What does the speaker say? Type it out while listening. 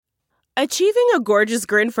Achieving a gorgeous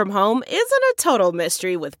grin from home isn't a total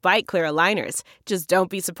mystery with Byte Clear aligners. Just don't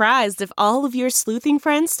be surprised if all of your sleuthing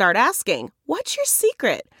friends start asking, "What's your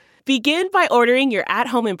secret?" Begin by ordering your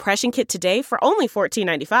at-home impression kit today for only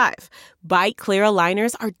 $14.95. Byte Clear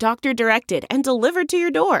aligners are doctor-directed and delivered to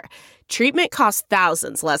your door. Treatment costs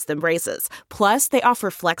thousands less than braces. Plus, they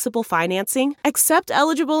offer flexible financing, accept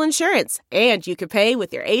eligible insurance, and you can pay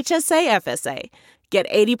with your HSA FSA. Get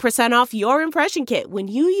 80% off your impression kit when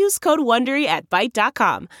you use code WONDERY at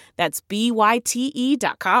Byte.com. That's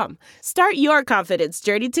BYTE.com. Start your confidence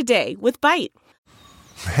journey today with Byte.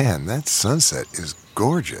 Man, that sunset is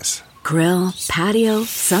gorgeous. Grill, patio,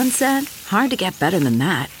 sunset. Hard to get better than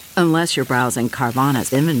that. Unless you're browsing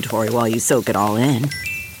Carvana's inventory while you soak it all in.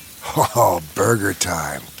 Oh, burger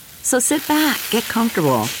time. So sit back, get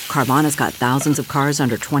comfortable. Carvana's got thousands of cars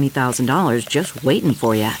under $20,000 just waiting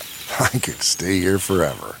for you. I could stay here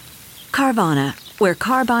forever. Carvana, where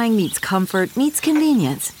car buying meets comfort meets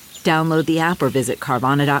convenience. Download the app or visit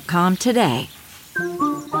Carvana.com today.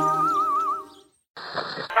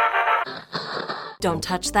 Don't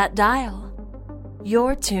touch that dial.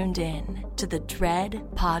 You're tuned in to the Dread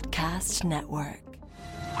Podcast Network.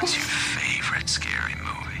 What's your favorite scary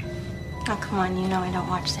movie? Oh, come on, you know I don't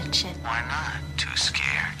watch that shit. Why not? Too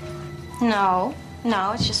scared?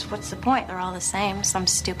 No, it's just what's the point? They're all the same. Some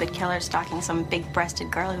stupid killer stalking some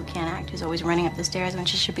big-breasted girl who can't act, who's always running up the stairs when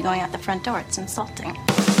she should be going out the front door. It's insulting.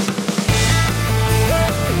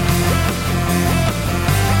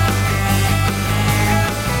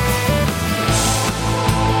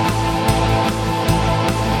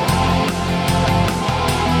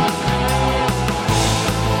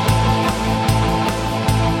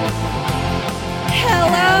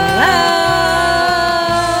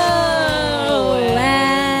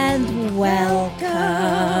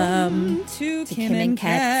 Kim and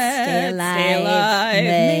Kat Stay Alive,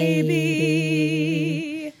 maybe.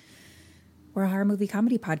 We're a horror movie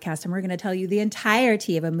comedy podcast, and we're going to tell you the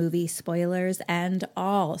entirety of a movie, spoilers and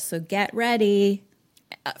all. So get ready.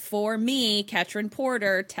 For me, Katrin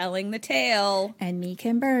Porter telling the tale. And me,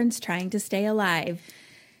 Kim Burns, trying to stay alive.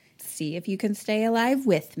 See if you can stay alive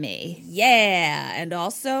with me. Yeah, and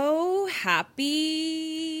also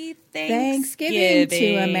happy Thanksgiving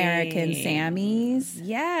to American Sammys.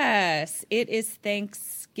 Yes, it is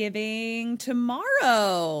Thanksgiving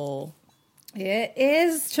tomorrow. It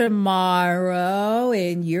is tomorrow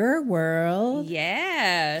in your world.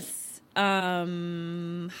 Yes.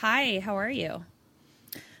 Hi, how are you?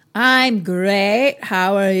 I'm great.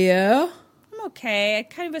 How are you? I'm okay.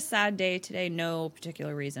 Kind of a sad day today. No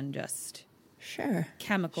particular reason, just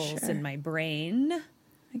chemicals in my brain.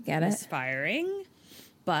 I get it. Misfiring.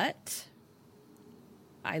 But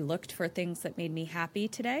I looked for things that made me happy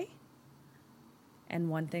today. And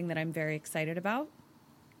one thing that I'm very excited about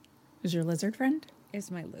is your lizard friend?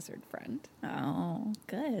 Is my lizard friend. Oh,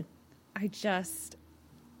 good. I just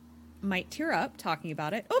might tear up talking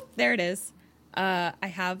about it. Oh, there it is. I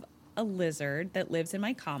have a lizard that lives in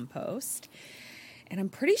my compost. And I'm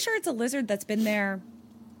pretty sure it's a lizard that's been there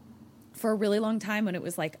for a really long time when it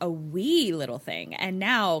was like a wee little thing. And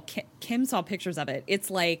now Kim saw pictures of it. It's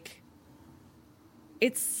like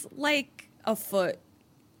a foot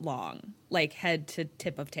long, like head to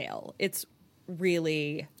tip of tail. It's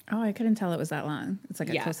really... Oh, I couldn't tell it was that long. It's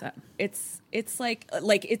like a close-up. It's like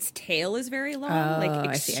its tail is very long,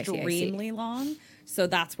 extremely long. So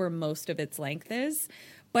that's where most of its length is.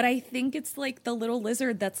 But I think it's like the little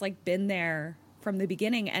lizard that's like been there from the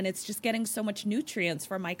beginning, and it's just getting so much nutrients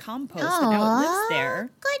from my compost, and now it lives there.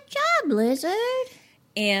 Good job, lizard.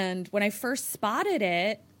 And when I first spotted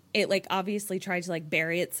it, it like obviously tried to like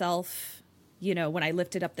bury itself, you know, when I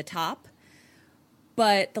lifted up the top.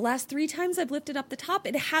 But the last 3 times I've lifted up the top,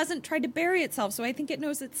 it hasn't tried to bury itself, so I think it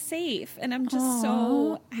knows it's safe, and I'm just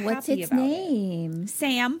so happy What's its about name? It.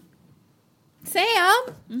 Sam.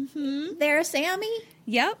 Mm-hmm. They're a Sammy?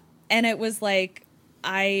 Yep. And it was like,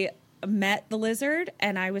 I met the lizard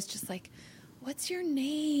and I was just like, what's your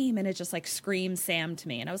name? And it just like screamed Sam to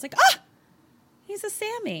me. And I was like, he's a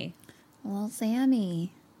Sammy. Well,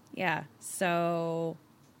 Sammy. Yeah. So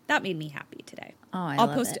that made me happy today. Oh, I'll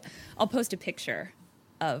post it. I'll post a picture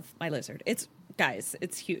of my lizard. It's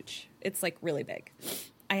huge. It's like really big.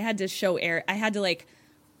 I had to show Eric. I had to like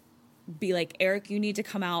be like, Eric, you need to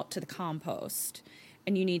come out to the compost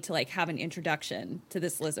and you need to like have an introduction to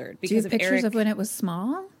this lizard. Because do you have pictures of when it was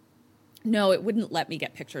small? No, it wouldn't let me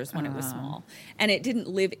get pictures when it was small. And it didn't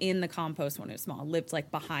live in the compost when it was small. It lived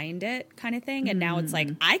like behind it kind of thing. And now it's like,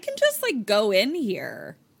 I can just like go in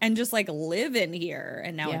here and just like live in here.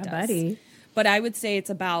 And now it does. Buddy. But I would say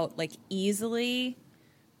it's about like easily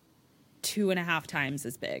 2.5 times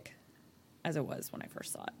as big as it was when I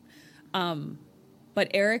first saw it. But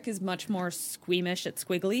Eric is much more squeamish at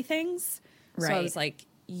squiggly things. Right. So I was like,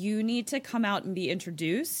 you need to come out and be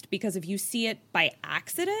introduced, because if you see it by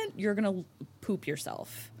accident, you're going to poop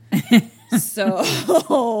yourself.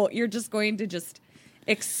 So you're just going to just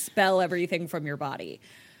expel everything from your body.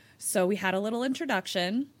 So we had a little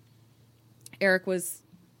introduction. Eric was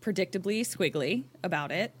predictably squiggly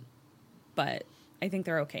about it, but I think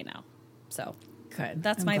they're okay now. So Good.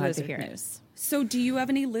 that's I'm my glad to lizard hear it. news. So do you have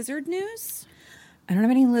any lizard news? I don't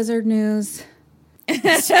have any lizard news.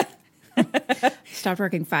 Stopped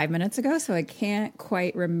working 5 minutes ago, so I can't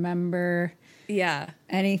quite remember Yeah.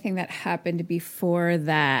 anything that happened before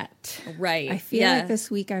that. Right. I feel like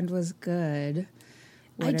this weekend was good.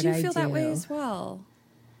 What I did do feel that way do? as well.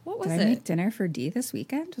 What was Did it? I make dinner for Dee this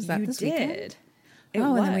weekend? Was that You this did. weekend? It And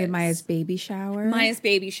then we had was. Maya's baby shower. Maya's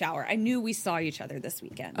baby shower. I knew we saw each other this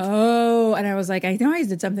weekend. Oh, and I was like, I know I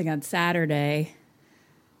did something on Saturday.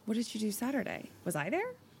 What did you do Saturday? Was I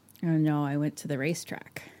there? Oh no, I went to the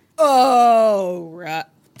racetrack. Oh, right.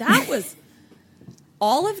 That was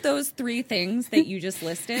all of those three things that you just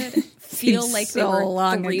listed feel Seems like so they were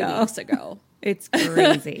long 3 ago. weeks ago. It's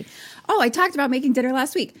crazy. Oh, I talked about making dinner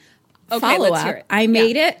last week. Okay, Follow let's up. hear it. I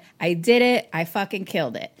made it. I did it. I fucking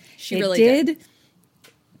killed it. She it really did.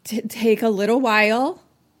 Take a little while,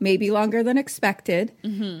 maybe longer than expected.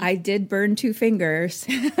 Mm-hmm. I did burn 2 fingers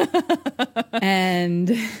and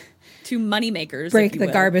 2 moneymakers. break if you the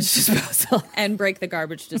will. garbage disposal. And break the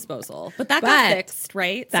garbage disposal. But that got But fixed,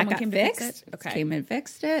 right? That Someone got came fixed. to fix it? Okay. Came and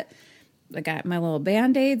fixed it. I got my little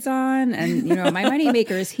Band-Aids on, and you know my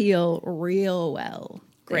moneymakers heal real well.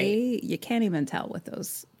 Great. You can't even tell with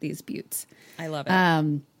these buttes. I love it.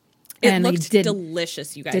 It and I looked did-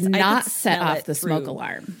 delicious, you guys. Did I could not set smell off it the smoke through-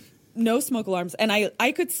 alarm. No smoke alarms. And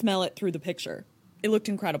I could smell it through the picture. It looked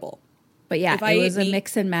incredible. But yeah, If I it was ate a meat-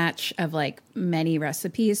 mix and match of like many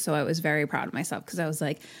recipes. So I was very proud of myself because I was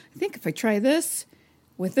like, I think if I try this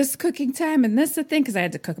with this cooking time and this thing, because I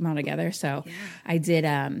had to cook them all together. So I did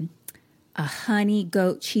a honey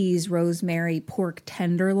goat cheese rosemary pork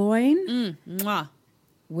tenderloin Mwah.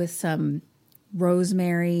 with some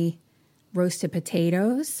rosemary roasted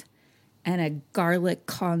potatoes and a garlic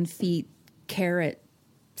confit carrot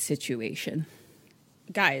situation.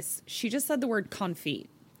 Guys, she just said the word confit.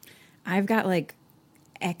 I've got like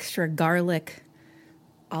extra garlic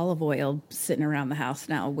olive oil sitting around the house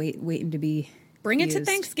now, waiting to be Bring it to used.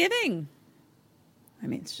 Thanksgiving. I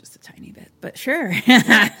mean, it's just a tiny bit, but sure.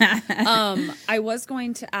 I was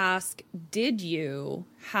going to ask, did you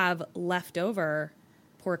have leftover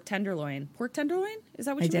pork tenderloin? Pork tenderloin? Is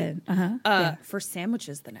that what I you did. mean? For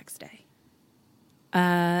sandwiches the next day.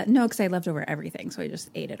 No, because I left over everything, so I just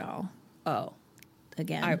ate it all Oh,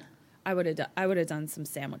 again. I would have done some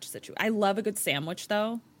sandwich situation. I love a good sandwich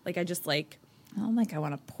though. Like I just like I don't think I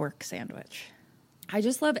want a pork sandwich. I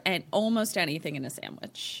just love almost anything in a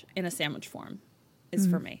sandwich form is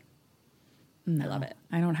for me. I love it.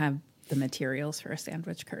 I don't have the materials for a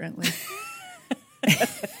sandwich currently.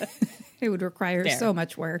 It would require Fair. so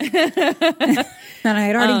much work. And I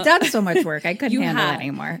had already done so much work. I couldn't handle it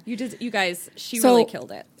anymore. You guys, she So, really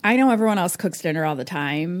killed it. I know everyone else cooks dinner all the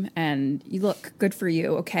time, and you look good for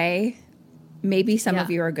you, okay? Maybe some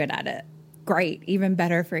of Yeah. you are good at it. Great, even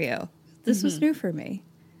better for you. This was new for me.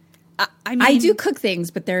 I mean, I do cook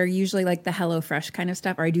things, but they're usually like the HelloFresh kind of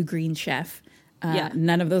stuff, or I do Green Chef. Yeah.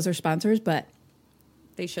 None of those are sponsors, but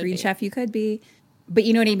they should Green be. Chef you could be. But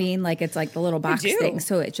you know what I mean? Like it's like the little box do. thing.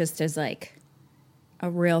 So it just is like a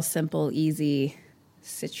real simple, easy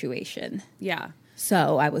situation. Yeah.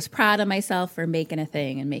 So I was proud of myself for making a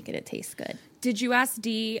thing and making it taste good. Did you ask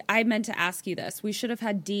Dee? I meant to ask you this. We should have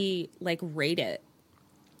had Dee like rate it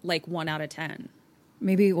like 1 out of 10.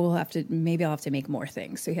 Maybe I'll have to make more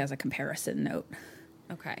things so he has a comparison note.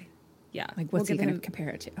 Okay. Yeah. Like we'll what's he give going to him, compare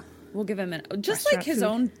it to? We'll give him just like his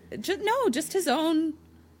Restaurant own. Just his own.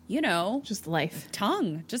 You know, Just life.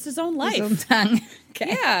 tongue. Just his own life. His own tongue.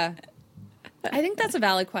 Okay. Yeah. I think that's a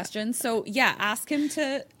valid question. So yeah, ask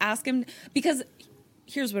him because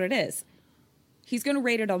here's what it is. He's going to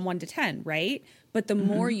rate it on 1 to 10, right? But the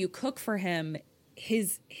more you cook for him,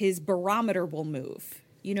 his barometer will move.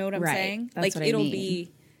 You know what I'm Right. saying? That's Like what I it'll mean.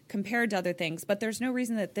 be compared to other things, but there's no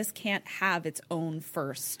reason that this can't have its own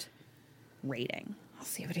first rating. I'll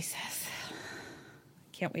see what he says.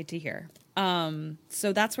 Can't wait to hear.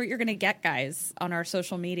 So that's what you're going to get, guys, on our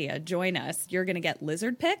social media. Join us. You're going to get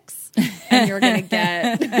lizard pics, and you're going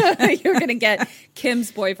to get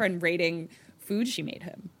Kim's boyfriend rating food she made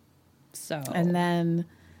him. So And then,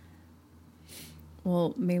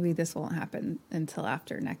 well, maybe this won't happen until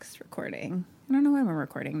after next recording. I don't know when we're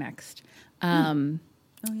recording next.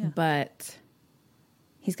 Oh, yeah. But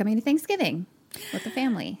he's coming to Thanksgiving with the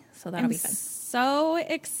family, so that'll be fun. So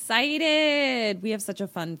excited. We have such a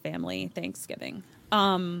fun family Thanksgiving.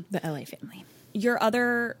 The LA family. Your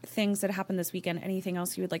other things that happened this weekend, anything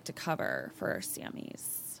else you would like to cover for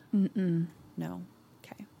Sammy's? No?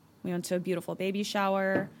 Okay. We went to a beautiful baby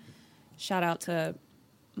shower. Shout out to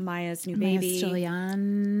Maya's new baby.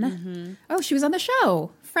 Julian. Oh, she was on the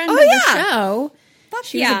show. Friend of the show. Fuck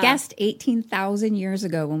She was a guest 18,000 years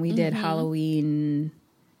ago when we did Halloween.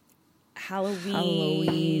 One of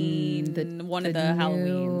the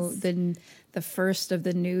Halloweens. The first of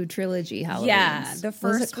the new trilogy Halloweens. Yeah, the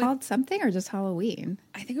first. Was it called something or just Halloween?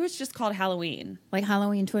 I think it was just called Halloween. Like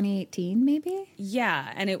Halloween 2018, maybe?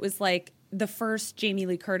 Yeah, and it was like the first Jamie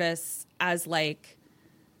Lee Curtis as like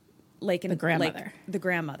the grandmother. The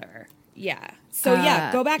grandmother. Yeah. So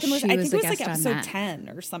go back and listen. I think it was like episode 10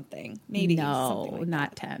 or something. Maybe. No, something like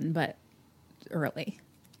not that. 10, but early.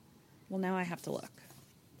 Well, now I have to look.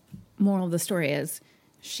 Moral of the story is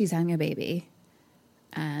she's having a baby,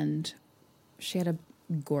 and she had a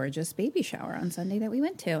gorgeous baby shower on Sunday that we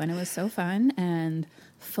went to, and it was so fun and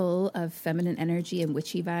full of feminine energy and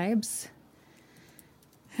witchy vibes,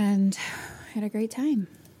 and had a great time.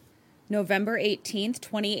 November 18th,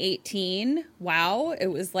 2018. Wow. It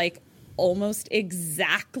was like almost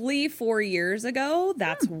exactly 4 years ago.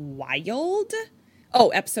 That's wild. Oh,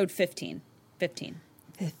 episode 15. 15.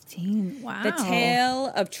 Wow. The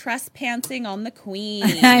Tale of Trespassing on the Queen.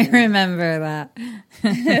 I remember that.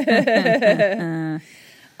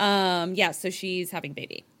 Yeah, so she's having a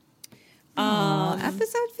baby.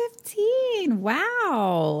 Episode 15.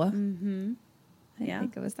 Wow. Mm-hmm. I didn't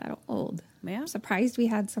think it was that old. Yeah. I'm surprised we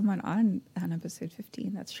had someone on episode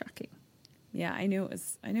 15. That's shocking. Yeah, I knew it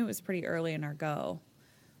was pretty early in our go.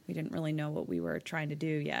 We didn't really know what we were trying to do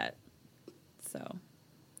yet. So,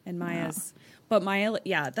 and Maya's, but Maya,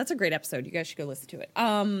 yeah, that's a great episode. You guys should go listen to it.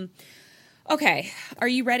 Okay, are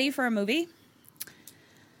you ready for a movie?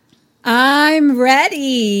 I'm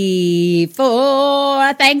ready for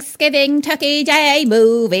a Thanksgiving Turkey Day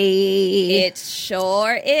movie. It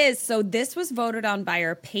sure is. So this was voted on by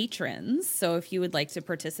our patrons. So if you would like to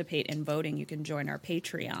participate in voting, you can join our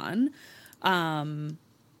Patreon. I'm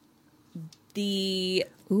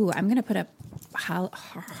going to put up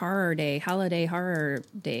holiday horror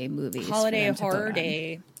day movies. Holiday horror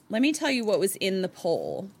day. Let me tell you what was in the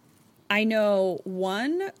poll. I know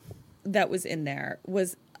one that was in there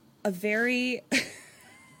was a very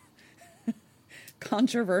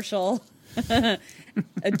controversial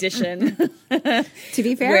addition. To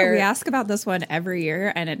be fair, we ask about this one every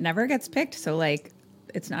year and it never gets picked. So like,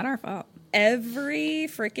 it's not our fault. Every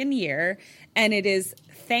freaking year. And it is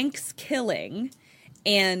Thanksgiving.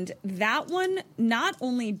 And that one, not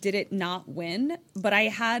only did it not win, but I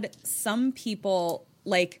had some people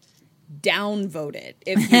like downvoted,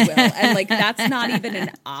 if you will. And like, that's not even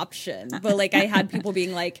an option. But like, I had people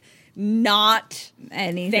being like, not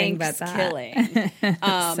anything but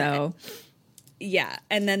that. So, yeah.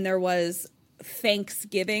 And then there was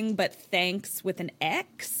Thanksgiving, but thanks with an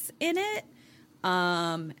X in it.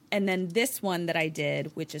 And then this one that I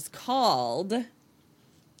did, which is called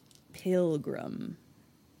Pilgrim.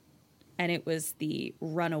 And it was the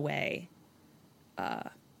runaway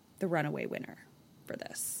winner for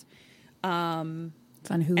this. It's on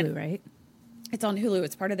Hulu, right? It's on Hulu.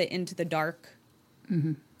 It's part of the Into the Dark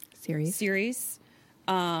series.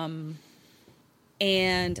 And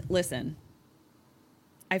listen,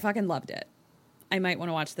 I fucking loved it. I might want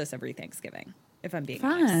to watch this every Thanksgiving, if I'm being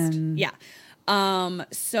honest. Yeah.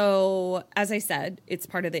 So as I said, it's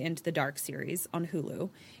part of the Into the Dark series on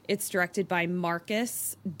Hulu. It's directed by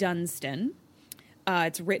Marcus Dunstan.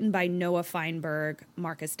 It's written by Noah Feinberg,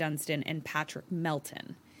 Marcus Dunstan, and Patrick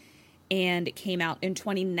Melton. And it came out in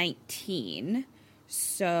 2019.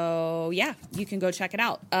 So yeah, you can go check it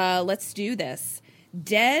out. Let's do this.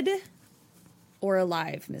 Dead or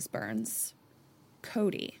alive, Ms. Burns?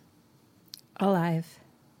 Cody. Alive.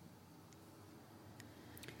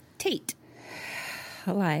 Tate.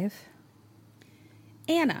 Alive.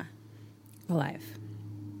 Anna. Alive.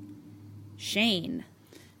 Shane.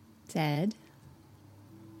 Dead.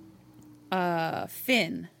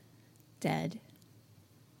 Finn. Dead.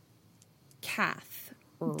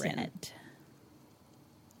 Catherine.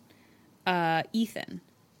 Dead. Ethan.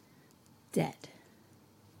 Dead.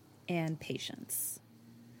 And Patience.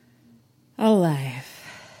 Alive.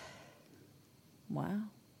 Wow.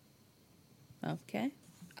 Okay.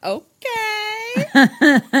 Okay.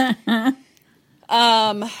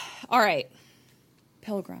 All right.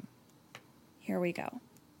 Pilgrim. Here we go.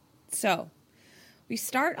 So we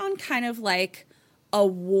start on kind of like a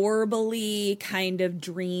warbly kind of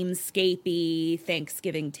dreamscapey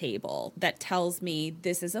Thanksgiving table that tells me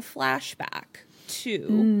this is a flashback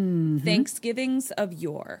to Thanksgivings of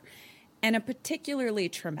yore, and a particularly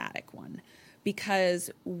traumatic one,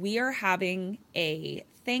 because we are having a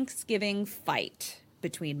Thanksgiving fight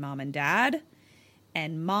between mom and dad,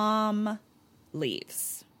 and mom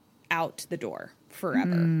leaves out the door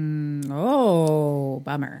forever. Oh,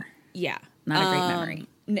 bummer. Yeah. Not a great memory.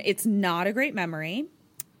 It's not a great memory.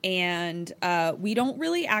 And we don't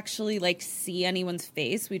really actually like see anyone's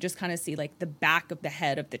face. We just kind of see like the back of the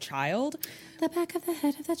head of the child. The back of the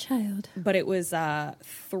head of the child. But it was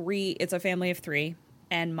it's a family of 3.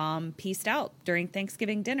 And mom pieced out during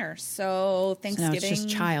Thanksgiving dinner. So Thanksgiving. So now it's just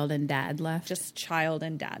child and dad left. Just child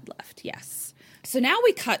and dad left, yes. So now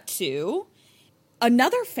we cut to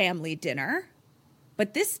another family dinner.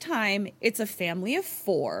 But this time it's a family of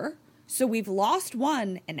 4. So we've lost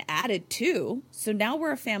 1 and added 2. So now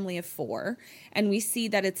we're a family of 4. And we see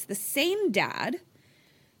that it's the same dad.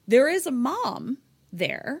 There is a mom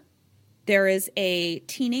there. There is a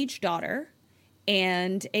teenage daughter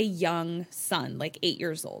and a young son, like 8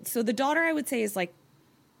 years old. So the daughter, I would say, is like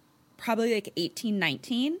probably like 18,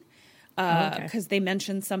 19. Because they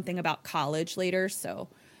mentioned something about college later. So,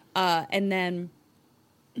 and then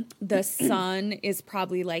the son is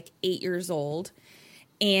probably like 8 years old.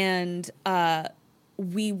 And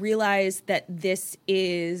we realize that this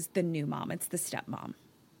is the new mom. It's the stepmom.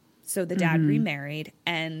 So the dad remarried,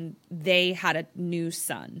 and they had a new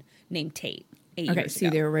son named Tate 8 years so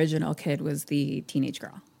ago. the original kid was the teenage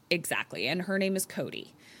girl. Exactly. And her name is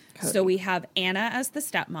Cody. So we have Anna as the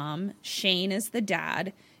stepmom, Shane is the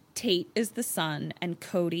dad, Tate is the son, and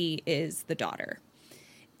Cody is the daughter.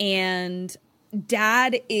 And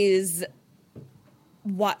dad is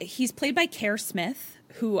he's played by Kerr Smith,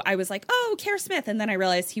 who I was like, oh, Kerr Smith. And then I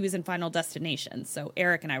realized he was in Final Destination. So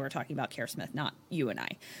Eric and I were talking about Kerr Smith, not you and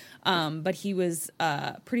I. But he was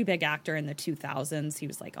a pretty big actor in the 2000s. He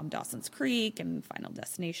was like on Dawson's Creek and Final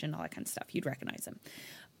Destination, all that kind of stuff. You'd recognize him.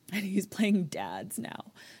 And he's playing dads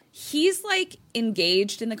now. He's like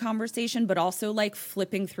engaged in the conversation, but also like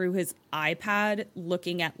flipping through his iPad,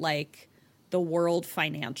 looking at like the world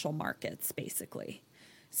financial markets, basically.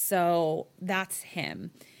 So that's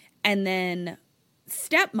him. And then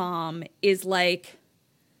stepmom is like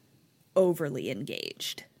overly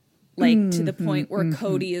engaged, like to the point where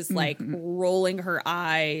Cody is like rolling her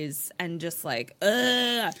eyes and just like,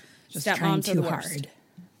 ugh. Just Stepmoms trying are the too worst. hard.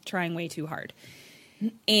 Trying way too hard.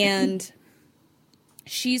 And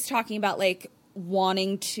she's talking about like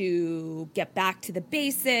wanting to get back to the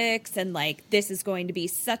basics, and like this is going to be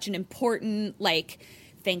such an important like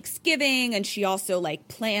Thanksgiving. And she also like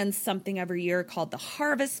plans something every year called the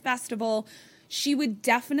Harvest Festival. She would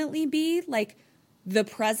definitely be like the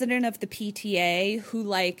president of the PTA who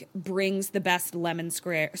like brings the best lemon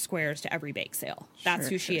squares to every bake sale. That's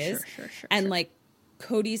who she is. And like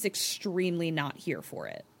Cody's extremely not here for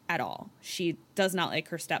it at all. She does not like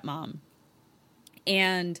her stepmom.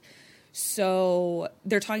 And so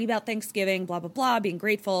they're talking about Thanksgiving, blah, blah, blah, being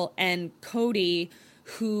grateful. And Cody,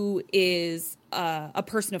 who is a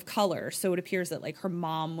person of color, so it appears that like her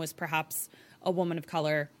mom was perhaps a woman of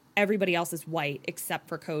color. Everybody else is white except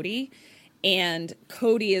for Cody. And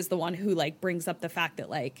Cody is the one who like brings up the fact that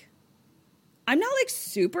like, I'm not like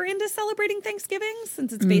super into celebrating Thanksgiving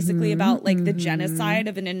since it's basically about like the genocide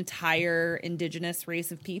of an entire indigenous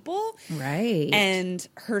race of people. Right. And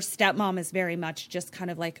her stepmom is very much just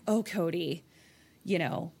kind of like, oh, Cody, you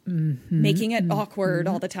know, making it awkward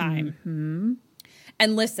all the time.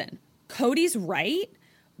 And listen, Cody's right,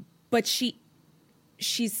 but she's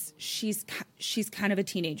kind of a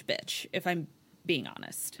teenage bitch, if I'm being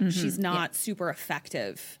honest. She's not super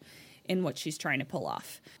effective in what she's trying to pull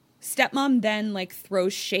off. Stepmom then like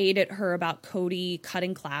throws shade at her about Cody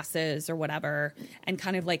cutting classes or whatever, and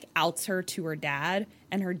kind of like outs her to her dad.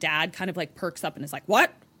 And her dad kind of like perks up and is like,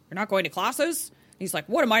 what? You're not going to classes? And he's like,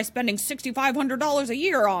 what am I spending $6,500 a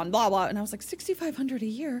year on? Blah, blah. And I was like, $6,500 a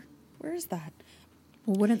year? Where is that?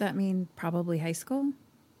 Well, wouldn't that mean probably high school?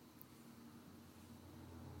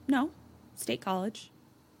 No, state college.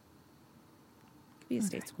 Could be a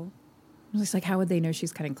state school. I was like, how would they know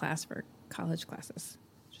she's cutting class for college classes?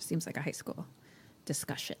 Just seems like a high school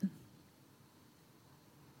discussion.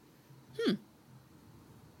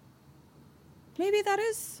 Maybe that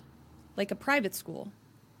is like a private school.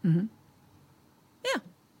 Yeah,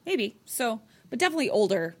 maybe. So, but definitely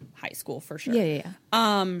older high school for sure. Yeah.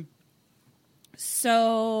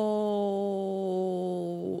 So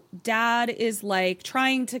dad is like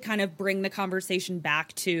trying to kind of bring the conversation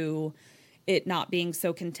back to it not being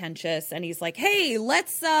so contentious. And he's like, hey,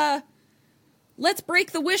 let's let's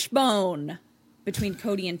break the wishbone between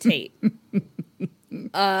Cody and Tate.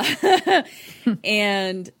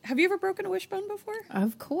 And have you ever broken a wishbone before?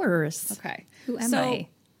 Of course. Okay. Who am I?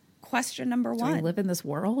 Question number Do one. I live in this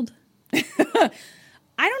world? I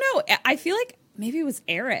don't know. I feel like maybe it was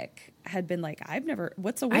Eric had been like,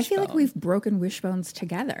 what's a wishbone? I feel like we've broken wishbones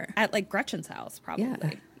together. At like Gretchen's house,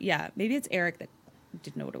 probably. Yeah. Maybe it's Eric that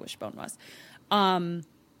didn't know what a wishbone was.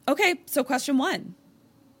 Okay. So question one,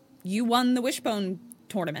 you won the wishbone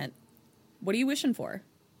tournament. What are you wishing for?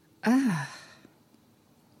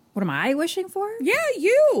 What am I wishing for? Yeah,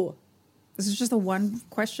 you. This is just a one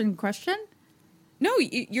question? No,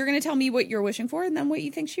 you're going to tell me what you're wishing for and then what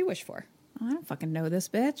you think she wished for. I don't fucking know this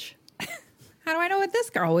bitch. How do I know what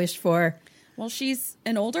this girl wished for? Well, she's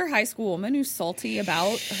an older high school woman who's salty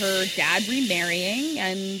about her dad remarrying,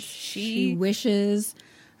 and She wishes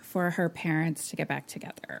for her parents to get back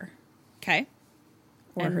together. Okay.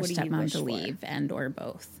 Or And her what do you stepmom wish to for? leave, and or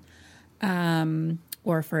both.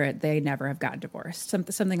 Or for it, they never have gotten divorced.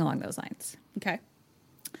 Something along those lines. Okay.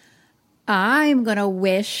 I'm going to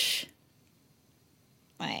wish...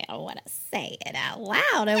 I don't want to say it out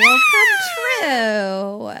loud. It will come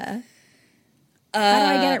true. How do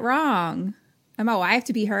I get it wrong? I have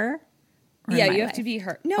to be her? Or Yeah, am I you have like- to be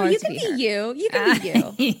her. No, Oh, I you have to can be her. be you. You can be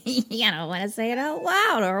you. You don't want to say it out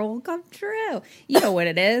loud or it will come true. You know what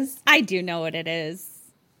it is. I do know what it is.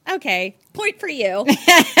 Okay, point for you.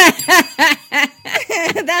 That's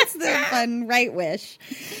the fun right wish.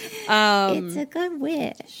 It's a good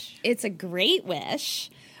wish. It's a great wish.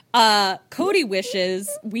 Cody wishes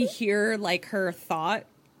we hear like her thought,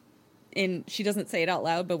 and she doesn't say it out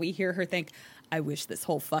loud, but we hear her think, I wish this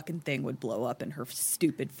whole fucking thing would blow up in her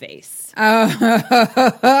stupid face.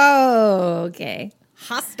 Oh, okay.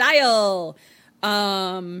 Hostile.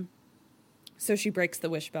 So she breaks the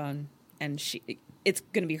wishbone, and it's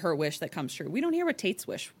going to be her wish that comes true. We don't hear what Tate's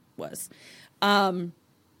wish was. So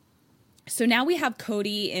now we have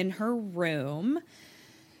Cody in her room,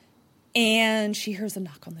 and she hears a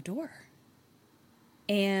knock on the door.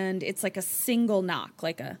 And it's like a single knock,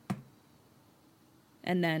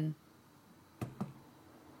 and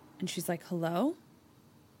she's like, hello?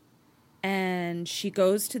 And she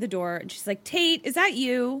goes to the door, and she's like, Tate, is that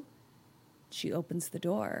you? She opens the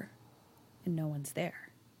door, and no one's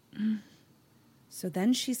there. So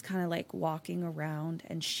then she's kind of like walking around,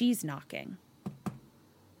 and she's knocking.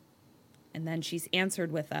 And then she's answered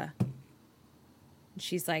with and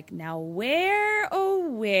she's like, now where, oh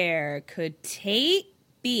where could Tate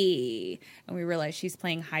be? And we realize she's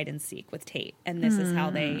playing hide and seek with Tate, and this is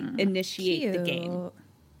how they initiate the game.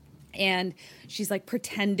 And she's like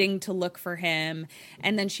pretending to look for him,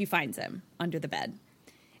 and then she finds him under the bed.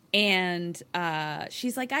 And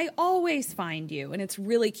she's like, I always find you. And it's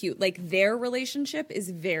really cute. Like, their relationship is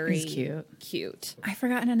very cute. I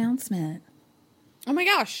forgot an announcement. Oh my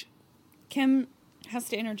gosh. Kim has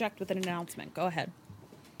to interject with an announcement. Go ahead.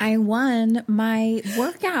 I won my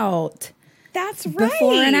workout. That's right.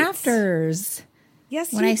 Before and afters.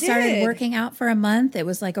 Yes, when I started working out for a month, it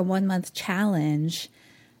was like a 1 month challenge.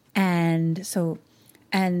 And so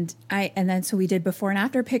we did before and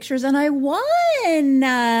after pictures, and I won.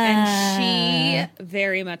 And she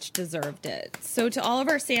very much deserved it. So to all of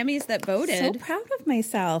our Sammys that voted. So proud of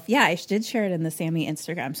myself. Yeah, I did share it in the Sammy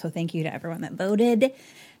Instagram. So thank you to everyone that voted.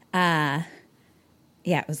 Yeah,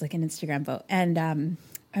 it was like an Instagram vote. And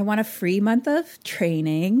I won a free month of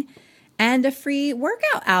training and a free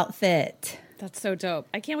workout outfit. That's so dope.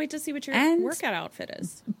 I can't wait to see what your workout outfit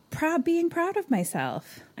is. Being proud of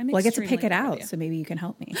myself. I'm I get to pick extremely it proud of out, you. so maybe you can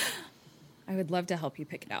help me. I would love to help you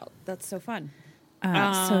pick it out. That's so fun.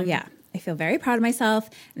 So yeah, I feel very proud of myself,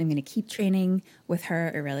 and I'm going to keep training with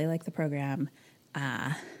her. I really like the program.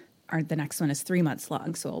 The next one is 3 months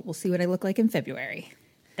long, so we'll see what I look like in February.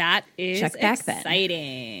 That is Check back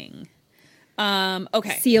exciting.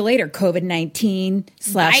 Okay. See you later,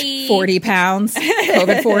 COVID-19 Bye. / 40 pounds.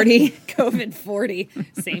 COVID 40. COVID 40.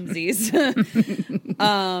 Samesies.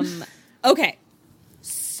 Okay.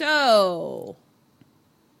 So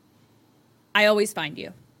I always find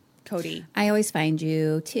you, Cody. I always find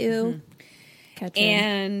you too. Catch you.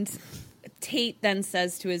 And Tate then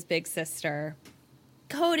says to his big sister,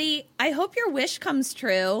 Cody, I hope your wish comes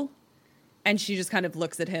true. And she just kind of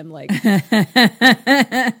looks at him like,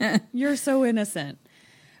 you're so innocent.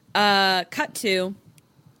 Cut to,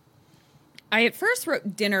 I at first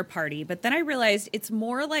wrote dinner party, but then I realized it's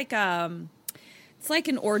more like it's like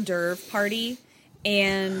an hors d'oeuvre party.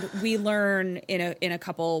 And we learn in a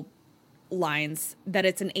couple lines that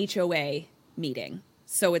it's an HOA meeting.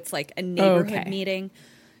 So it's like a neighborhood meeting.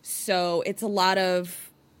 So it's a lot of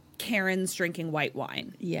Karens drinking white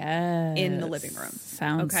wine. Yeah. In the living room.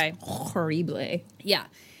 Sounds horrible. Yeah.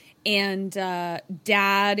 And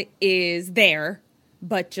Dad is there,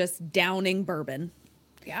 but just downing bourbon.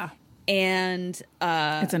 Yeah. And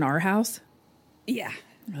it's in our house? Yeah.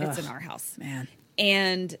 It's in our house. Man.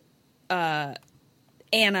 And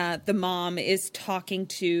Anna, the mom, is talking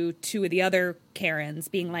to two of the other Karens,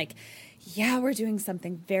 being like, yeah, we're doing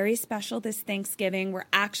something very special this Thanksgiving. We're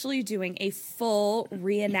actually doing a full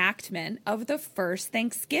reenactment of the first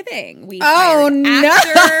Thanksgiving. We hired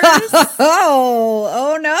actors.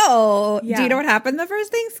 Oh no. Yeah. Do you know what happened the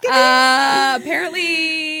first Thanksgiving?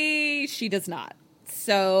 Apparently she does not.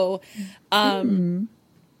 So, but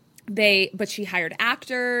she hired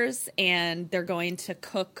actors and they're going to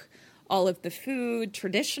cook all of the food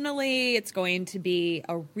traditionally. It's going to be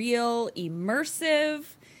a real immersive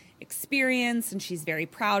experience, and she's very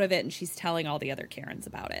proud of it, and she's telling all the other Karens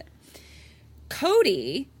about it.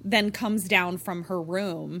 Cody then comes down from her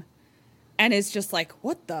room and is just like,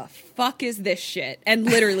 what the fuck is this shit? And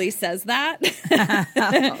literally says that.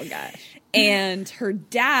 Oh, gosh. And her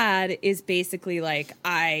dad is basically like,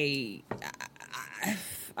 I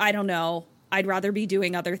don't know. I'd rather be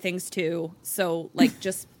doing other things too. So, like,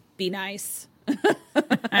 just be nice. They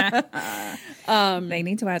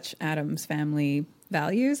need to watch Addams Family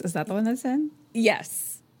Values. Is that the one that's in?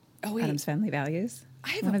 Yes. Oh, wait. Addams Family Values.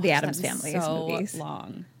 I haven't one of the watched Addams that in Family so movies.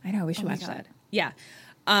 long. I know. We should Oh my watch God. that. Yeah.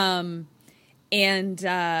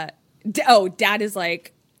 Dad is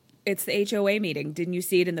like, it's the HOA meeting. Didn't you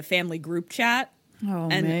see it in the family group chat? Oh,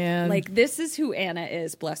 and man. like, this is who Anna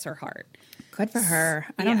is. Bless her heart. Good for her.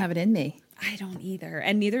 I don't have it in me. I don't either.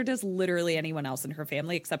 And neither does literally anyone else in her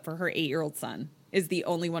family except for her 8-year-old son is the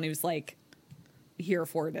only one who's like here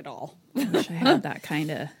for it at all. I wish I had that kind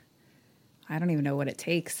of, I don't even know what it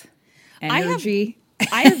takes. Energy.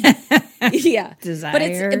 I have yeah.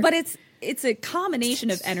 Desire. But it's a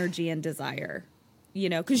combination of energy and desire, you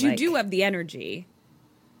know, because you Like- do have the energy,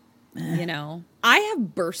 you know. I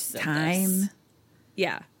have bursts of Time. this.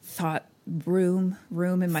 Yeah. Thought room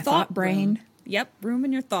in my thought brain. room. Yep, room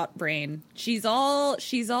in your thought brain. She I'm all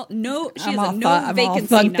has a no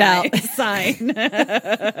vacancy vacancy out. sign.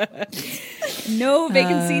 No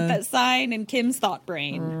vacancy sign in Kim's thought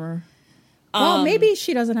brain. Well, maybe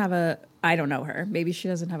she doesn't have I don't know her. Maybe she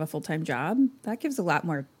doesn't have a full-time job. That gives a lot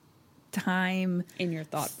more time In your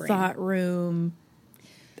thought brain. thought room,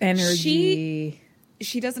 energy.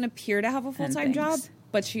 She doesn't appear to have a full-time things. job,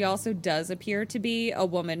 but she also does appear to be a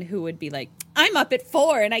woman who would be like, I'm up at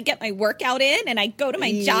 4 and I get my workout in and I go to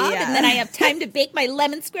my job and then I have time to bake my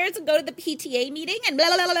lemon squares and go to the PTA meeting and blah,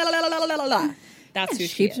 blah, blah, blah, blah, blah, blah, blah, blah. That's who She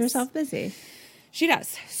she keeps is. herself busy. She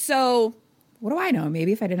does. So What do I know?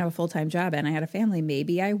 Maybe if I didn't have a full-time job and I had a family,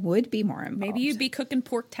 maybe I would be more involved. maybe you'd be cooking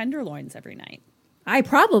pork tenderloins every night. I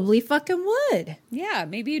probably fucking would. Yeah,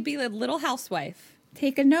 maybe you'd be a little housewife.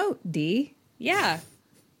 Take a note, D. Yeah.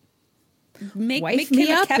 Make Wife Kim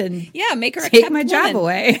me a up kept- and yeah, make her a take kept my job woman.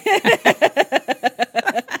 away.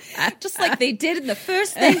 Just like they did in the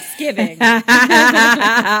first Thanksgiving.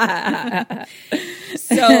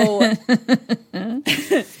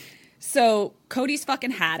 So Cody's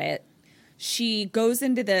fucking had it. She goes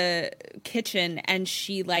into the kitchen and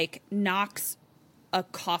she like knocks a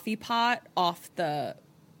coffee pot off the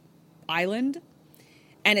island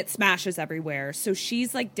and it smashes everywhere. So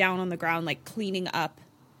she's like down on the ground, like cleaning up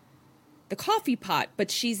the coffee pot, but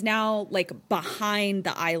she's now like behind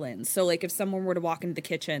the island. So like if someone were to walk into the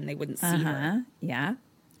kitchen, they wouldn't see her. Yeah.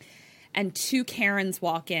 And 2 Karens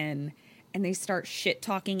walk in and they start shit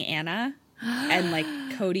talking Anna and like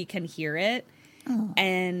Cody can hear it.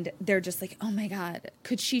 And they're just like, oh my God,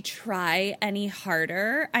 could she try any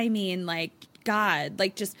harder? I mean, like, God,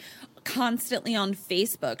 like just constantly on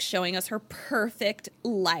Facebook showing us her perfect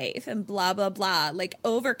life and blah, blah, blah, like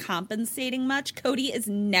overcompensating much. Cody is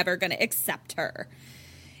never going to accept her.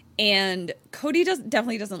 And Cody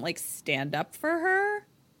definitely doesn't like stand up for her.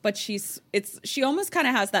 But she almost kind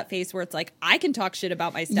of has that face where it's like, I can talk shit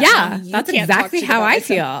about my stepmom. Yeah, You that's can't talk exactly shit how about I my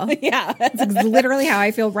feel. step-" Yeah. That's literally how I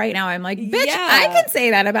feel right now. I'm like, bitch, Yeah. I can say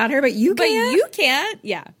that about her, but you But can't. you can't.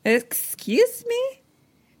 Yeah. Excuse me?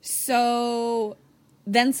 So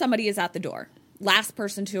then somebody is at the door. Last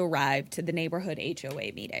person to arrive to the neighborhood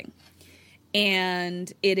HOA meeting.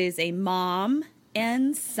 And it is a mom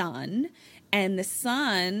and son. And the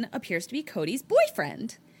son appears to be Cody's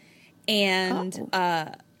boyfriend. And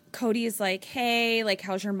Cody is like, hey, like,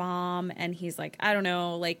 how's your mom? And he's like, I don't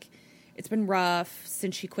know, like, it's been rough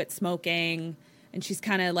since she quit smoking. And she's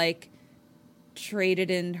kind of like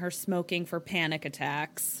traded in her smoking for panic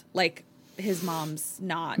attacks. Like, his mom's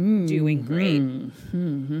not doing great.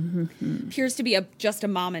 Appears to be just a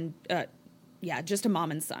mom and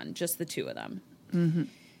son, just the two of them.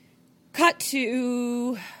 Cut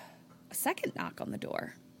to a second knock on the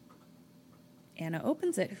door. Anna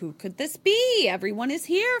opens it. Who could this be? Everyone is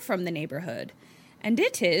here from the neighborhood. And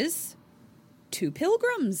it is 2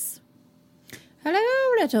 pilgrims. Hello,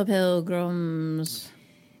 little pilgrims.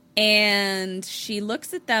 And she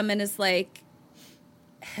looks at them and is like,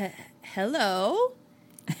 hello.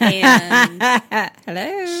 And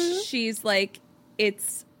hello. She's like,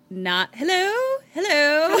 it's not hello.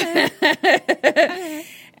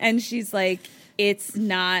 And she's like, it's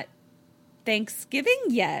not Thanksgiving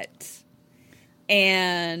yet.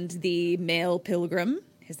 And the male pilgrim,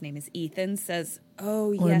 his name is Ethan, says,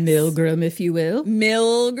 oh, yes. Or Milgram, if you will.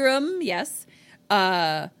 Milgram, yes.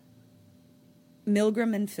 Milgram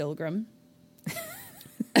and Filgram.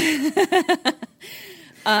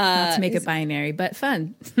 Not to make it binary, but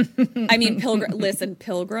fun. I mean,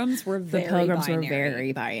 pilgrims were very Pilgrims binary. were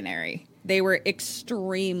very binary. They were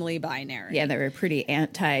extremely binary. Yeah, they were pretty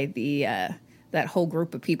anti that whole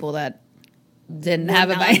group of people that didn't have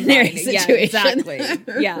a binary situation. Yeah, exactly.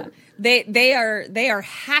 Yeah. They are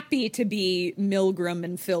happy to be Milgram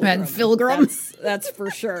and Filgram. And Filgram. That's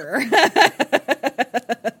for sure.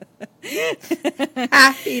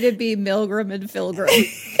 Happy to be Milgram and Filgram.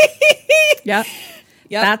 Yep.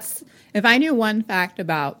 That's, if I knew one fact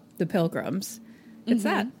about the Pilgrims, it's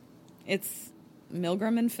that. It's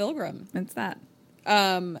Milgram and Filgram. It's that.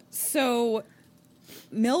 So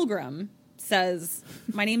Milgram says,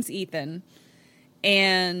 my name's Ethan,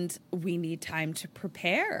 and we need time to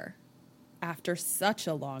prepare after such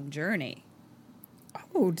a long journey.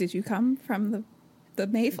 Oh, did you come from the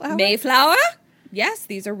Mayflower? Mayflower? Yes,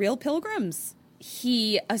 these are real pilgrims.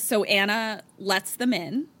 So Anna lets them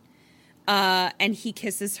in, and he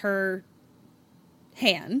kisses her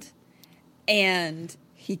hand, and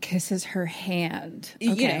he kisses her hand.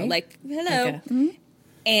 You Okay. know, like, hello. Okay. Mm-hmm.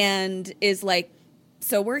 And is like,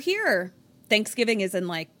 so we're here. Thanksgiving is in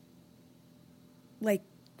like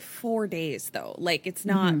 4 days, though. Like, it's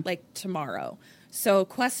not like tomorrow. So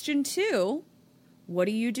question 2, what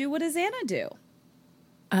do you do? What does Anna do?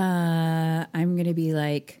 I'm going to be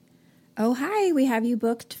like, oh, hi, we have you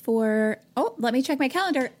booked for, let me check my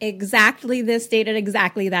calendar. Exactly this date at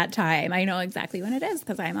exactly that time. I know exactly when it is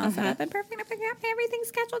because I'm all set up and perfect. Everything's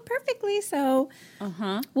scheduled perfectly. So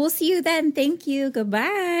we'll see you then. Thank you.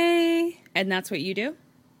 Goodbye. And that's what you do?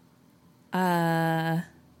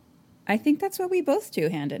 I think that's what we both do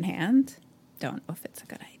hand in hand. Don't know if it's a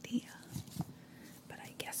good idea, but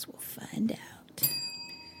I guess we'll find out.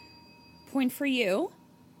 Point for you.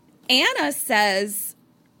 Anna says,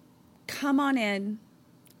 come on in.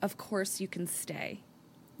 Of course you can stay.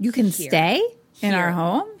 You can Here. stay in our Here.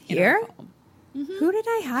 home? In Here? our home. Who did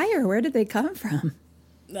I hire? Where did they come from?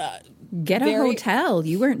 Get a very- hotel.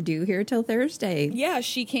 You weren't due here till Thursday. Yeah,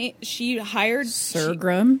 she came. She hired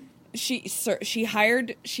Sergrim. She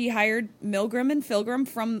hired Milgram and Filgram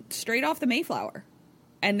from straight off the Mayflower,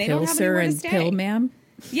 and they don't have Pilser anywhere to and stay. Pillmam.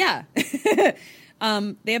 Yeah, they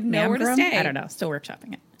have nowhere to Mamgrum? stay. I don't know. Still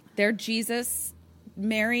workshopping it. They're Jesus,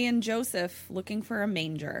 Mary, and Joseph looking for a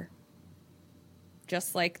manger,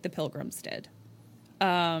 just like the Pilgrims did.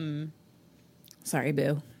 Sorry,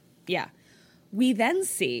 boo. Yeah. We then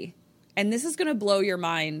see, and this is going to blow your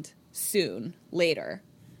mind later,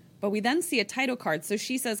 but we then see a title card. So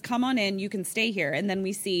she says, come on in, you can stay here. And then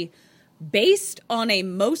we see, based on a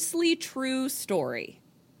mostly true story.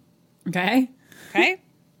 Okay. Okay.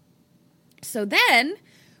 So then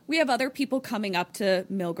we have other people coming up to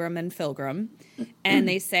Milgram and Filgram, and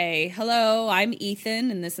they say, hello, I'm Ethan,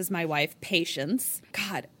 and this is my wife, Patience.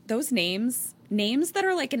 God, those names that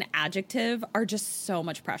are like an adjective are just so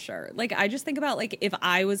much pressure. Like, I just think about, like, if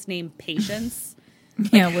I was named Patience,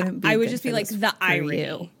 Yeah, wouldn't be I would good just for be like, this- the for irony.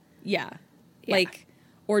 you. Yeah. Yeah. Like,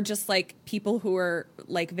 or just like people who are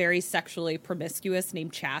like very sexually promiscuous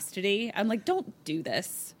named Chastity. I'm like, don't do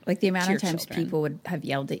this. Like the amount to of your times children. people would have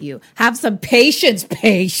yelled at you, have some patience.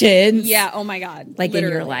 Yeah. Oh my God. Like in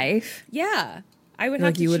your Literally. life. Yeah. I would have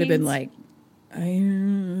Like to you would have been change- like, I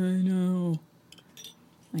know.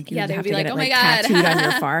 Like you Yeah, would they have would be to like, get it, "Oh my God." tattooed on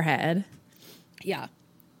your forehead. Yeah.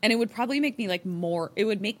 And it would probably make me like more, it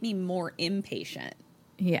would make me more impatient.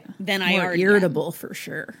 Yeah. Then I More already irritable for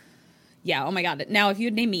sure. Yeah. Oh my God. Now, if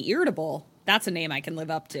you'd name me Irritable, that's a name I can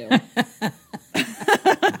live up to.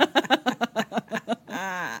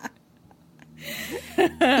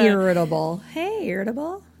 Irritable. Hey,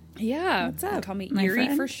 irritable. Yeah. What's up, Call me my Eerie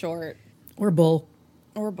friend? for short. Or bull.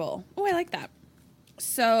 Or Bull. Oh, I like that.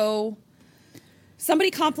 So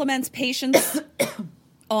somebody compliments Patience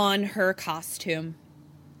on her costume.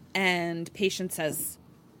 And Patience says,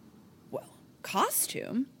 well,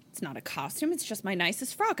 costume? It's not a costume. It's just my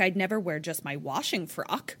nicest frock. I'd never wear just my washing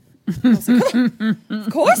frock. I was like, oh,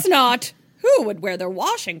 of course not. Who would wear their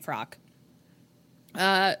washing frock?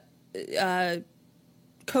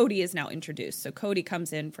 Cody is now introduced. So Cody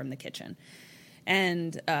comes in from the kitchen.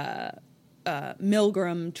 And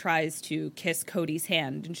Milgram tries to kiss Cody's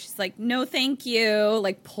hand. And she's like, no, thank you.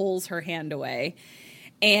 Like, pulls her hand away.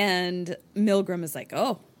 And Milgram is like,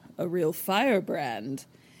 oh, a real firebrand.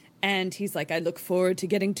 And he's like, I look forward to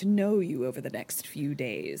getting to know you over the next few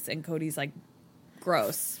days. And Cody's like,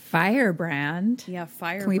 gross. Firebrand? Yeah,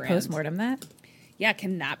 firebrand. Can we postmortem that? Yeah,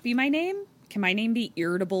 can that be my name? Can my name be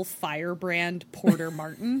Irritable Firebrand Porter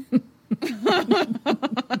Martin?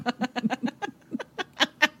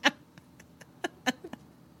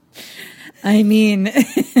 I mean,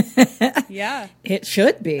 yeah. It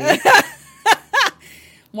should be.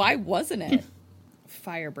 Why wasn't it?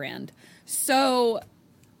 Firebrand. So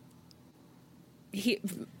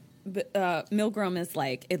Milgram is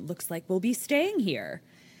like, it looks like we'll be staying here.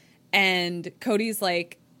 And Cody's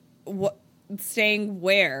like, what? Staying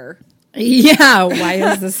where? Yeah, why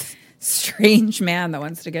is this strange man that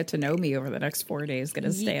wants to get to know me over the next 4 days going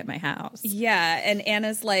to stay at my house? Yeah, and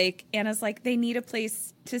Anna's like, they need a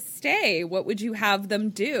place to stay. What would you have them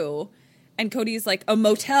do? And Cody's like, a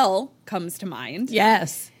motel comes to mind.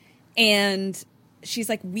 Yes. And she's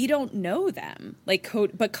like, we don't know them. Like,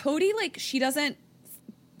 but Cody, like, she doesn't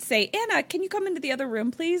say, Anna, can you come into the other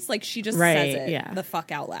room, please? Like, she just says it the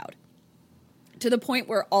fuck out loud. To the point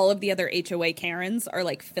where all of the other HOA Karens are,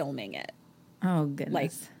 like, filming it. Oh, goodness.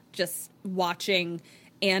 Like, just watching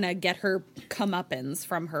Anna get her comeuppance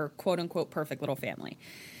from her quote-unquote perfect little family.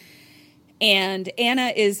 And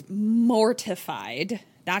Anna is mortified.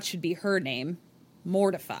 That should be her name.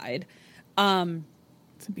 Mortified.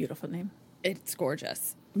 It's a beautiful name. It's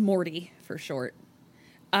gorgeous. Morty, for short.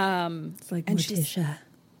 It's like Morticia.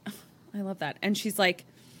 I love that. And she's like,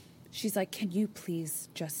 can you please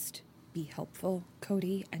just be helpful,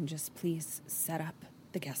 Cody, and just please set up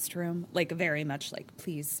the guest room? Like, very much like,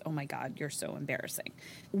 please, oh my God, you're so embarrassing.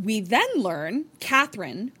 We then learn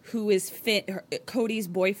Catherine, who is Cody's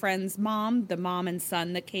boyfriend's mom, the mom and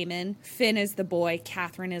son that came in. Finn is the boy,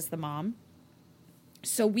 Catherine is the mom.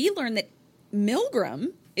 So we learn that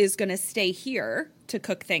Milgram is going to stay here to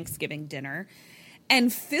cook Thanksgiving dinner,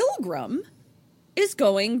 and Philgram is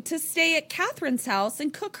going to stay at Catherine's house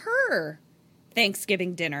and cook her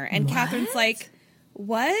Thanksgiving dinner. And what? Catherine's like,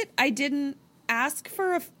 what? I didn't ask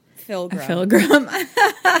for a Philgram.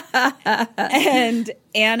 And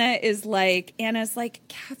Anna's like,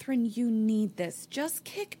 Catherine, you need this. Just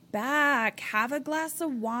kick back. Have a glass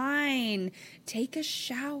of wine. Take a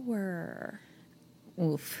shower.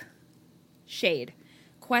 Oof. Shade.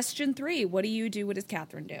 Question 3. What do you do? What does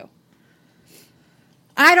Catherine do?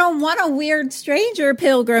 I don't want a weird stranger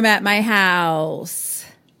pilgrim at my house.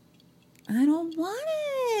 I don't want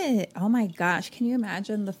it. Oh my gosh. Can you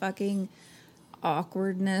imagine the fucking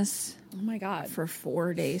awkwardness? Oh my God. For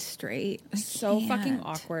 4 days straight. So fucking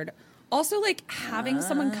awkward. Also, like, having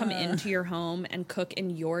someone come into your home and cook in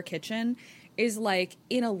your kitchen is, like,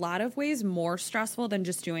 in a lot of ways more stressful than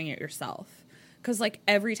just doing it yourself. Because, like,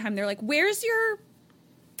 every time they're like, where's your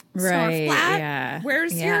snarf flat? Yeah.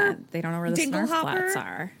 Where's your They don't know where the snarf flats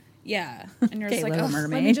are. Yeah. And you're just like, oh,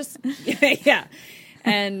 mermaid. let me just... yeah.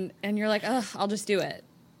 And you're like, ugh, I'll just do it.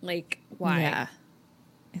 Like, why? Yeah.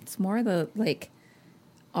 It's more the, like,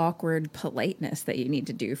 awkward politeness that you need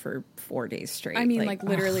to do for 4 days straight. I mean, like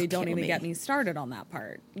literally don't even get me started on that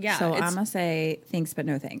part. Yeah. So I'm going to say thanks, but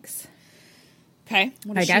no thanks. Okay.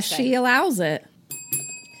 I guess she allows it.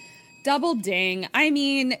 Double ding. I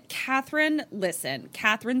mean, Catherine, listen,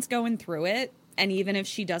 Catherine's going through it. And even if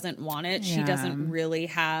she doesn't want it, she doesn't really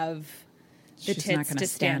have the She's tits to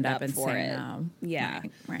stand up and for say it. No. Yeah.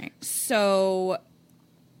 Right. So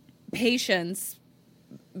Patience,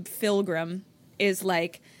 Philgram, is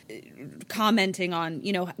like commenting on,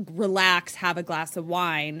 you know, relax, have a glass of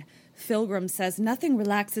wine. Philgram says, nothing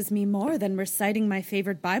relaxes me more than reciting my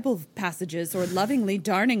favorite Bible passages or lovingly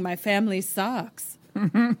darning my family's socks. Or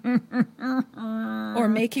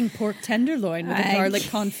making pork tenderloin with a garlic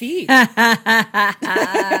confit.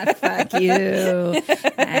 Fuck you.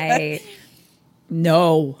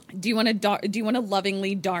 No. Do you want to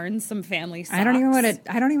lovingly darn some family socks? I don't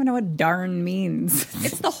even know what darn means.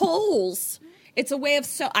 It's the holes. It's a way of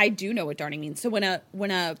I do know what darning means. So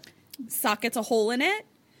when a sock gets a hole in it,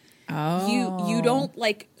 you don't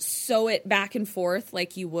like sew it back and forth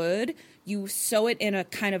like you would. You sew it in a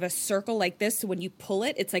kind of a circle like this. So when you pull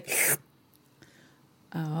it, it's like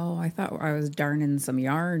Oh, I thought I was darning some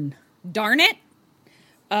yarn. Darn it.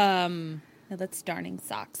 No, that's darning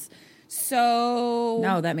socks. So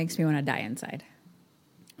No, that makes me want to die inside.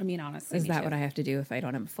 I mean, honestly, Is me that too. what I have to do if I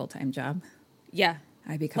don't have a full-time job? Yeah.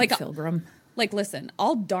 I become Like a a- pilgrim. Like, listen,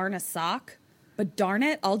 I'll darn a sock, but darn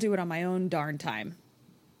it, I'll do it on my own darn time.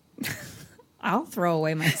 I'll throw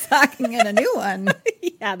away my stocking and a new one.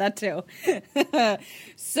 Yeah, that too.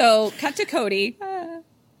 So, cut to Cody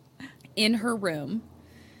in her room,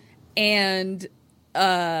 and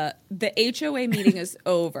the HOA meeting is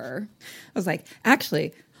over. I was like,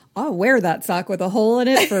 actually, I'll wear that sock with a hole in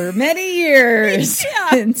it for many years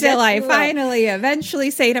until I yes, you will. finally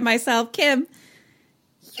eventually say to myself, Kim,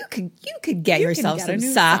 you could get yourself get a some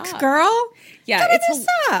new socks, sock. girl. Yeah, Get a new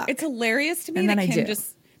sock. it's hilarious to me And that then I Kim do.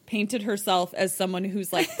 just painted herself as someone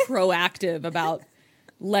who's like proactive about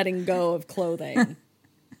letting go of clothing.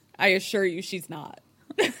 I assure you she's not.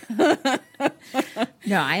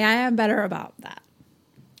 No, I am better about that.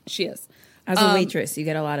 She is. As a waitress, you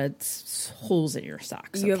get a lot of holes in your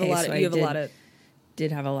socks. You have a lot so of you have a lot of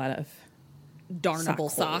did have a lot of darnable sock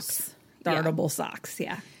holes. socks. Darnable socks,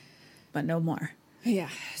 yeah. But no more. Yeah.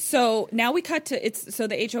 So now we cut to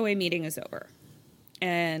the HOA meeting is over.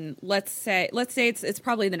 And let's say it's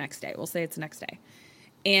probably the next day. We'll say it's the next day.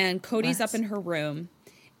 And Cody's up in her room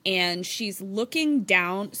and she's looking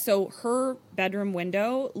down. So her bedroom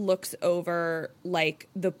window looks over like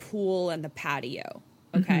the pool and the patio.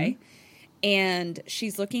 Okay. Mm-hmm. And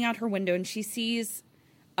she's looking out her window and she sees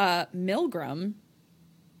Milgram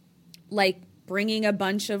like bringing a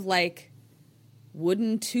bunch of like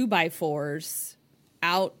wooden 2x4s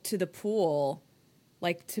out to the pool,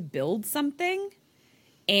 like to build something.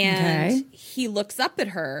 And he looks up at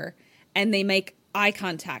her and they make eye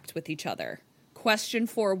contact with each other. Question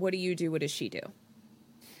 4, what do you do? What does she do?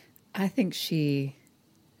 I think she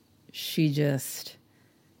just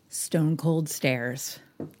stone cold stares.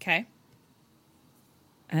 Okay.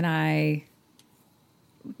 And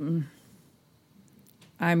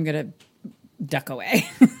I'm going to duck away.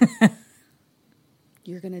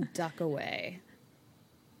 You're going to duck away.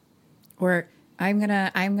 Or I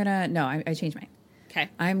changed mine. Okay.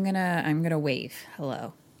 I'm gonna wave.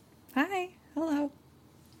 Hello. Hi. Hello.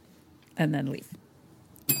 And then leave.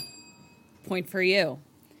 Point for you.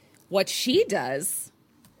 What she does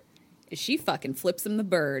is she fucking flips him the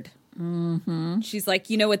bird. Mm-hmm. She's like,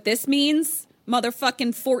 you know what this means?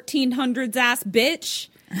 Motherfucking 1400s ass bitch.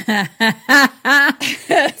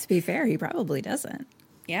 To be fair, he probably doesn't.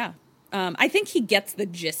 Yeah. I think he gets the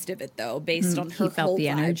gist of it, though, based on her He felt whole the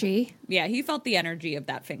vibe. energy. Yeah, he felt the energy of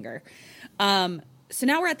that finger. So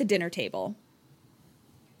now we're at the dinner table.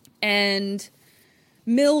 And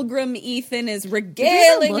Milgram Ethan is Did we ever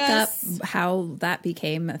regaling look us. up how that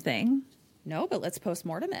became a thing? No, but let's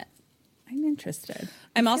post-mortem it. I'm interested.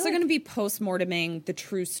 I'm also going to be post-morteming the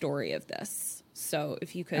true story of this. So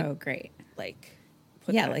if you could, Oh, great. like,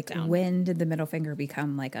 put Yeah, that like down. when did the middle finger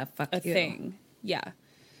become like a fuck A you? thing. Yeah.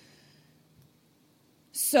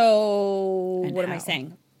 So And what am I how?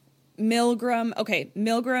 saying?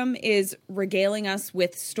 Milgram is regaling us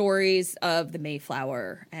with stories of the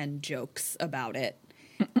Mayflower and jokes about it.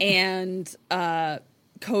 And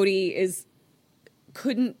Cody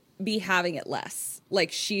couldn't be having it less.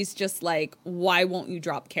 Like, she's just like, why won't you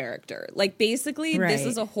drop character? Like, basically, this Right.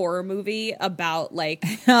 is a horror movie about, like,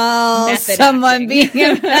 Oh, method someone acting. being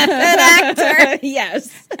a method actor.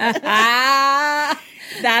 Yes.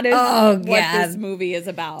 That is Oh, what God. this movie is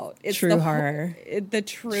about. It's True horror. The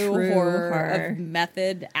true True horror horror. of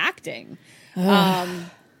method acting.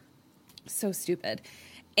 So stupid.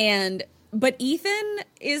 But Ethan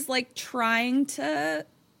is like trying to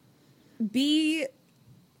be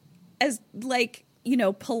as like,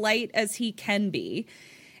 polite as he can be.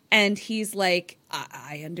 And he's like,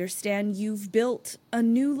 I understand you've built a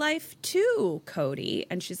new life too, Cody.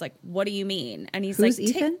 And she's like, what do you mean? And he's Who's like,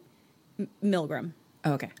 Ethan? Milgram.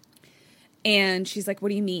 Oh, okay. And she's like, what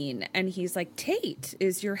do you mean? And he's like, Tate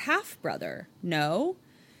is your half brother. No.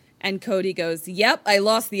 And Cody goes, yep, I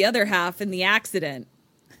lost the other half in the accident.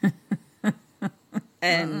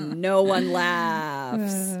 And no one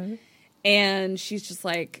laughs. And she's just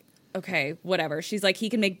like, okay, whatever. She's like, he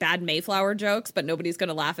can make bad Mayflower jokes, but nobody's going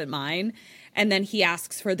to laugh at mine. And then he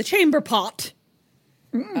asks for the chamber pot.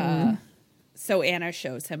 So Anna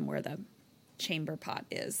shows him where the chamber pot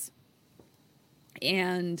is.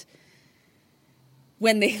 And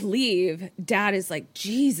when they leave, Dad is like,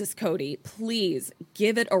 Jesus, Cody, please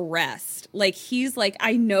give it a rest. Like, he's like,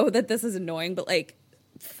 I know that this is annoying, but like,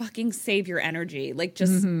 fucking save your energy. Like,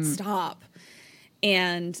 just stop.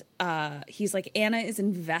 And he's like, Anna is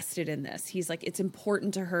invested in this. He's like, it's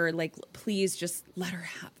important to her. Like, please just let her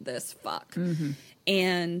have this. Fuck.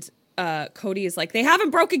 And Cody is like, they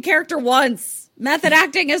haven't broken character once. Method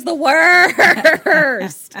acting is the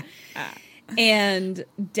worst. And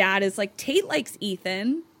Dad is like, Tate likes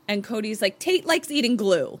Ethan. And Cody's like, Tate likes eating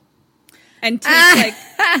glue. And Tate's like,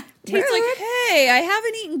 hey, I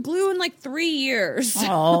haven't eaten glue in like 3 years.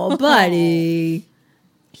 Oh, buddy.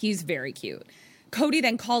 He's very cute. Cody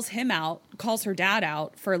then calls her dad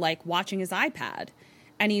out for like watching his iPad.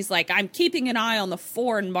 And he's like, I'm keeping an eye on the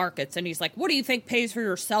foreign markets. And he's like, what do you think pays for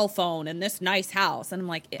your cell phone and this nice house? And I'm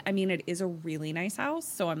like, I mean, it is a really nice house.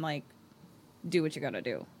 So I'm like, do what you got to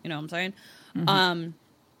do. You know what I'm saying? Anna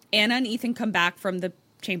and Ethan come back from the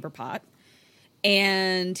chamber pot.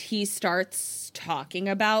 And he starts talking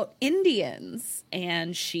about Indians.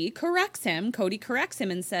 And she corrects him. Cody corrects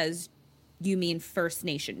him and says, you mean First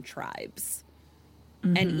Nation tribes.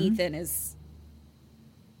 And Ethan is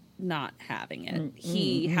not having it.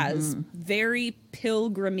 He has very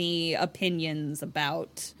pilgrimy opinions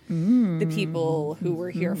about the people who were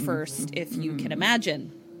here first, if you can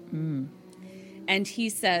imagine. And he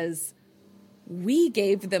says, we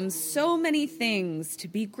gave them so many things to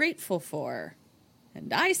be grateful for.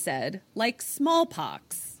 And I said, like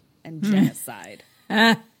smallpox and genocide.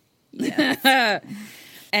 Yes.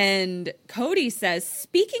 And Cody says,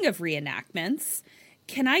 speaking of reenactments,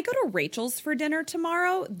 can I go to Rachel's for dinner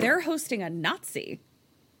tomorrow? They're hosting a Nazi.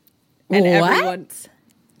 And everyone,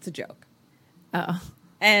 it's a joke. Oh.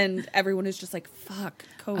 And everyone is just like, fuck,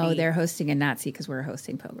 Cody. Oh, they're hosting a Nazi because we're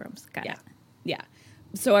hosting pilgrims. Got it. Yeah.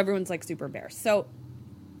 So everyone's like super embarrassed. So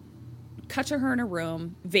cut to her in a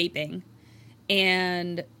room vaping,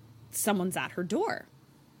 and someone's at her door.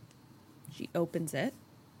 She opens it.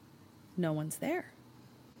 No one's there.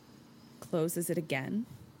 Closes it again.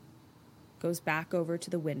 Goes back over to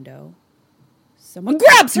the window. Someone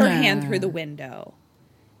grabs her hand through the window.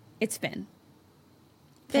 It's Finn.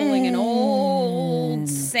 Pulling an old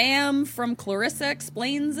Sam from Clarissa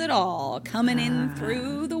Explains It All. Coming in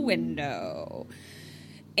through the window.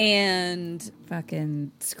 And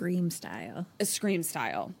fucking Scream style. A Scream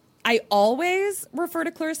style. I always refer to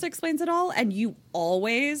Clarissa Explains It All, and you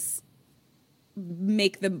always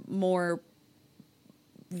make the more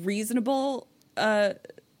reasonable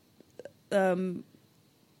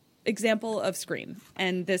example of Scream,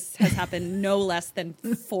 and this has happened no less than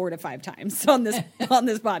 4 to 5 times on this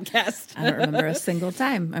podcast. I don't remember a single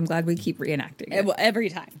time. I'm glad we keep reenacting it. Every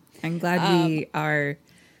time. I'm glad we are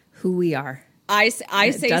who we are. I say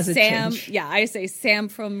Sam. Change. Yeah, I say Sam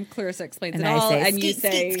from Clarissa Explains It All, and you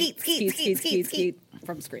say Skeet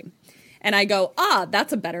from Scream. And I go,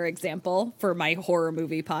 that's a better example for my horror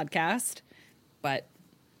movie podcast. But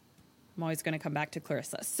I'm always going to come back to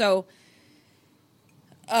Clarissa. So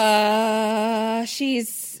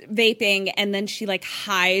she's vaping, and then she like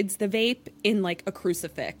hides the vape in like a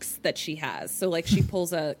crucifix that she has. So like she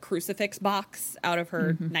pulls a crucifix box out of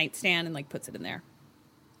her nightstand and like puts it in there.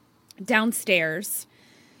 Downstairs,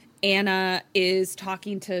 Anna is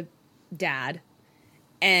talking to Dad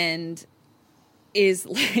and is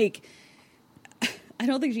like, I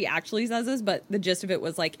don't think she actually says this, but the gist of it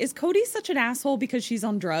was like, is Cody such an asshole because she's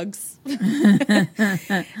on drugs?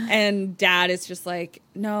 And Dad is just like,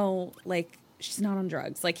 no, like she's not on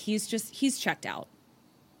drugs. Like he's checked out.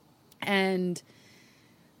 And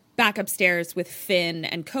back upstairs with Finn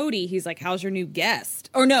and Cody, he's like, how's your new guest?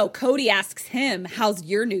 Or no, Cody asks him, how's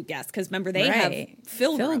your new guest? Because remember, they have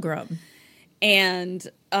Pilgrim. And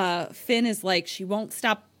Finn is like, she won't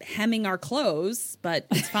stop hemming our clothes, but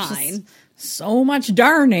it's fine. So much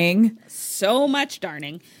darning. So much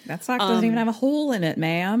darning. That sock doesn't even have a hole in it,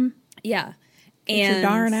 ma'am. Yeah. Get your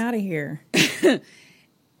darn out of here.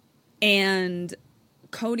 And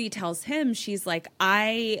Cody tells him, she's like,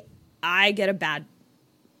 I get a bad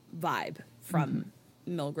vibe from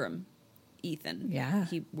Milgram, Ethan. Yeah.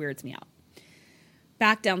 He weirds me out.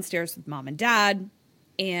 Back downstairs with Mom and Dad,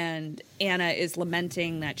 and Anna is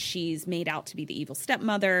lamenting that she's made out to be the evil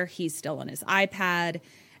stepmother. He's still on his iPad.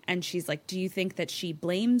 And she's like, do you think that she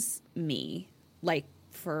blames me, like,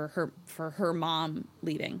 for her mom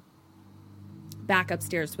leaving? Back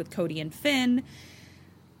upstairs with Cody and Finn.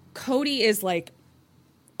 Cody is, like,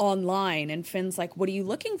 online, and Finn's like, what are you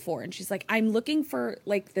looking for? And she's like, I'm looking for,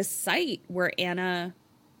 like, this site where Anna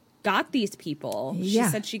got these people. Yeah.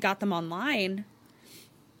 She said she got them online,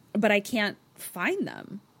 but I can't find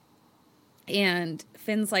them. And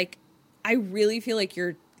Finn's like, I really feel like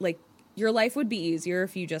your life would be easier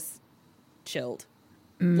if you just chilled.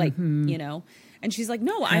 Like, you know? And she's like,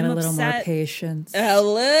 no, I'm upset. A little more patience. A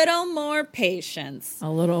little more patience. A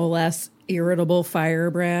little less Irritable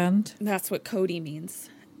firebrand. That's what Cody means.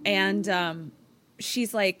 And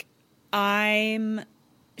she's like, I'm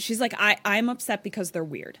upset because they're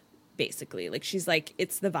weird, basically. Like, she's like,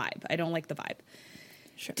 it's the vibe. I don't like the vibe.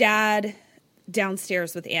 Sure. Dad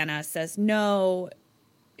downstairs with Anna says, no,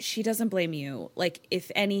 she doesn't blame you. Like,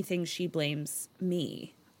 if anything, she blames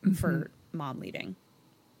me for mom leaving.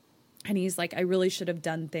 And he's like, I really should have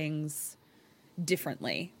done things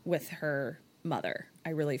differently with her mother.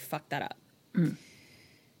 I really fucked that up.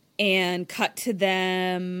 And cut to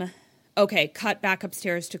them. Okay, cut back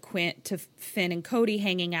upstairs to Finn and Cody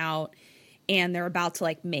hanging out. And they're about to,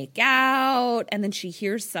 like, make out. And then she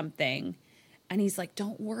hears something. And he's like,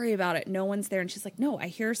 don't worry about it. No one's there. And she's like, no, I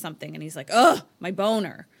hear something. And he's like, ugh, my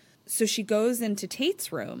boner. So she goes into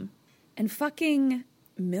Tate's room. And fucking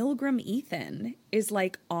Milgram Ethan is,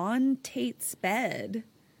 like, on Tate's bed.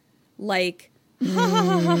 Like,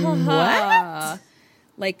 what?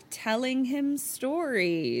 Like, telling him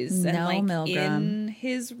stories. No, and, like, Milgram. in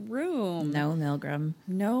his room. No, Milgram.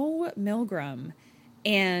 No, Milgram.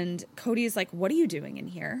 And Cody is like, what are you doing in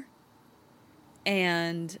here?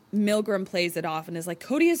 And Milgram plays it off and is like,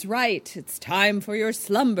 Cody is right. It's time for your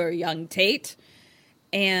slumber, young Tate.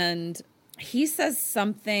 And he says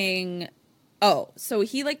something. Oh, so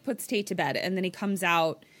he, like, puts Tate to bed, and then he comes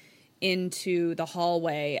out into the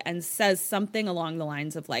hallway and says something along the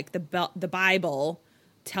lines of, like, the Bible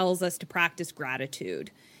tells us to practice gratitude.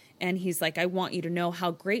 And he's like, I want you to know how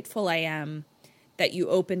grateful I am that you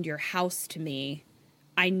opened your house to me.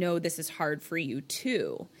 I know this is hard for you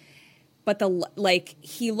too. But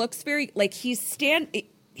he looks very, like, he's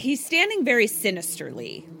standing very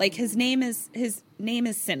sinisterly. Like, his name is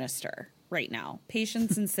Sinister right now.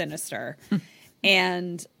 Patience and Sinister.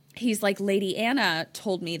 And he's like, Lady Anna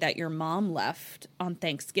told me that your mom left on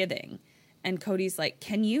Thanksgiving. And Cody's like,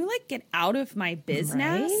 can you, like, get out of my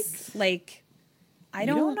business? Right? Like, I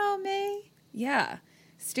don't know me. Yeah.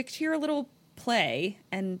 Stick to your little play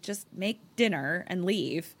and just make dinner and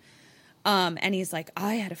leave. And he's like,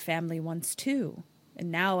 I had a family once too.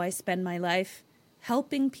 And now I spend my life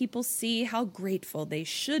helping people see how grateful they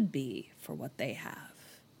should be for what they have.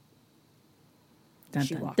 Dun,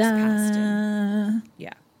 she dun, walks dun. past him.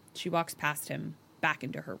 Yeah. She walks past him back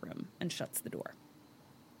into her room and shuts the door.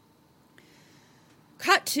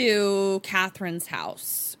 Cut to Catherine's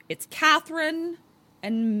house. It's Catherine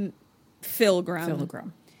and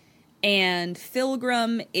Pilgrim. And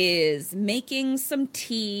Pilgrim is making some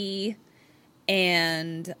tea,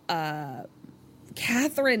 and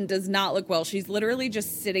Catherine does not look well. She's literally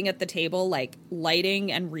just sitting at the table, like,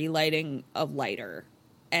 lighting and relighting a lighter.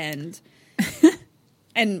 And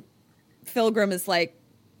and Pilgrim is like,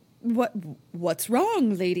 what's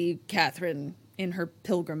wrong, Lady Catherine, in her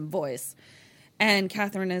Pilgrim voice. And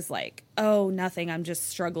Catherine is like, oh, nothing. I'm just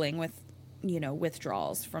struggling with,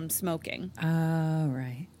 withdrawals from smoking. Oh,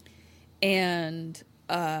 right. And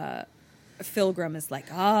Pilgrim is like,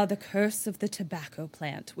 the curse of the tobacco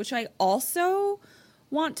plant, which I also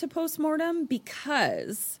want to postmortem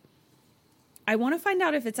because I want to find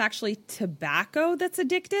out if it's actually tobacco that's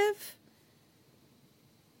addictive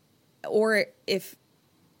or if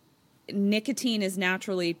nicotine is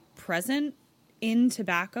naturally present in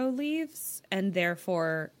tobacco leaves and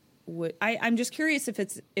therefore I'm just curious if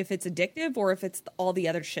it's addictive or if it's all the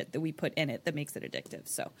other shit that we put in it that makes it addictive.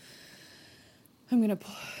 So I'm going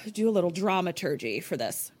to do a little dramaturgy for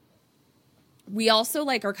this. We also,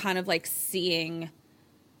 like, are kind of, like, seeing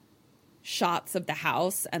shots of the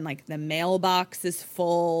house and, like, the mailbox is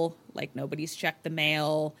full. Like, nobody's checked the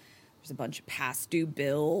mail. There's a bunch of past due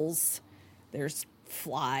bills. There's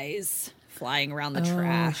flies flying around the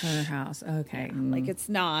trash. Her house. Okay. Yeah, like, it's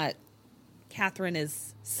not... Catherine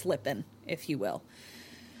is slipping, if you will.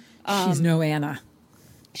 She's no Anna.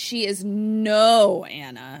 She is no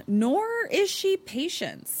Anna, nor is she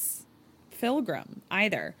Patience Pilgrim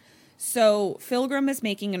either. So Pilgrim is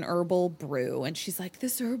making an herbal brew, and she's like,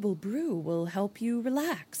 this herbal brew will help you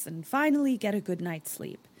relax and finally get a good night's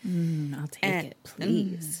sleep. I'll take it,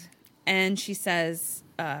 please. And she says,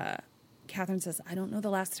 Catherine says, I don't know the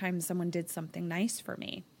last time someone did something nice for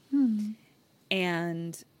me.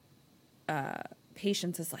 And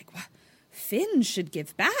Patience is like, well, Finn should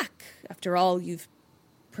give back after all you've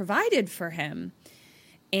provided for him.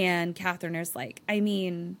 And Catherine is like, I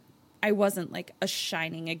mean, I wasn't, like, a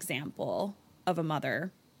shining example of a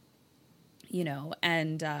mother,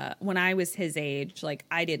 and when I was his age, like,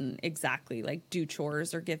 I didn't exactly, like, do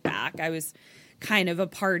chores or give back. I was kind of a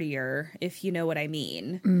partier, if you know what I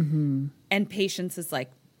mean. And Patience is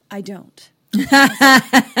like, I don't.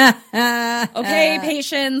 Okay,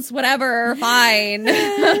 Patience, whatever, fine.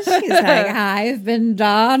 She's like, I've been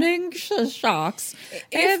donning socks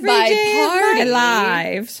every my day of my party-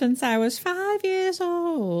 life since I was 5 years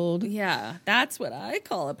old. Yeah, that's what I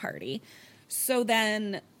call a party. So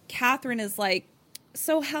then Catherine is like,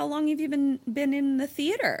 so how long have you been in the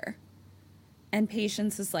theater? And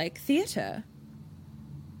Patience is like, theater?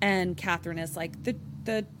 And Catherine is like,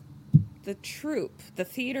 the troupe, the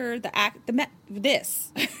theater, the act,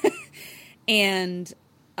 this. And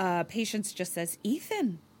Patience just says,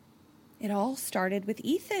 Ethan. It all started with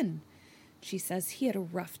Ethan. She says he had a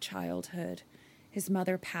rough childhood. His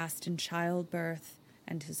mother passed in childbirth,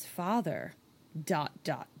 and his father, ...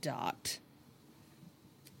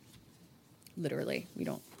 Literally, we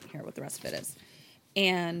don't hear what the rest of it is.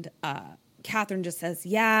 And Catherine just says,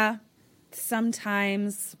 yeah,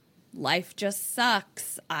 sometimes life just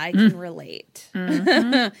sucks. I can relate.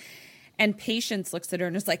 Mm-hmm. And Patience looks at her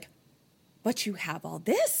and is like, but you have all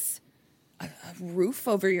this. A roof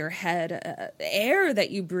over your head, air that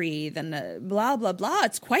you breathe, and blah, blah, blah.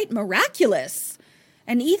 It's quite miraculous.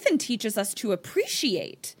 And Ethan teaches us to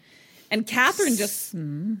appreciate. And Catherine just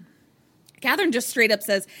straight up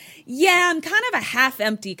says, yeah, I'm kind of a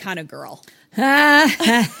half-empty kind of girl.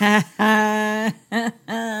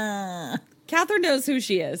 Catherine knows who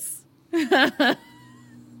she is.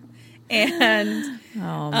 And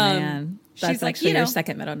oh, man. That's she's like, actually your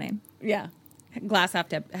second middle name. Yeah. Glass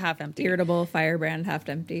half empty. Irritable, firebrand, half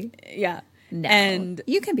empty. Yeah. No. And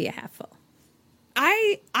you can be a half full.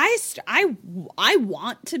 I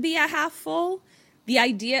want to be a half full. The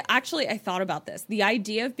idea, actually, I thought about this. The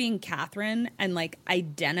idea of being Catherine and like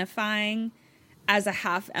identifying as a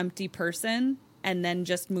half empty person and then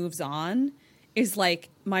just moves on is like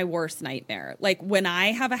my worst nightmare. Like when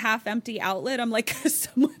I have a half empty outlet, I'm like,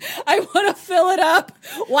 I want to fill it up.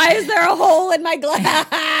 Why is there a hole in my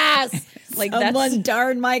glass? Like someone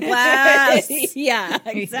darn my glass. Yeah,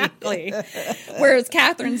 exactly. Whereas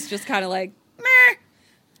Catherine's just kind of like, meh.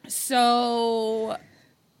 So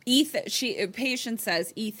Patience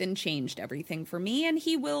says, Ethan changed everything for me and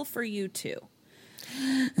he will for you too.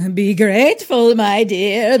 Be grateful, my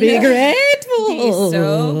dear. Be grateful. Be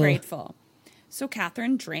so grateful. So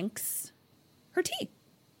Catherine drinks her tea.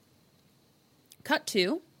 Cut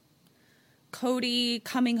to Cody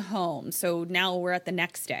coming home. So now we're at the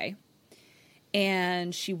next day.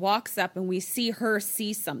 And she walks up and we see her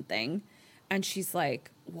see something. And she's like,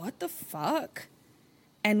 what the fuck?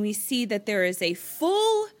 And we see that there is a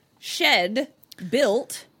full shed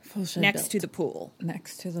built next to the pool.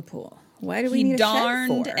 Next to the pool. Why do we need a shed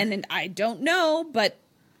for? And I don't know, but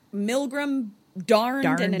Milgram darned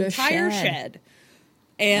an entire shed.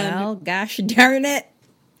 And well, gosh darn it.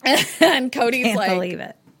 And Cody's Can't like, believe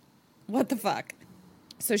it. What the fuck?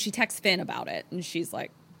 So she texts Finn about it, and she's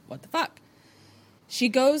like, what the fuck? She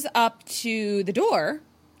goes up to the door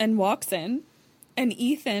and walks in, and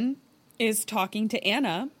Ethan is talking to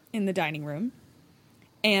Anna in the dining room,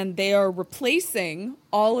 and they are replacing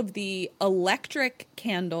all of the electric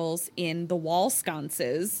candles in the wall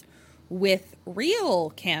sconces with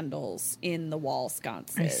real candles in the wall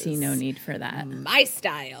sconces. I see no need for that. My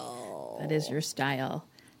style. That is your style.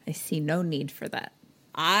 I see no need for that.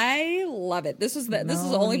 I love it. This is the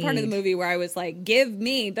only part of the movie where I was like, give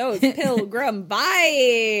me those Pilgrim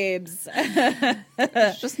vibes.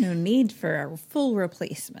 There's just no need for a full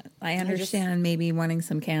replacement. I understand maybe wanting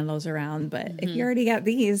some candles around, but if you already got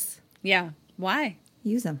these, yeah, why?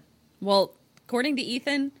 Use them. Well, according to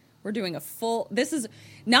Ethan, we're doing a full, this is,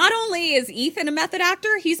 not only is Ethan a method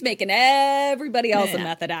actor, he's making everybody else a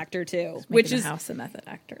method actor too. Which is house a method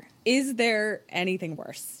actor. Is there anything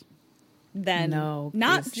worse than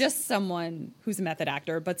not just someone who's a method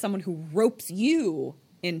actor, but someone who ropes you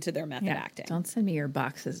into their method acting? Don't send me your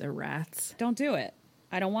boxes of rats. Don't do it.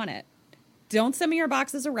 I don't want it. Don't send me your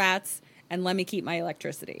boxes of rats and let me keep my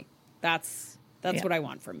electricity. That's what I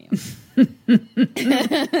want from you.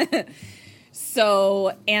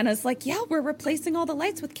 So Anna's like, yeah, we're replacing all the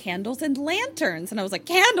lights with candles and lanterns. And I was like,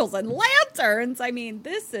 candles and lanterns? I mean,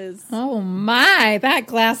 this is... Oh my, that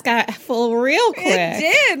glass got full real quick. It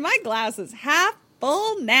did. My glass is half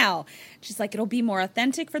full now. She's like, it'll be more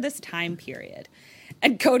authentic for this time period.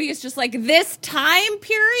 And Cody is just like, this time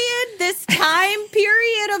period? This time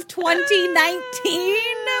period of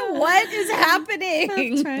 2019? What is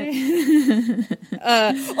happening?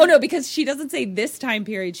 Oh, no, because she doesn't say this time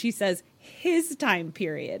period. She says his time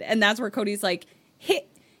period. And that's where Cody's like,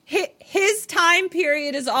 his time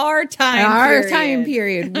period is our time period. Our time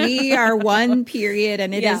period. We are one period,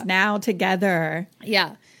 and it is now together.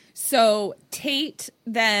 Yeah. So Tate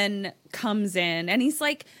then comes in, and he's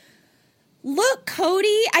like, look,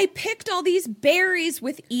 Cody, I picked all these berries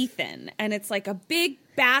with Ethan. And it's like a big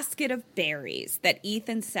basket of berries that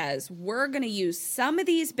Ethan says, we're going to use some of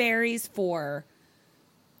these berries for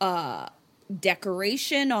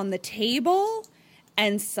decoration on the table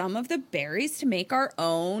and some of the berries to make our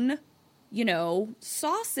own, you know,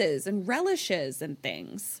 sauces and relishes and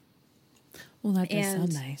things. Well, that does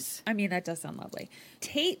sound nice. I mean, that does sound lovely.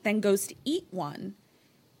 Tate then goes to eat one,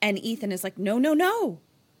 and Ethan is like, no, no, no.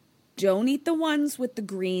 Don't eat the ones with the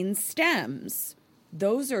green stems.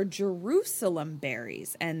 Those are Jerusalem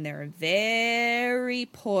berries, and they're very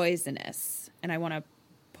poisonous. And I want to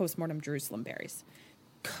postmortem Jerusalem berries.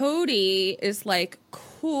 Cody is like,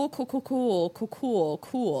 cool.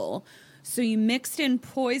 So you mixed in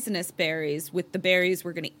poisonous berries with the berries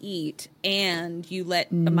we're going to eat, and you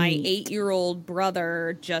let my 8-year-old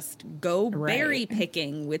brother just go berry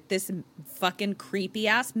picking with this fucking creepy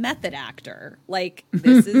ass method actor. Like,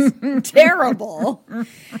 this is terrible.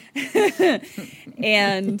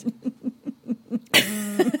 And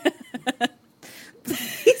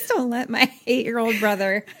Please don't let my 8-year-old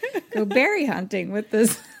brother go berry hunting with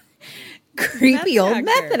this creepy old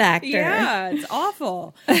method actor. Yeah, it's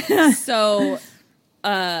awful. So,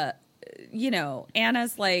 you know,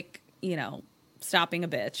 Anna's like, you know, stopping a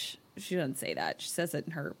bitch. She doesn't say that. She says it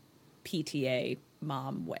in her PTA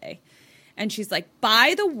mom way. And she's like,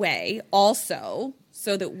 by the way, also,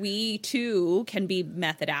 so that we too can be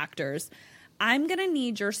method actors, I'm going to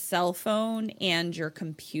need your cell phone and your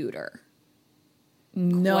computer.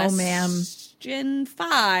 No, ma'am. Question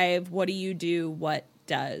 5, what do you do? What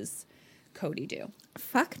does Cody do?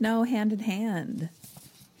 Fuck no, hand in hand.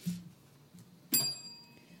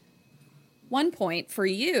 1 point for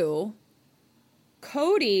you.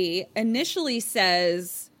 Cody initially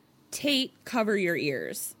says, Tate, cover your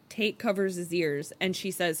ears. Tate covers his ears, and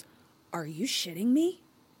she says, are you shitting me?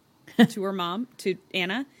 To her mom, to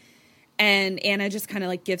Anna. And Anna just kind of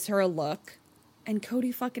like gives her a look, and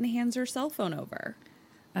Cody fucking hands her cell phone over.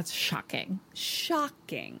 That's shocking.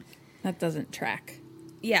 Shocking. That doesn't track.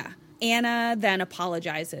 Yeah. Anna then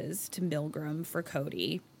apologizes to Milgram for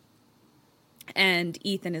Cody. And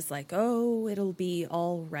Ethan is like, oh, it'll be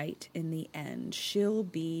all right in the end. She'll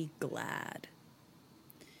be glad.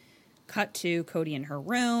 Cut to Cody in her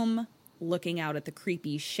room, looking out at the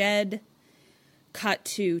creepy shed. Cut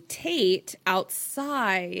to Tate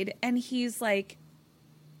outside, and he's like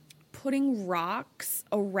putting rocks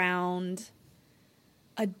around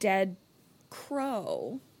a dead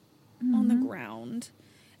crow on the ground.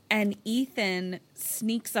 And Ethan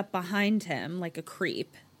sneaks up behind him like a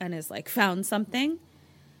creep and is like, found something?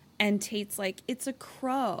 And Tate's like, it's a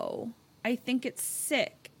crow. I think it's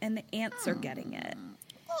sick and the ants are getting it.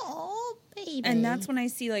 Oh, baby. And that's when I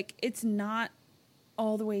see, like, it's not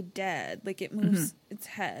all the way dead. Like, it moves its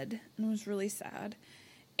head. And it was really sad.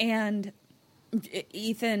 And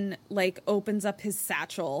Ethan, like, opens up his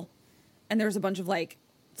satchel. And there's a bunch of, like,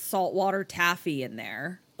 saltwater taffy in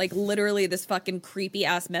there. Like, literally, this fucking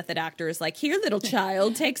creepy-ass method actor is like, here, little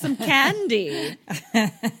child, take some candy.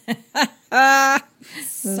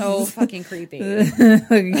 So fucking creepy.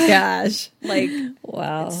 Gosh. Like,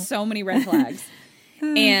 wow. So many red flags.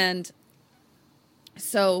 And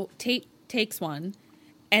so Tate takes one,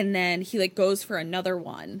 and then he, like, goes for another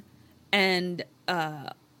one. And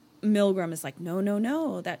Milgram is like,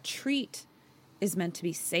 no, that treat is meant to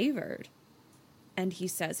be savored. And he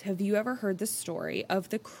says, have you ever heard the story of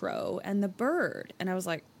the crow and the bird? And I was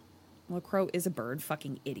like, well, a crow is a bird,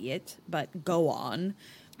 fucking idiot, but go on.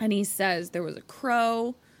 And he says there was a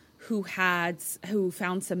crow who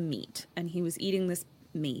found some meat, and he was eating this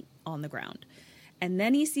meat on the ground. And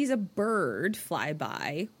then he sees a bird fly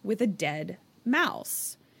by with a dead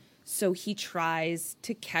mouse. So he tries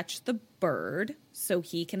to catch the bird so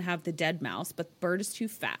he can have the dead mouse, but the bird is too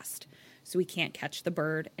fast. So he can't catch the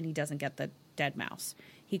bird, and he doesn't get the dead mouse.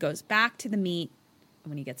 He goes back to the meat,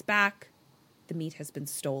 and when he gets back, the meat has been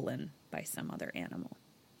stolen by some other animal.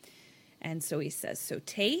 And so he says, so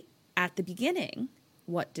Tate, at the beginning,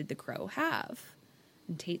 what did the crow have?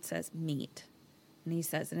 And Tate says, meat. And he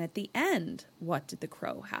says, and at the end, what did the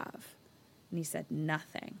crow have? And he said,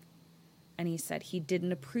 nothing. And he said he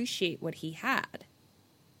didn't appreciate what he had.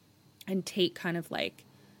 And Tate kind of like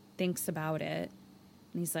thinks about it.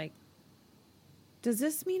 And he's like, does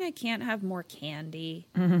this mean I can't have more candy?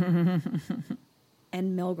 And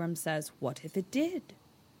Milgram says, what if it did?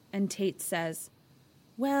 And Tate says,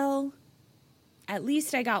 well, at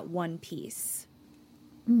least I got one piece.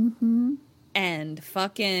 Mm-hmm. And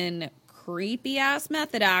fucking creepy ass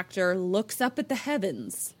method actor looks up at the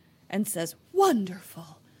heavens and says,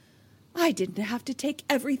 wonderful. I didn't have to take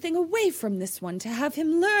everything away from this one to have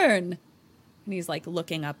him learn. And he's like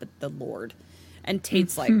looking up at the Lord. And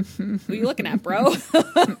Tate's like, who are you looking at, bro?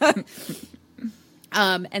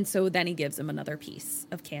 And so then he gives him another piece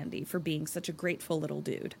of candy for being such a grateful little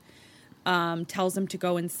dude. Tells him to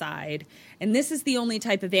go inside. And this is the only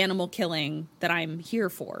type of animal killing that I'm here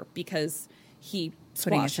for, because he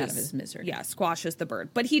Putting us squashes out of his misery. Yeah, squashes the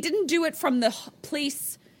bird. But he didn't do it from the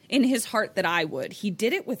place in his heart that I would. He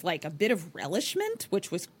did it with like a bit of relishment,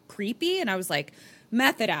 which was creepy. And I was like,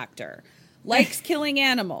 method actor, likes killing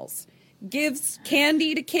animals, gives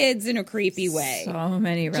candy to kids in a creepy way. So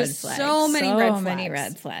many red Just flags. so many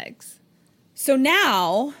red flags. So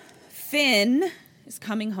now Finn is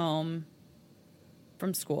coming home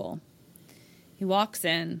from school. He walks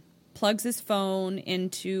in, plugs his phone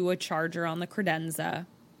into a charger on the credenza,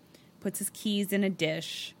 puts his keys in a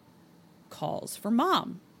dish, calls for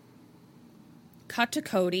mom. Cut to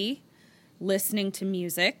Cody, listening to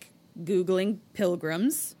music, Googling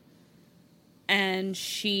pilgrims, and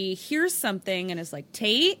she hears something and is like,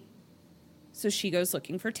 Tate? So she goes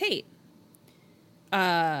looking for Tate.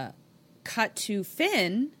 Cut to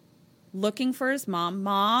Finn, looking for his mom.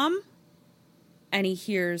 Mom? And he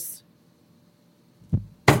hears...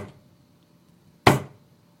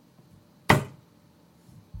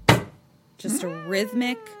 just a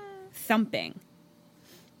rhythmic thumping.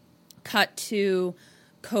 Cut to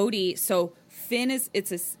Cody. So Finn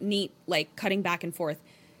it's a neat, like, cutting back and forth.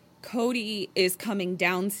 Cody is coming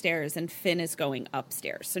downstairs and Finn is going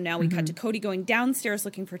upstairs. So now we cut to Cody going downstairs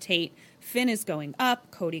looking for Tate. Finn is going up,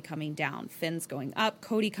 Cody coming down. Finn's going up,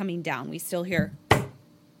 Cody coming down. We still hear...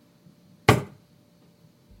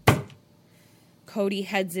 Cody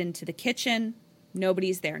heads into the kitchen.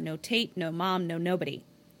 Nobody's there. No Tate, no mom, no nobody.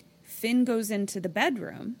 Finn goes into the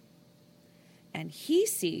bedroom, and he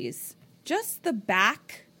sees just the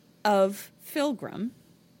back of Pilgrim,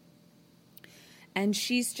 and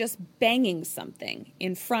she's just banging something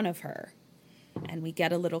in front of her. And we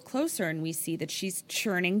get a little closer, and we see that she's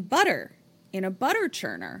churning butter in a butter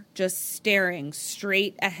churner, just staring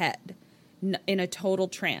straight ahead in a total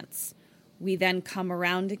trance. We then come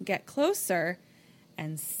around and get closer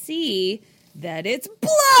and see that it's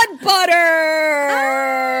blood butter.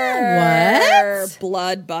 What?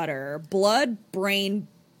 Blood butter. Blood, brain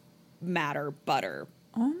matter butter.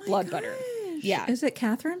 Oh my blood gosh. butter. Yeah. Is it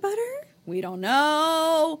Catherine butter? We don't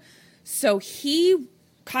know. So he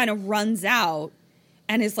kind of runs out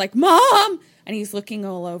and is like, Mom! And he's looking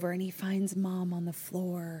all over and he finds Mom on the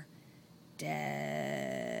floor,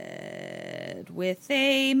 dead, with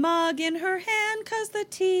a mug in her hand because the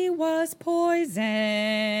tea was poisoned.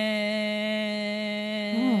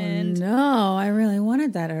 Oh no, I really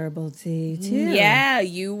wanted that herbal tea too. Yeah,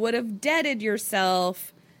 you would have deaded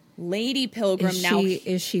yourself. Lady Pilgrim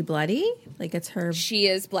Is she bloody? Like it's her. She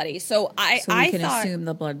is bloody. So we can thought assume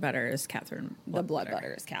the blood butter is Catherine. the blood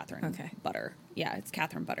butter is Catherine. Okay. Butter. Yeah, it's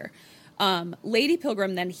Catherine butter. Lady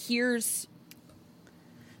Pilgrim then hears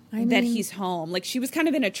that he's home. Like, she was kind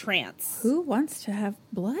of in a trance. Who wants to have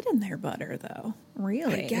blood in their butter, though?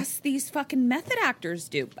 Really? I guess these fucking method actors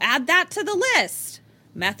do. Add that to the list.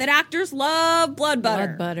 Method actors love blood butter.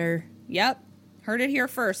 Blood butter. Yep. Heard it here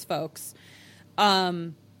first, folks.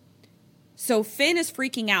 So Finn is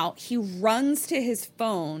freaking out. He runs to his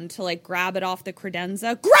phone to, like, grab it off the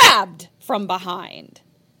credenza. Grabbed from behind.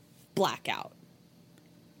 Blackout.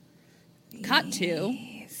 Cut to...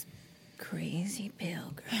 Crazy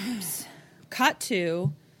pilgrims. Cut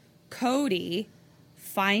to Cody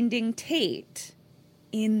finding Tate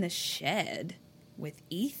in the shed with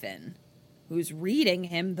Ethan, who's reading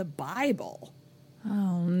him the Bible.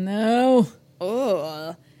 Oh, no.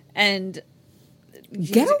 Ugh. And...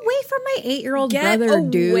 Get away from my 8-year-old brother,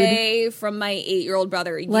 dude. Get away from my 8-year-old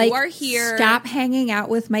brother. Like, you are here. Stop hanging out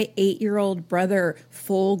with my 8-year-old brother,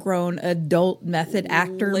 full-grown adult method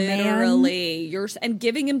actor Literally. man. And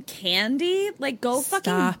giving him candy? Like, go Stop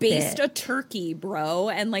fucking baste it. a turkey, bro,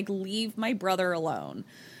 and, like, leave my brother alone.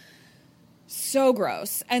 So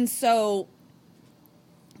gross. And so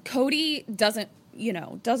Cody doesn't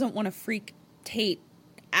want to freak Tate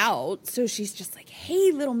out, so she's just like, hey,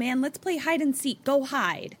 little man, let's play hide and seek, go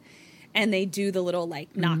hide. And they do the little,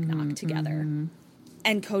 like, knock together.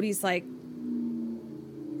 And Cody's like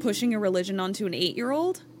pushing a religion onto an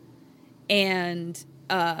 8-year-old, and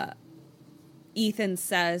Ethan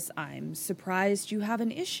says, I'm surprised you have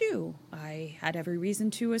an issue. I had every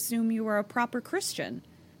reason to assume you were a proper Christian.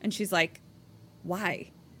 And she's like,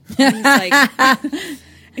 why? And he's like,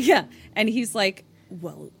 yeah. And he's like,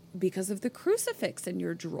 well, because of the crucifix in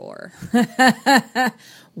your drawer.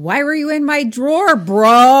 Why were you in my drawer, bro?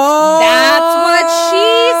 That's what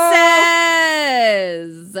she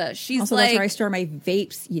says. She's also, like, that's where I store my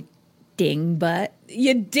vapes, you ding butt.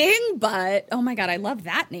 You ding butt. Oh my God, I love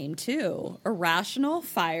that name too. Irrational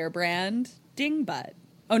Firebrand Ding Butt.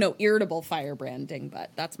 Oh no, Irritable Firebrand Ding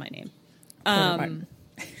Butt. That's my name.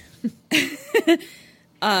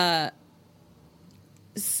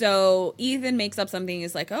 So Ethan makes up something.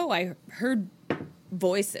 He's like, "Oh, I heard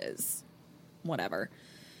voices, whatever."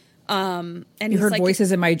 And You he's heard like,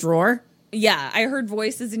 voices in my drawer? "Yeah, I heard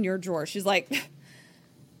voices in your drawer." She's like,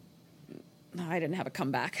 "No, I didn't have a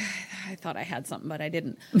comeback. I thought I had something, but I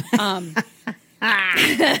didn't."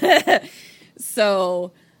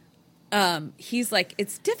 So he's like,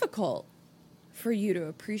 "It's difficult for you to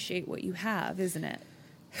appreciate what you have, isn't it?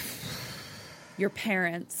 Your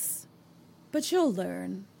parents, but you'll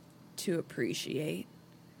learn to appreciate."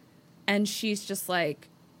 And she's just like,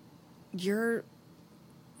 "You're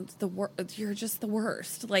just the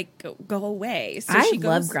worst. Like, go away." So I she goes,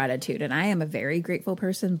 love gratitude, and I am a very grateful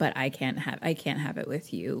person, but I can't have it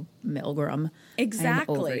with you, Milgram.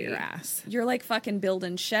 Exactly. I'm over your ass. You're like fucking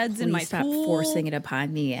building sheds in Please my stop pool. forcing it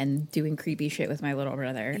upon me and doing creepy shit with my little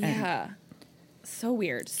brother. And Yeah. So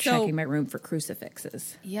weird. So checking my room for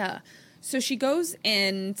crucifixes. yeah. So she goes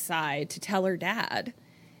inside to tell her dad,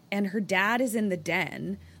 and her dad is in the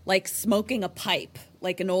den, like smoking a pipe,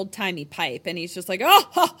 like an old timey pipe. And he's just like, "Oh,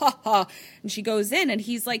 ha, ha, ha." And she goes in and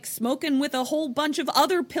he's like smoking with a whole bunch of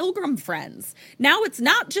other Pilgrim friends. Now it's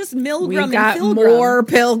not just Milgram We and got Pilgrim. more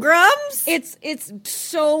pilgrims? It's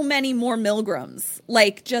so many more Milgrams.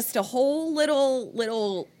 Like just a whole little,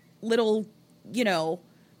 you know,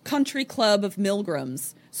 country club of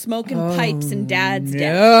Milgrams smoking pipes in dad's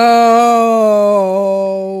den.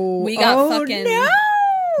 No. We got fucking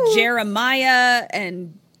Jeremiah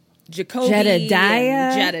and Jacoby Jedediah.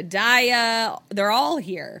 and Jedediah. They're all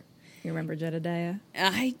here. You remember Jedediah?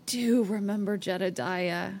 I do remember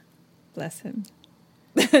Jedediah. Bless him.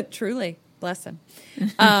 Truly, bless him.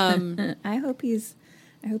 I hope he's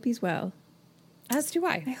well. As do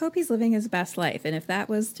I. I hope he's living his best life. And if that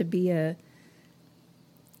was to be a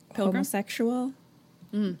Pilgrim? homosexual,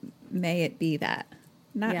 may it be that.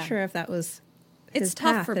 Not Yeah. sure if that was his It's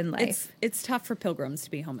tough path for in life. It's tough for pilgrims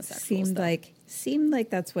to be homosexuals. Seemed like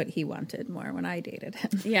that's what he wanted more when I dated him.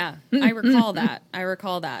 Yeah, I recall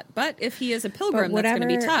that. But if he is a pilgrim, But that's going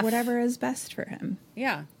to be tough. whatever is best for him.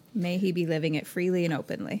 Yeah. May he be living it freely and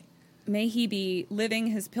openly. May he be living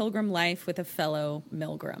his pilgrim life with a fellow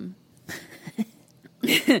Milgram.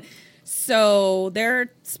 So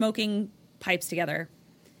they're smoking pipes together.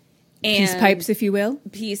 Peace pipes, if you will.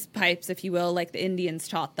 Peace pipes, if you will, like the Indians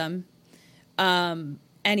taught them. And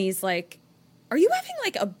he's like, "Are you having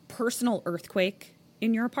like a personal earthquake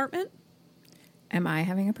in your apartment?" Am I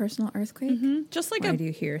having a personal earthquake? Just like Why do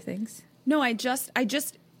you hear things? No, I just,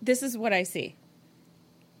 this is what I see.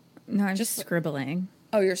 No, I'm just scribbling.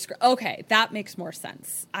 Oh, you're okay. That makes more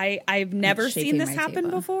sense. I've never seen shaking this my happen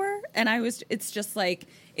table. before, and it's just like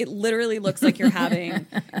it literally looks like you're having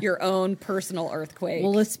your own personal earthquake.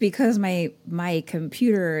 Well, it's because my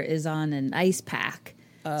computer is on an ice pack,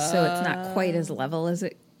 so it's not quite as level as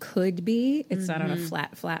it could be. It's not on a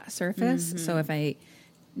flat surface. So if I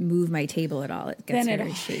move my table at all, it gets then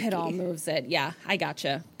very shaky. it all moves it. Yeah, I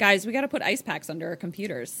gotcha, guys. We got to put ice packs under our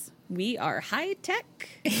computers. We are high tech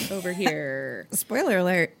over here. Spoiler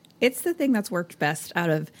alert! It's the thing that's worked best out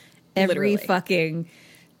of every Literally. fucking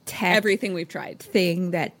tech Everything we've tried.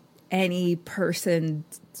 thing that any person,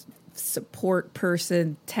 support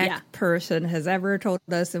person, tech person has ever told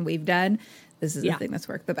us, and we've done. This is the thing that's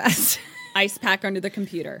worked the best. Ice pack under the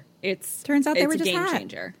computer. Turns out they were it's a just game hot.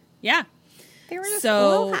 changer. Yeah. They were just So- a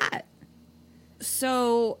little hot.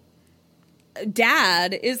 So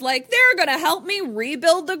dad is like, "They're going to help me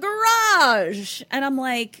rebuild the garage." And I'm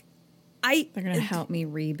like, They're going to help me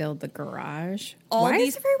rebuild the garage. All Why these-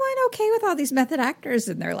 is everyone okay with all these method actors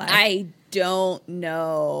in their life? I don't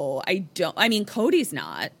know. I mean, Cody's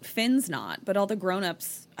not. Finn's not. But all the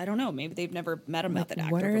grown-ups, I don't know. Maybe they've never met a method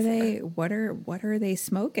actor What are before. they? What are they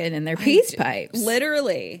smoking in their peace pipes?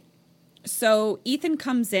 Literally. So Ethan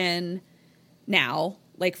comes in now,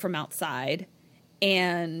 like from outside,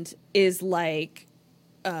 and is like,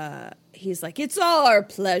 he's like, "It's our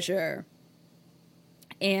pleasure."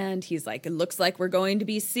 And he's like, "It looks like we're going to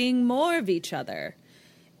be seeing more of each other."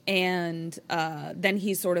 And then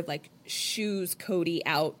he sort of like shoos Cody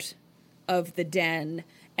out of the den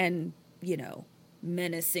and, you know,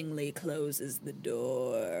 menacingly closes the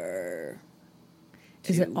door.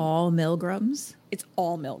 Is it all Milgrams? It's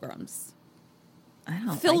all Milgrams. I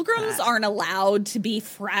don't. Pilgrims like that. aren't allowed to be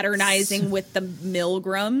fraternizing with the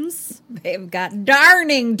Milgrams. They've got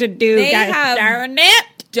darning to do. They guys. have darn it.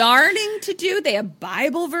 darning to do. They have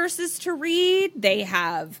Bible verses to read. They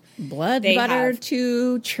have Blood they butter have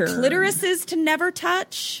to churn. clitorises to never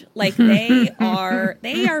touch. Like they are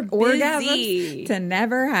busy. Orgasms to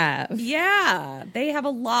never have. Yeah, they have a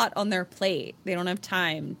lot on their plate. They don't have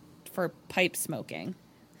time for pipe smoking.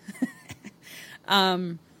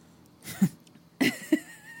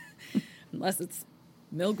 Unless it's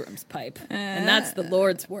Milgram's pipe, and that's the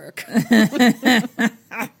Lord's work.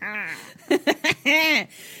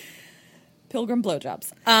 Pilgrim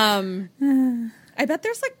blowjobs. I bet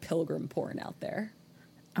there's like pilgrim porn out there.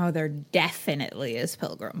 Oh, there definitely is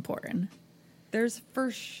pilgrim porn. There's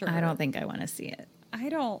for sure. I don't think I want to see it. I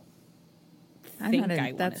don't I'm think not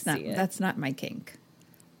I want to see it. That's not my kink.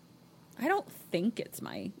 I don't think it's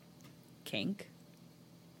my kink,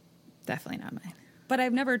 Definitely not mine. but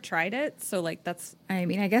I've never tried it. So like that's I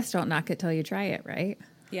mean, I guess don't knock it till you try it, right?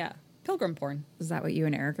 yeah, pilgrim porn. Is that what you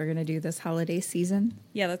and Eric are going to do this holiday season?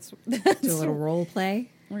 Yeah, that's Do a little role play?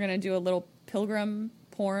 we're gonna do a little pilgrim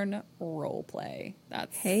porn role play.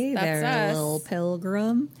 That's Hey that's there, us. little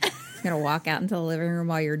pilgrim. Going to walk out into the living room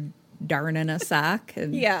while you're darning a sock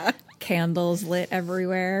and Yeah, candles lit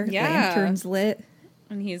everywhere, Yeah. lanterns lit.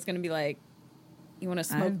 and he's gonna be like, "You want to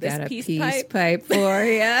smoke I've this got a peace peace pipe?" pipe for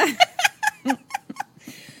you.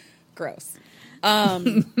 Gross.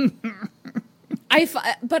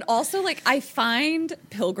 But also like I find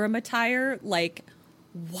pilgrim attire like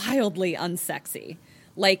wildly unsexy.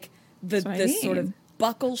 Like the That's what I sort of mean.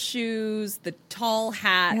 buckle shoes, the tall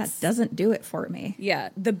Yeah, it hats. doesn't do it for me. Yeah,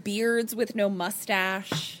 the beards with no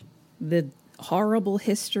mustache. The horrible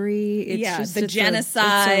history. It's Yeah, just, the it's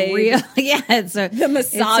genocide. A real, yeah, it's a The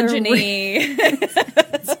misogyny.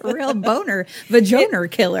 It's a real boner, vajoner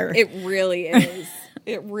killer. It really is.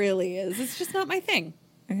 It really is. It's just not my thing.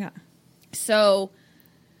 Yeah. So,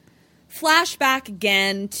 flashback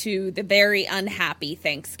again to the very unhappy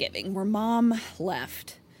Thanksgiving where Mom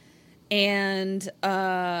left. And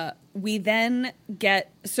we then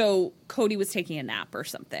get... So, Cody was taking a nap or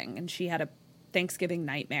something, and she had a Thanksgiving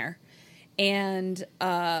nightmare. And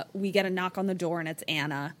we get a knock on the door, and it's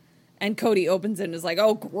Anna. And Cody opens it and is like,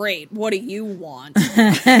 "Oh, great. What do you want?"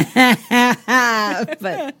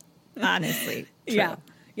 But honestly, true. Yeah.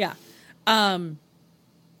 Yeah. And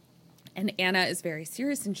Anna is very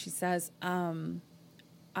serious and she says,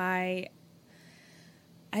 I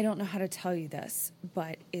don't know how to tell you this,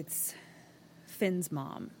 but it's Finn's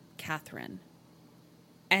mom, Catherine.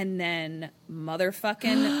 And then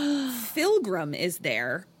motherfucking Pilgrim is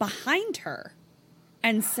there behind her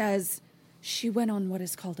and says she went on what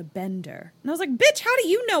is called a bender. And I was like, bitch, how do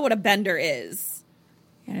you know what a bender is?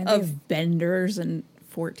 And they have benders in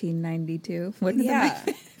 1492. What did Yeah.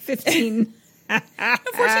 15.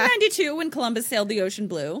 1492 when Columbus sailed the ocean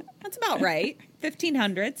blue. That's about right.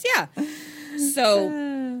 1500s, yeah.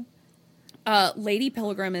 So Lady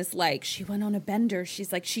Pilgrim is like, she went on a bender.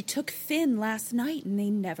 She's like, she took Finn last night and they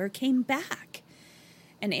never came back.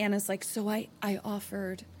 And Anna's like, so I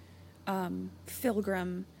offered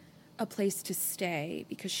Pilgrim a place to stay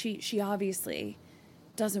because she obviously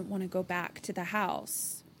doesn't want to go back to the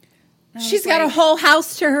house. And I She's was got a like, whole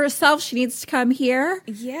house to herself. She needs to come here.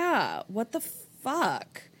 yeah, what the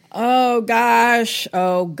fuck? Oh gosh.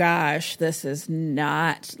 Oh gosh. This is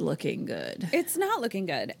not looking good. It's not looking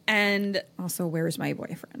good. And Also, where's my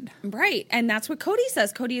boyfriend? right. And that's what Cody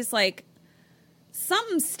says. Cody is like,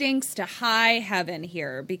 something stinks to high heaven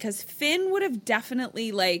here because Finn would have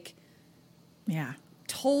definitely like Yeah.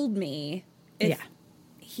 told me if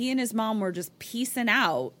he and his mom were just peacing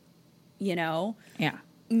out, you know? Yeah.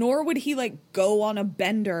 Nor would he like go on a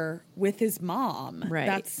bender with his mom. Right.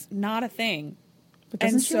 That's not a thing. But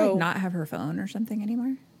doesn't And she so- like not have her phone or something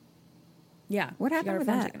anymore? Yeah. What she happened got her with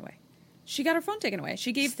phone that? taken away. She got her phone taken away.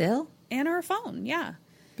 She gave Still? Anna her phone. Yeah.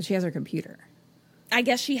 But she has her computer. I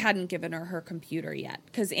guess she hadn't given her computer yet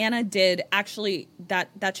because Anna did actually that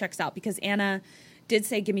checks out because Anna did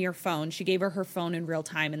say, "Give me your phone." She gave her phone in real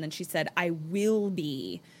time. And then she said, "I will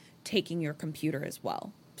be taking your computer as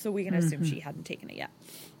well." So we can assume she hadn't taken it yet.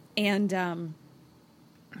 And,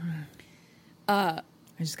 I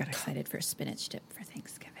just got excited for a spinach dip for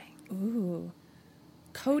Thanksgiving. ooh,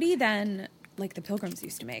 Cody then, like the Pilgrims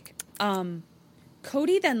used to make,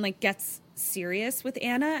 Cody then like gets serious with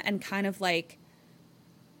Anna and kind of like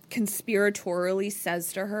conspiratorially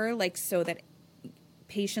says to her, like, so that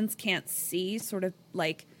patients can't see, sort of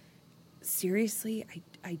like, seriously,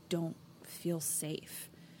 I don't feel safe.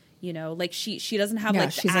 You know, like she doesn't have like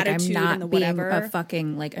the she's like, attitude I'm not and the being whatever. a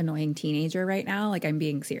fucking like annoying teenager right now. Like I'm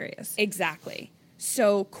being serious. Exactly.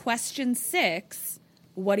 So question 6,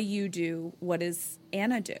 what do you do? What does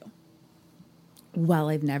Anna do? well,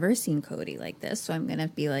 I've never seen Cody like this, so I'm going to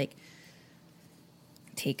be like,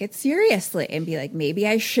 take it seriously and be like, maybe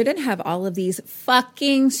I shouldn't have all of these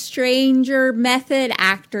fucking stranger method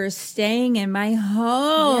actors staying in my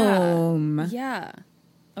home. Yeah.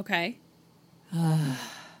 Okay.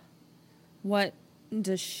 What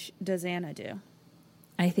does Anna do?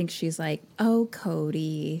 I think she's like, oh,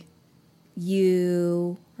 Cody,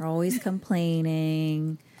 you are always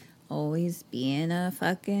complaining, always being a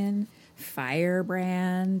fucking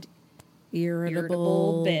firebrand,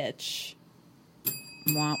 irritable bitch.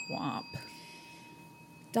 Womp womp.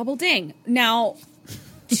 Double ding. Now,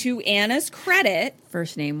 to Anna's credit,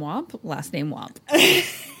 first name Womp, last name Womp.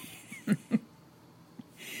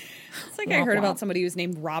 It's like Womp I heard womp. about somebody who's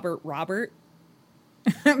named Robert.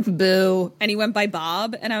 Boo. And he went by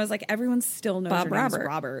Bob, and I was like, everyone still knows Bob her name's Robert.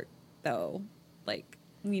 Robert, though. Like,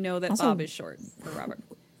 we know that Also- Bob is short for Robert.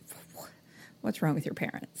 What's wrong with your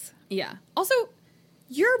parents? Yeah. Also,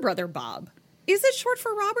 your brother Bob, is it short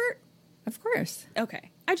for Robert? Of course.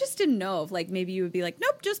 Okay. I just didn't know if, like, maybe you would be like,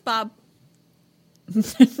 nope, just Bob.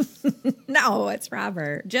 No, it's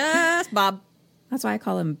Robert. Just Bob. That's why I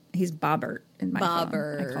call him, he's Bobbert in my phone.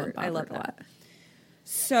 Bobbert. I call him Bobbert I love a that. lot.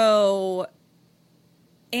 So,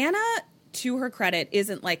 Anna, to her credit,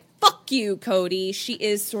 isn't like, fuck you, Cody. She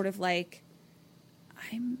is sort of like,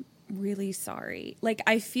 I'm really sorry. Like,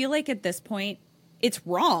 I feel like at this point, it's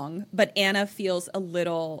wrong, but Anna feels a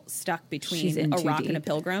little stuck She's between in a too rock and a deep.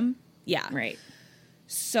 pilgrim. Yeah. Right.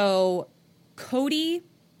 So, Cody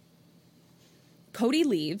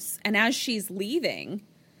leaves, and as she's leaving,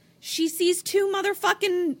 she sees two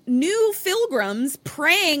motherfucking new pilgrims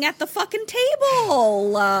praying at the fucking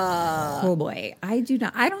table. Oh boy, I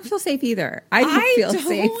don't feel safe either. I don't I feel don't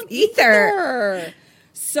safe either. either.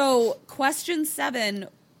 So, question 7,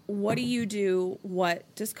 what do you do? What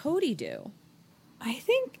does Cody do? I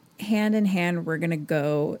think hand in hand we're gonna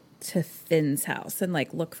go to Finn's house and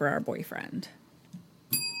like look for our boyfriend.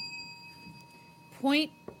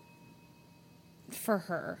 Point for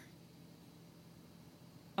her.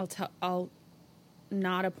 I'll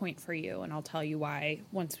not a point for you, and I'll tell you why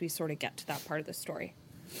once we sort of get to that part of the story.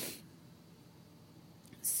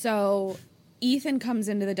 So Ethan comes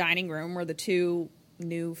into the dining room where the two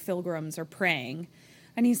new pilgrims are praying,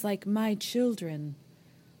 and he's like, my children,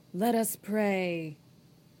 let us pray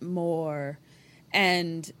more.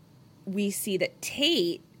 And we see that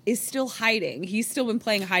Tate is still hiding. He's still been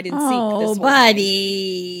playing hide and seek this whole time.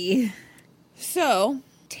 buddy. So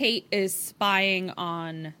Tate is spying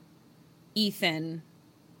on Ethan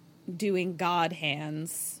doing God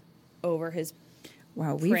hands over his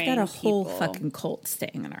Wow, we've got a praying whole people. fucking cult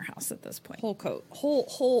staying in our house at this point. whole Cult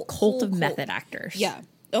whole of method actors. Yeah.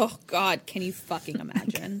 Oh God, can you fucking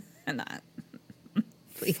imagine? And that.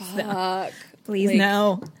 Please no. Fuck. Please Like,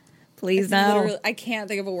 no. Please it's no. literally- I can't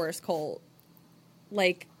think of a worse cult.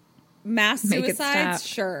 Like mass Make it suicides, stop.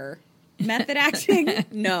 sure. Method acting,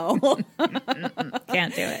 no.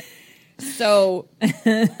 Can't do it. So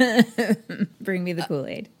Bring me the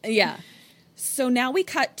Kool-Aid. yeah. So now we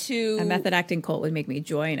cut to A method acting cult would make me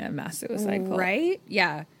join a mass suicide cult. right?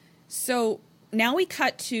 Yeah. So now we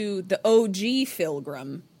cut to the OG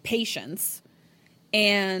Pilgrim, Patience,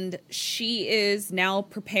 and she is now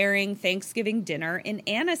preparing Thanksgiving dinner in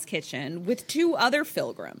Anna's kitchen with two other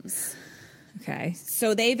Pilgrims. Okay.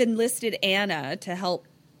 So they've enlisted Anna to help,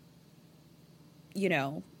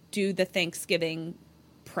 do the Thanksgiving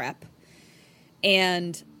prep.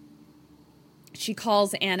 And she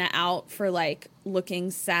calls Anna out for like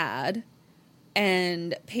looking sad.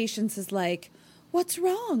 And Patience is like, what's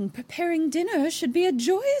wrong? Preparing dinner should be a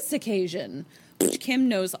joyous occasion, which Kim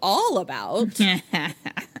knows all about.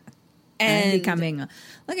 And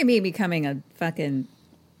Look at me becoming a fucking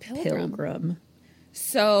pilgrim.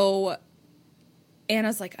 So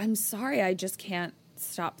Anna's like, I'm sorry, I just can't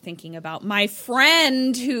stop thinking about my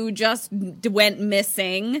friend who just went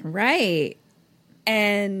missing. Right.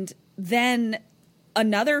 And then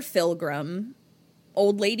another Pilgrim,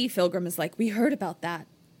 old lady Pilgrim, is like, we heard about that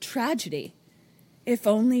tragedy. If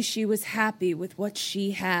only she was happy with what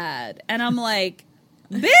she had. And I'm like,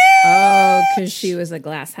 bitch! Oh, because she was a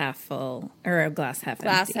glass half full or a glass half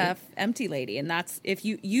Glass empty. half empty lady. And that's if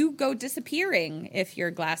you go disappearing if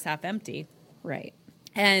you're glass half empty. Right.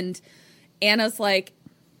 And Anna's like,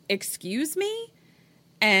 excuse me?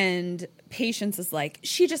 And Patience is like,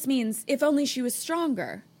 she just means if only she was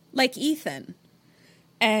stronger, like Ethan.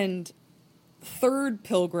 And third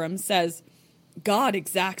Pilgrim says, God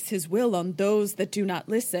exacts his will on those that do not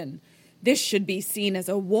listen. This should be seen as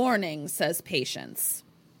a warning, says Patience.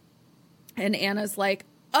 And Anna's like,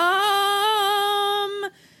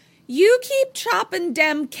 You keep chopping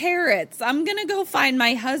dem carrots. I'm going to go find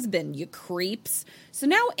my husband, you creeps. So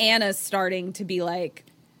now Anna's starting to be like,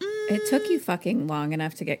 It took you fucking long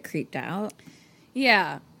enough to get creeped out.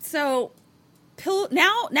 yeah. So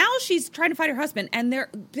now she's trying to find her husband, and there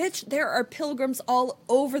are pilgrims all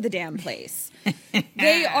over the damn place.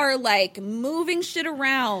 They are like moving shit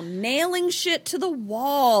around, nailing shit to the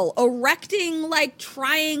wall, erecting like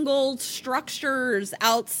triangle structures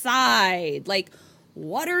outside. Like,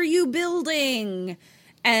 what are you building?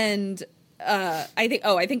 And I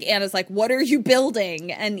think Anna's like, what are you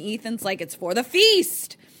building? And Ethan's like, it's for the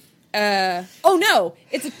feast. Oh no,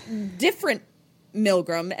 it's a different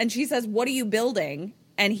Milgram. And she says, what are you building?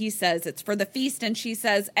 And he says, it's for the feast. And she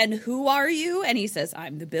says, and who are you? And he says,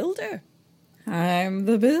 I'm the builder. I'm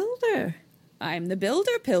the builder. I'm the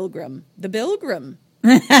builder, pilgrim. The pilgrim.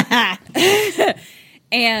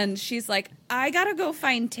 And she's like, I gotta go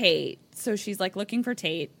find Tate. So she's like looking for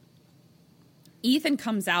Tate. Ethan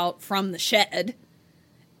comes out from the shed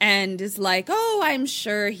and is like, oh, I'm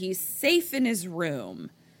sure he's safe in his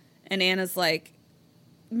room. And Anna's like,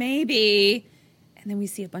 maybe. And then we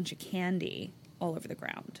see a bunch of candy all over the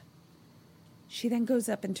ground. She then goes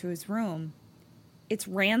up into his room. It's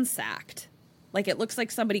ransacked. Like, it looks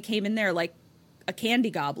like somebody came in there like a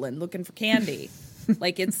candy goblin looking for candy.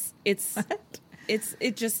 Like, it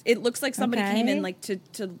looks like somebody came in like to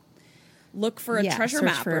look for a treasure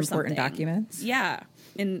map for or important something. documents. Yeah,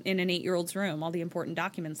 in an 8-year-old's room, all the important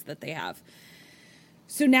documents that they have.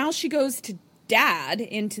 So now she goes to Dad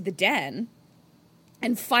into the den,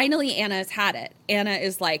 and finally Anna has had it. Anna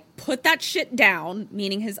is like, put that shit down,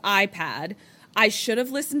 meaning his iPad. I should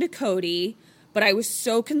have listened to Cody, but I was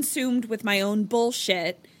so consumed with my own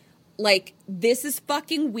bullshit. Like, this is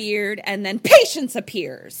fucking weird. And then Patience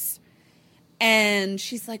appears. And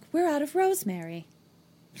she's like, we're out of rosemary.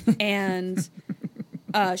 And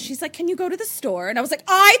she's like, can you go to the store? And I was like,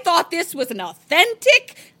 I thought this was an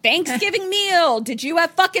authentic Thanksgiving meal. Did you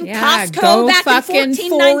have fucking Costco back in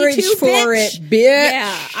 1492, for bitch? it, bitch.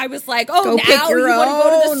 Yeah, I was like, oh, Go now pick your you want to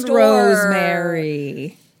go to the store.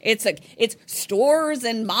 rosemary. It's stores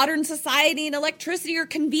and modern society and electricity are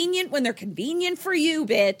convenient when they're convenient for you,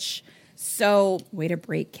 bitch. So, way to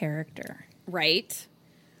break character. Right?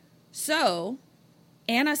 So,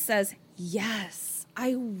 Anna says, yes,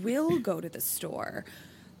 I will go to the store.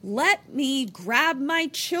 Let me grab my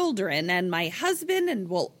children and my husband and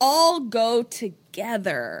we'll all go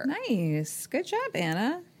together. Nice. Good job,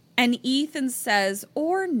 Anna. And Ethan says,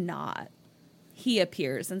 or not. He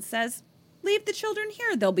appears and says, leave the children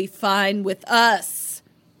here. They'll be fine with us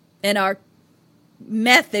and our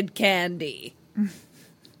method candy.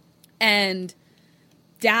 And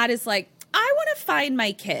Dad is like, I want to find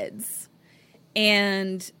my kids.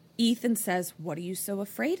 And Ethan says, what are you so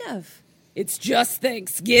afraid of? It's just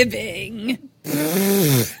Thanksgiving.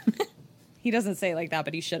 He doesn't say it like that,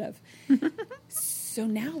 but he should have. So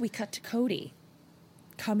now we cut to Cody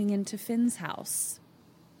coming into Finn's house.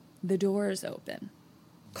 The door is open,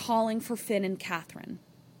 calling for Finn and Catherine.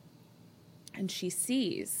 And she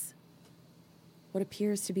sees what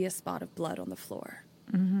appears to be a spot of blood on the floor.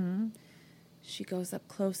 Mm-hmm. She goes up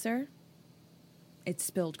closer. It's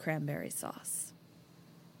spilled cranberry sauce.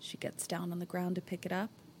 She gets down on the ground to pick it up.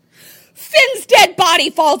 Finn's dead body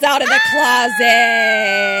falls out of the closet.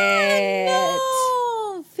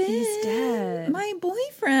 No, Finn. He's dead. My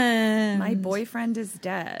boyfriend. My boyfriend is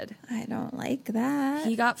dead. I don't like that.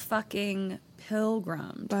 He got fucking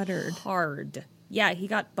pilgrimed. Buttered. Hard. Yeah, he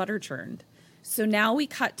got butter churned. So now we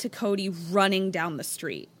cut to Cody running down the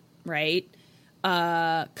street, right?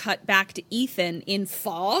 Cut back to Ethan in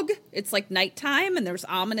fog. It's like nighttime and there's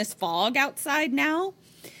ominous fog outside now.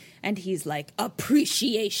 And he's like,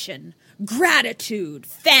 appreciation, gratitude,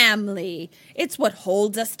 family. It's what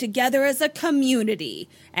holds us together as a community.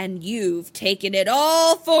 And you've taken it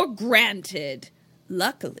all for granted.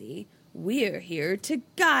 Luckily, we're here to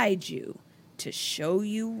guide you, to show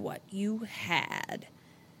you what you had.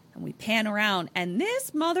 And we pan around, and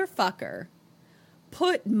this motherfucker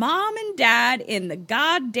put Mom and Dad in the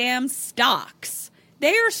goddamn stocks.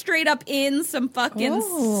 They are straight up in some fucking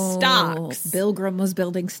stocks. Bilgram was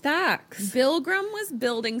building stocks. Bilgram was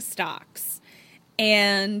building stocks.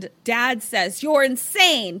 And Dad says, you're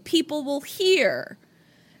insane. People will hear.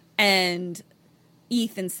 And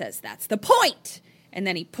Ethan says, that's the point. And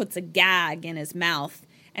then he puts a gag in his mouth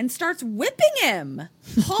and starts whipping him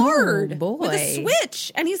hard with a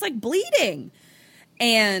switch. And he's like bleeding.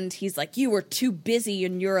 And he's like, you were too busy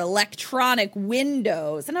in your electronic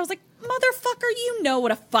windows. And I was like, motherfucker, you know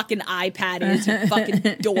what a fucking iPad is, you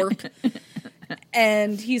fucking dork.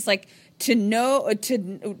 And he's like,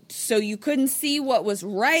 so you couldn't see what was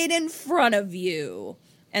right in front of you.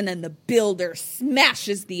 And then the builder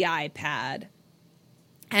smashes the iPad.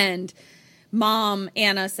 And Mom,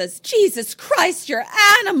 Anna, says, Jesus Christ, you're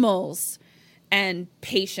animals. And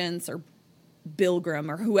Patience or Bilgram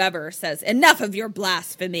or whoever says, enough of your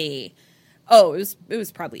blasphemy. Oh, it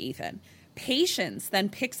was probably Ethan. Patience then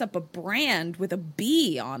picks up a brand with a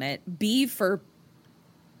B on it. B for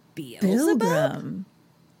Beelzebub? Bilgram.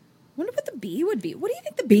 Wonder what the B would be. What do you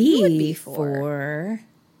think the B would be for?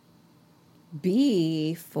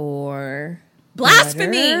 B for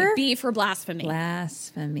blasphemy. Butter? B for blasphemy.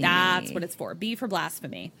 Blasphemy. That's what it's for. B for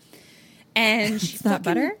blasphemy. And it's not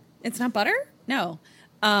butter? It's not butter? No.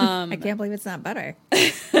 I can't believe it's not butter.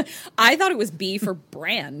 I thought it was B for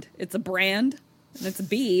brand. It's a brand, and it's a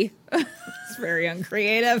B. It's very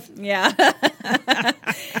uncreative. Yeah.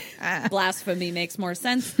 Blasphemy makes more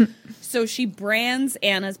sense. So she brands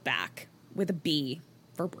Anna's back with a B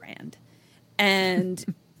for brand.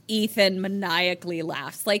 And Ethan maniacally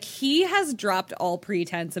laughs. Like, he has dropped all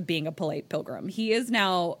pretense of being a polite pilgrim. He is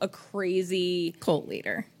now a crazy cult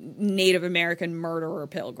leader, Native American murderer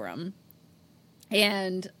pilgrim.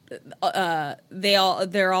 And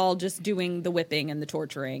they're all just doing the whipping and the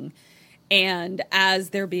torturing. And as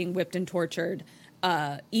they're being whipped and tortured,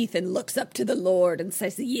 Ethan looks up to the Lord and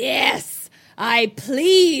says, yes, I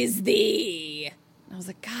please thee. And I was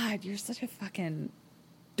like, God, you're such a fucking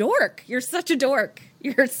dork. You're such a dork.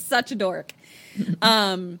 You're such a dork.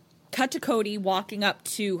 Cut to Cody walking up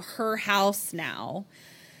to her house now.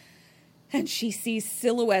 And she sees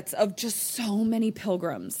silhouettes of just so many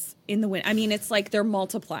pilgrims in the wind. I mean, it's like they're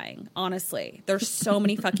multiplying, honestly. There's so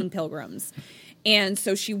many fucking pilgrims. And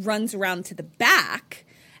so she runs around to the back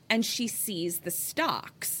and she sees the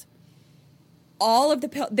stocks. All of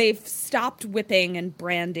they've stopped whipping and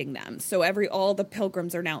branding them. So all the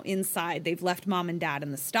pilgrims are now inside. They've left Mom and Dad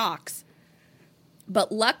in the stocks.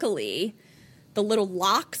 But luckily, the little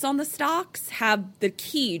locks on the stocks have the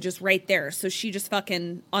key just right there. So she just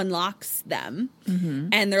fucking unlocks them. Mm-hmm.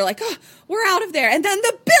 And they're like, oh, we're out of there. And then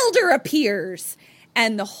the builder appears.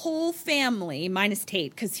 And the whole family, minus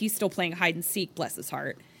Tate, because he's still playing hide and seek, bless his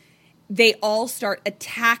heart, they all start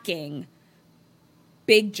attacking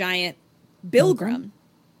big giant Bilgram. Mm-hmm.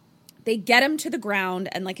 They get him to the ground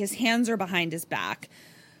and like his hands are behind his back.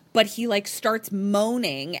 But he like starts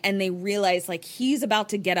moaning and they realize like he's about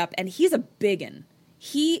to get up and he's a biggin.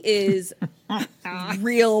 He is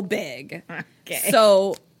real big. Okay.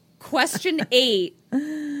 So question 8,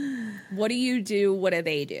 what do you do? What do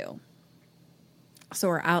they do? So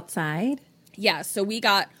we're outside? Yeah. So we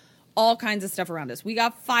got all kinds of stuff around us. We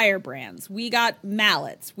got firebrands. We got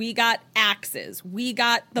mallets. We got axes. We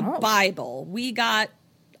got the Bible. We got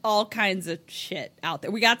all kinds of shit out there.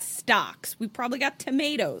 We got stocks. We probably got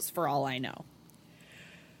tomatoes for all I know.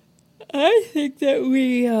 I think that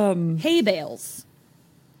we hay bales.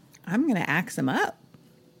 I'm gonna axe them up.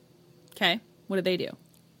 Okay. What do they do?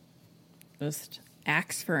 Just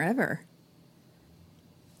axe forever.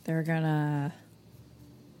 They're gonna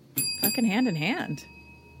fucking hand in hand.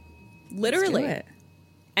 Literally. Let's do it.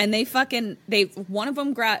 And one of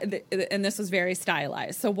them and this was very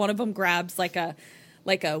stylized. So one of them grabs like a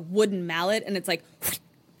wooden mallet and it's like,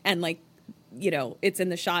 and like, you know, it's in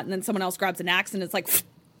the shot. And then someone else grabs an axe and it's like,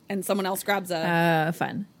 and someone else grabs a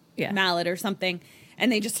mallet or something.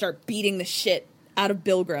 And they just start beating the shit out of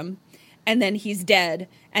Bilgram. And then he's dead.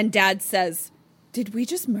 And Dad says, did we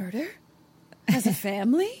just murder as a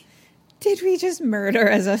family? Did we just murder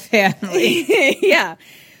as a family? Yeah.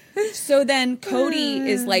 So then Cody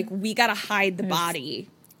is like, we got to hide the body.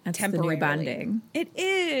 That's temporarily. The new bonding. It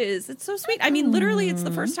is. It's so sweet. I mean, literally, it's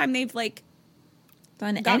the first time they've like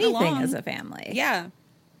done anything along as a family. Yeah.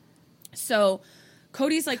 So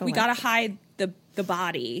Cody's like, we got to hide the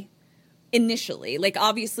body initially. Like,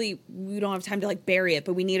 obviously, we don't have time to like bury it,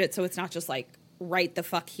 but we need it so it's not just like right the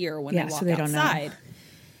fuck here when they walk so they outside. Don't know.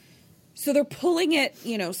 So they're pulling it,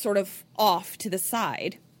 you know, sort of off to the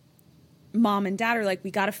side. Mom and Dad are like,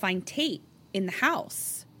 we got to find Tate in the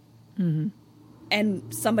house. Mm-hmm.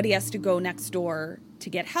 And somebody has to go next door to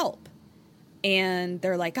get help. And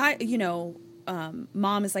they're like,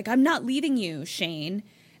 Mom is like, I'm not leaving you, Shane.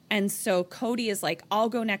 And so Cody is like, I'll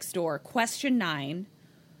go next door. Question 9,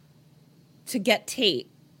 to get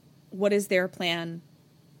Tate. What is their plan?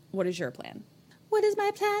 What is your plan? What is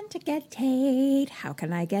my plan to get Tate? How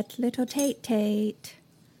can I get little Tate?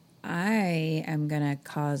 I am going to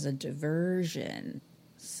cause a diversion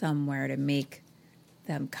somewhere to make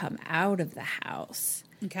them come out of the house.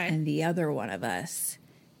 Okay. And the other one of us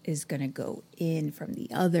is going to go in from the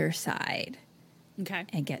other side Okay.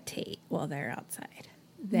 and get Tate while they're outside.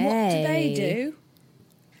 What do they do?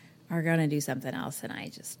 Are going to do something else, and I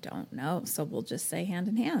just don't know. So we'll just say hand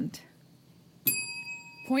in hand.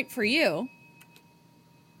 Point for you.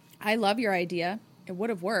 I love your idea. It would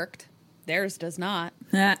have worked. Theirs does not.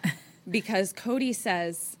 Because Cody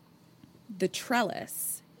says the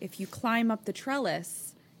trellis, if you climb up the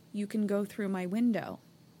trellis, you can go through my window.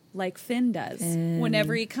 Like Finn does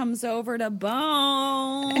whenever he comes over to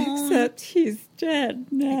bone. Except he's dead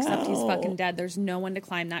now. Except he's fucking dead. There's no one to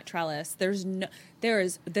climb that trellis. There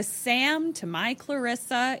is the Sam to my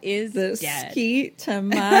Clarissa is The dead. Skeet to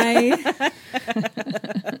my...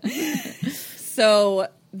 So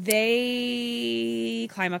they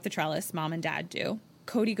climb up the trellis. Mom and Dad do.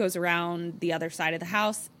 Cody goes around the other side of the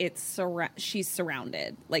house. She's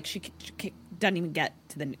surrounded. Like she doesn't even get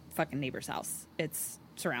to the fucking neighbor's house. It's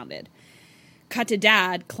surrounded. Cut to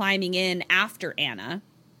Dad climbing in after Anna.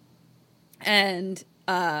 And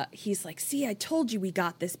he's like, see, I told you we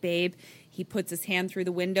got this, babe. He puts his hand through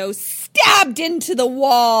the window, stabbed into the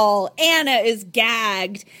wall. Anna is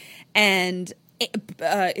gagged. And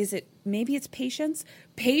maybe it's Patience?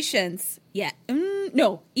 Patience, yeah.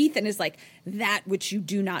 No, Ethan is like, that which you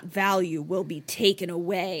do not value will be taken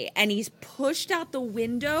away. And he's pushed out the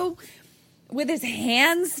window with his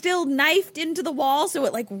hand still knifed into the wall, so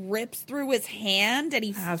it like rips through his hand, and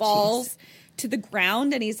he falls to the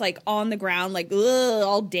ground, and he's like on the ground, like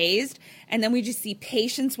all dazed. And then we just see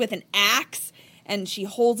Patience with an axe, and she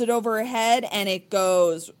holds it over her head, and it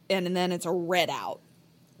goes, and then it's a red out,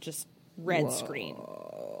 just red screen.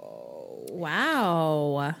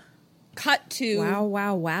 Wow. Cut to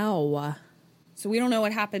Wow. So we don't know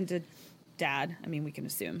what happened to Dad. I mean, we can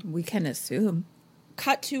assume. We can assume.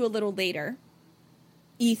 Cut to a little later.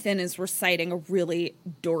 Ethan is reciting a really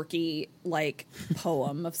dorky, like,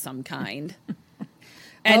 poem of some kind.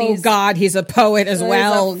 And God, he's a poet as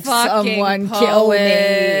well. Someone kill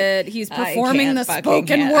me. He's performing the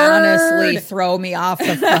spoken word. Honestly, throw me off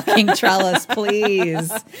the fucking trellis,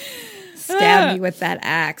 please. Stab me with that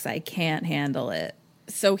axe. I can't handle it.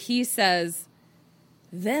 So he says,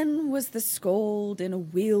 then was the scold in a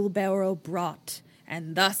wheelbarrow brought,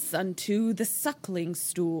 and thus unto the suckling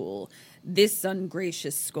stool this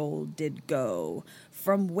ungracious scold did go.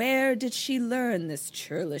 From where did she learn this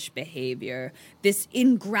churlish behavior, this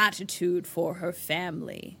ingratitude for her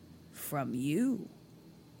family? From you.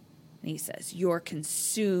 And he says, you're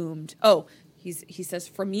consumed. Oh, he says,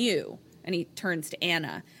 from you. And he turns to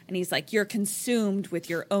Anna, and he's like, you're consumed with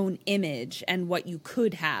your own image and what you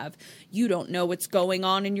could have. You don't know what's going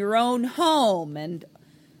on in your own home and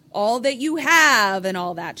all that you have and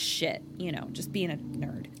all that shit. You know, just being a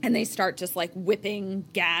nerd. And they start just like whipping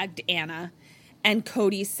gagged Anna. And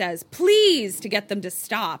Cody says, please, to get them to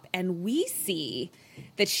stop. And we see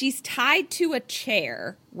that she's tied to a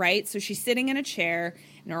chair, right? So she's sitting in a chair,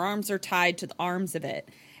 and her arms are tied to the arms of it.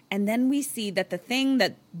 And then we see that the thing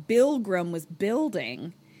that Bilgrim was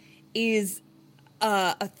building is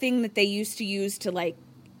a thing that they used to use to, like,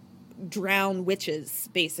 drown witches,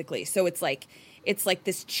 basically. So it's like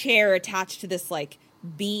this chair attached to this, like,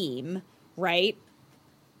 beam, right?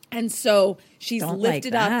 And so she's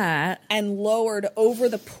lifted up and lowered over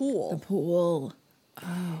the pool. The pool.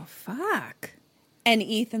 Oh, fuck. And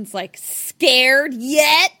Ethan's like, scared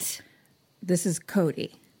yet? This is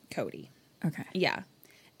Cody. Okay. Yeah.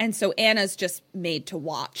 And so Anna's just made to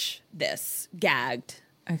watch this, gagged.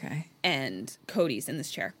 Okay. And Cody's in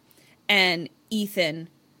this chair. And Ethan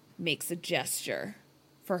makes a gesture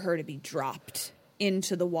for her to be dropped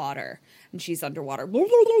into the water. And she's underwater.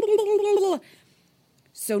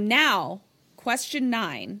 So now, question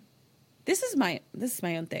 9. This is my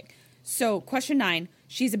own thing. So question 9,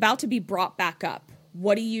 she's about to be brought back up.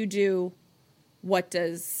 What do you do? What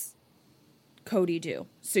does Cody do?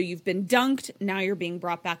 So you've been dunked, now you're being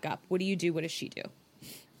brought back up. What do you do? What does she do?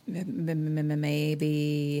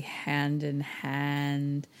 Maybe hand in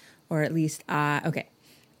hand, or at least okay.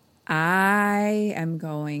 I am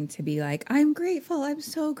going to be like, I'm grateful. I'm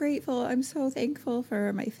so grateful. I'm so thankful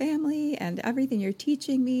for my family and everything you're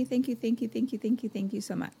teaching me. Thank you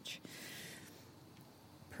so much.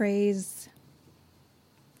 Praise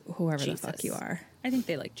whoever Jesus. the fuck you are. I think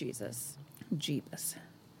they like Jesus. Jeebus.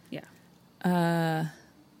 Yeah.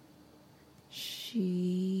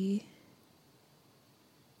 She...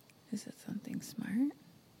 Is it something smart?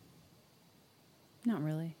 Not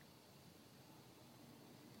really.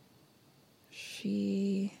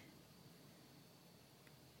 She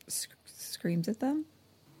screams at them.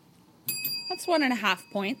 That's 1.5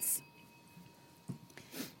 points.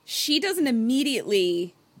 She doesn't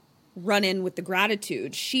immediately run in with the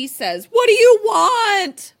gratitude. She says, what do you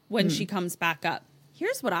want? When she comes back up.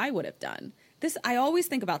 Here's what I would have done. I always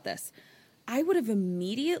think about this. I would have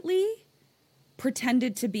immediately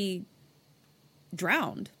pretended to be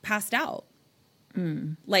drowned, passed out.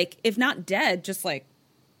 Like, if not dead, just like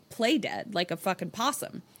play dead, like a fucking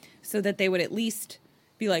possum, so that they would at least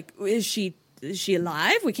be like, is she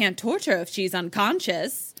alive? We can't torture her if she's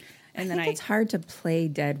unconscious. And I think it's hard to play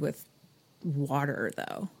dead with water,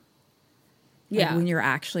 though. Yeah. Like when you're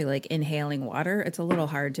actually like inhaling water, it's a little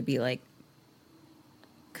hard to be like,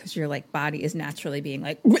 because your like body is naturally being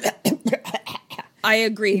like. I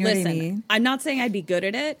agree. You know Listen, what I mean? I'm not saying I'd be good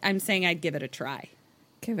at it. I'm saying I'd give it a try.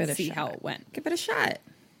 Give it a See shot. how it went. Give it a shot.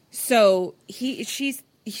 So she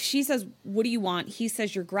says, what do you want? He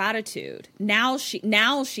says, your gratitude. Now she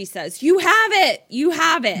says, you have it,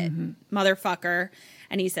 motherfucker.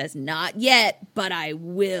 And he says, not yet, but I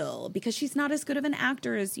will, because she's not as good of an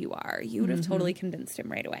actor as you are. You would have totally convinced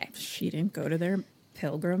him right away. She didn't go to their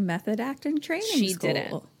Pilgrim method acting training She school.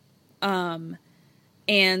 didn't.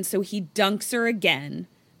 And so he dunks her again,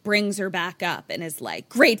 brings her back up, and is like,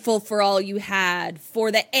 grateful for all you had,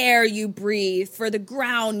 for the air you breathe, for the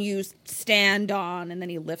ground you stand on. And then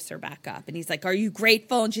he lifts her back up, and he's like, are you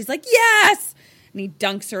grateful? And she's like, yes! And he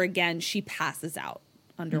dunks her again. She passes out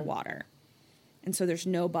underwater. And so there's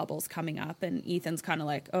no bubbles coming up, and Ethan's kind of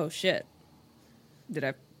like, oh, shit. Did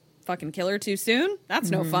I fucking kill her too soon? That's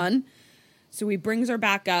no fun. So he brings her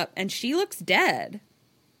back up, and she looks dead.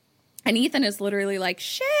 And Ethan is literally like,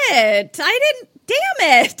 shit, damn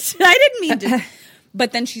it. I didn't mean to.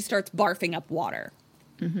 But then she starts barfing up water.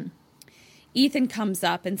 Ethan comes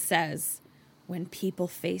up and says, when people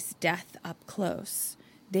face death up close,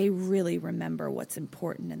 they really remember what's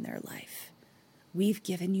important in their life. We've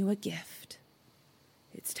given you a gift.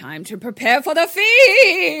 It's time to prepare for the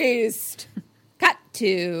feast. Cut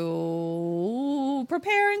to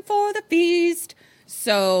preparing for the feast.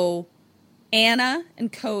 So Anna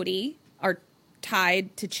and Cody are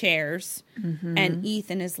tied to chairs, and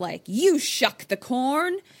Ethan is like, you shuck the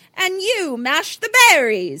corn and you mash the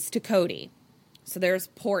berries to Cody. So there's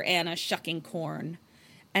poor Anna shucking corn,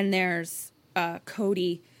 and there's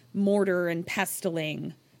Cody mortar and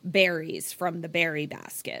pestling berries from the berry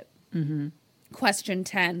basket. Question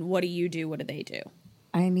 10, what do you do? What do they do?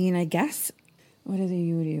 I mean, I guess, what do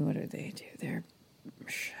you do? What do they do? They're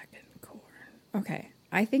shucking corn. Okay.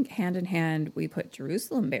 I think hand in hand, we put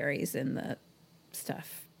Jerusalem berries in the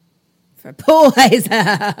stuff for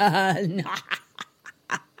poison.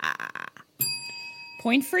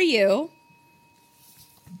 Point for you.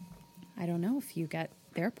 I don't know if you get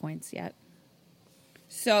their points yet.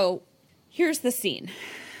 So here's the scene.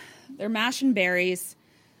 They're mashing berries.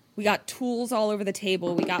 We got tools all over the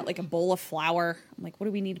table. We got like a bowl of flour. I'm like, what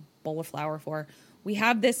do we need a bowl of flour for? We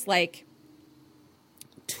have this like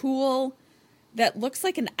tool that looks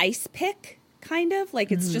like an ice pick, kind of. Like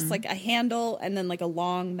it's just like a handle and then like a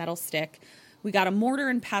long metal stick. We got a mortar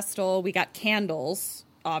and pestle. We got candles,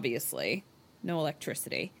 obviously. No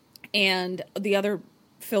electricity. And the other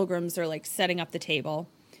pilgrims are like setting up the table.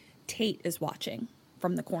 Tate is watching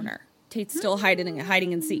from the corner. Tate's still hiding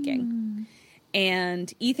and seeking.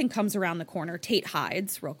 And Ethan comes around the corner. Tate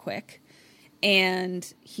hides real quick.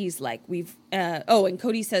 And he's like, and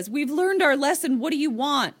Cody says, we've learned our lesson. What do you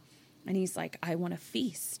want? And he's like, I want a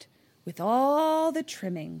feast with all the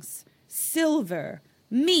trimmings, silver,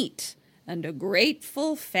 meat, and a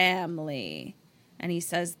grateful family. And he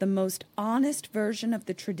says, the most honest version of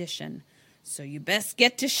the tradition. So you best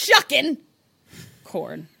get to shucking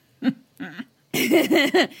corn.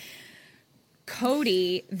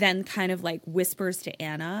 Cody then kind of like whispers to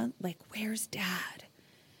Anna, like, where's Dad?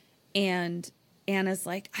 And Anna's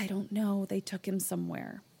like, I don't know. They took him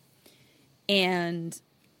somewhere. And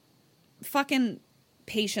fucking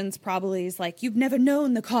Patience probably is like, you've never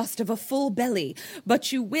known the cost of a full belly,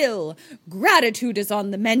 but you will. Gratitude is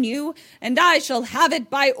on the menu, and I shall have it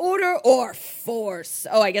by order or force.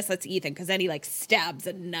 Oh, I guess that's Ethan, because then he like stabs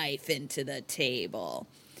a knife into the table.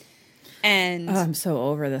 And I'm so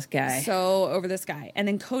over this guy. And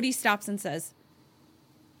then Cody stops and says,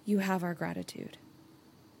 you have our gratitude.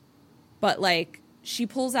 But like, she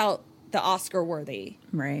pulls out the Oscar-worthy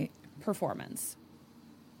performance.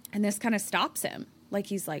 And this kind of stops him. Like,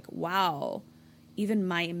 he's like, wow, even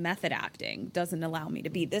my method acting doesn't allow me to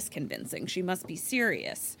be this convincing. She must be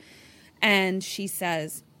serious. And she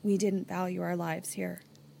says, we didn't value our lives here.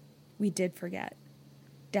 We did forget.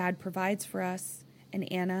 Dad provides for us. And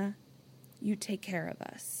Anna, you take care of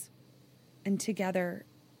us. And together,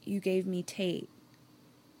 you gave me Tate.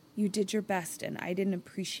 You did your best, and I didn't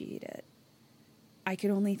appreciate it. I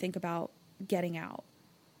could only think about getting out,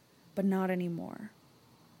 but not anymore.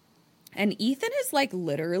 And Ethan is like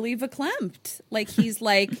literally verklempt. Like he's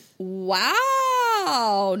like,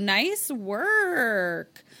 wow, nice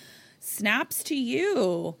work. Snaps to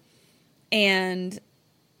you. And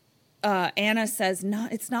Anna says, no,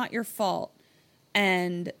 it's not your fault.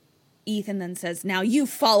 And Ethan then says, now you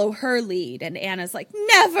follow her lead. And Anna's like,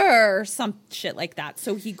 never, some shit like that.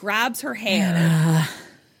 So he grabs her hair.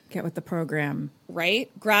 Get with the program.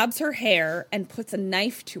 Right? Grabs her hair and puts a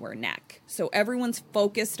knife to her neck. So everyone's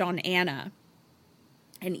focused on Anna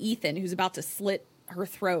and Ethan, who's about to slit her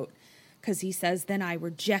throat, because he says, then I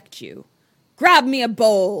reject you. Grab me a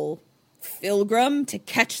bowl, Pilgrim, to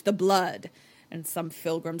catch the blood. And some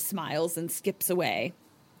Pilgrim smiles and skips away.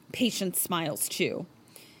 Patience smiles too.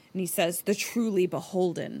 And he says, the truly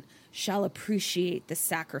beholden shall appreciate the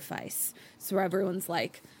sacrifice. So everyone's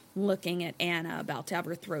like looking at Anna about to have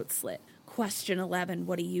her throat slit. Question 11,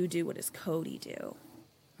 what do you do? What does Cody do?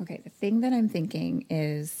 Okay, the thing that I'm thinking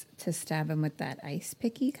is to stab him with that ice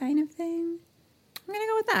picky kind of thing. I'm going to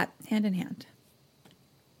go with that, hand in hand.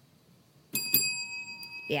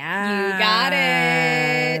 Yeah. You got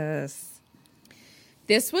it.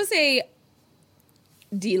 This was a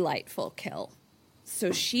delightful kill.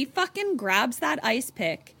 So she fucking grabs that ice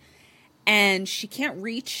pick and she can't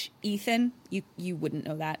reach Ethan. You wouldn't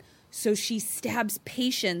know that. So she stabs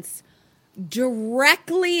Patience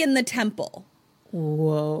directly in the temple.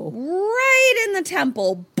 Whoa. Right in the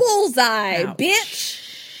temple. Bullseye, Ouch. bitch.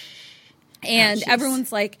 And Ouchies.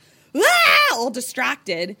 everyone's like, ah, all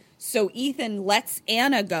distracted. So Ethan lets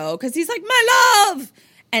Anna go because he's like, my love.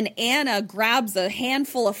 And Anna grabs a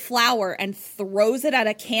handful of flour and throws it at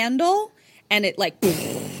a candle. And it like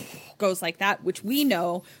goes like that, which we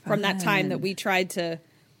know from that time that we tried to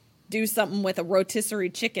do something with a rotisserie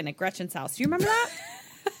chicken at Gretchen's house. Do you remember that?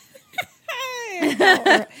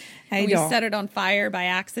 We set it on fire by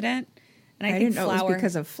accident. And I think didn't know it was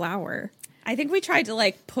because of flour. I think we tried to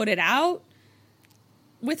like put it out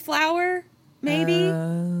with flour, maybe,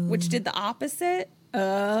 which did the opposite.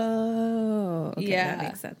 Oh, okay, yeah, that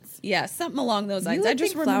makes sense. Yeah, something along those lines. You would I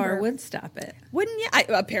just think remember flour would stop it. Wouldn't you?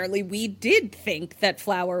 Apparently, we did think that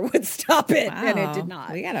flour would stop it, and it did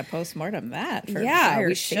not. We gotta postmortem that. For Yeah, fire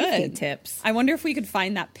we safety should. tips. I wonder if we could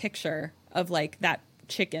find that picture of like that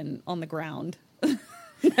chicken on the ground,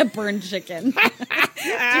 that burned chicken. Do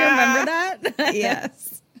you remember that?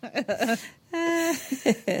 Yes. Oh,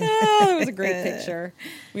 it was a great picture.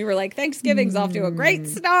 We were like, Thanksgiving's off to a great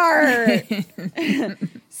start.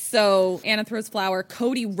 So Anna throws flour.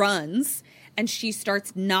 Cody runs, and she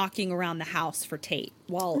starts knocking around the house for Tate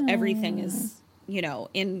while everything is,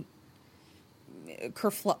 in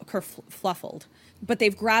kerfluffled. But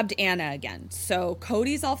they've grabbed Anna again. So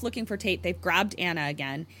Cody's off looking for Tate. They've grabbed Anna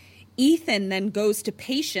again. Ethan then goes to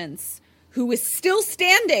Patience, who is still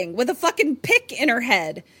standing with a fucking pick in her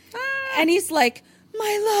head. And he's like,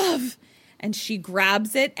 my love. And she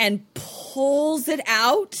grabs it and pulls it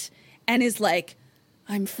out and is like,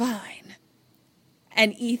 I'm fine.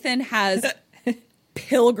 And Ethan has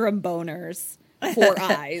pilgrim boners for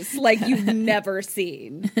eyes like you've never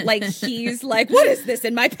seen. Like he's like, what is this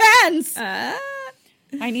in my pants?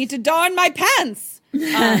 I need to don my pants.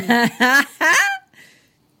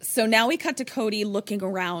 So now we cut to Cody looking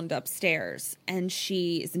around upstairs, and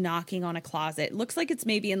she is knocking on a closet. It looks like it's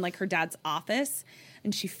maybe in like her dad's office,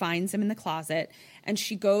 and she finds him in the closet, and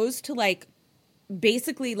she goes to like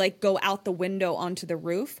basically like go out the window onto the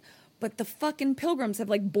roof, but the fucking pilgrims have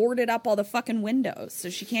like boarded up all the fucking windows, so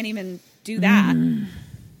she can't even do that.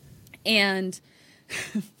 And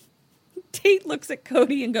Tate looks at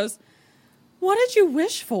Cody and goes, what did you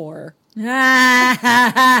wish for? To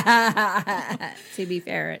be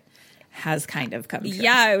fair, it has kind of come true.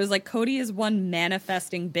 Yeah, it was like Cody is one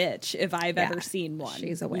manifesting bitch if I've ever seen one.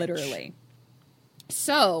 She's a witch. Literally.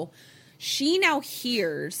 So she now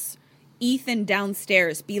hears Ethan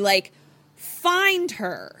downstairs be like, find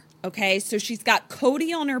her. Okay, so she's got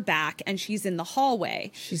Cody on her back and she's in the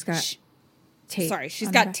hallway. She's got Tate. Sorry,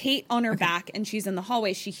 she's got Tate on her back and she's in the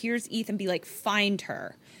hallway. She hears Ethan be like, find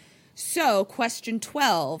her. So question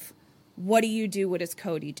 12, what do you do? What does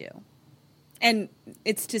Cody do? And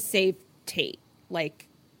it's to save Tate. Like,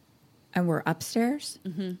 and we're upstairs?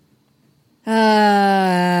 Mm-hmm.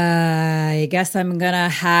 I guess I'm going to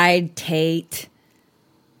hide Tate.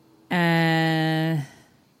 How can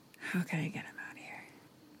I get him out of here?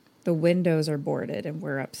 The windows are boarded and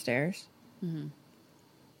we're upstairs. Mm-hmm.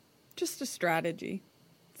 Just a strategy.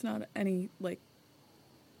 It's not any, like,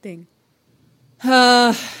 thing.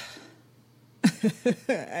 I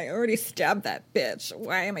already stabbed that bitch.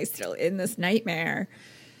 Why am I still in this nightmare?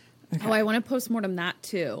 Okay. Oh, I want to postmortem that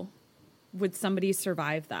too. Would somebody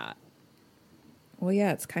survive that? Well,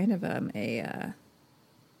 yeah, it's kind of a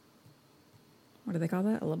what do they call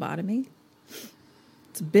that? A lobotomy?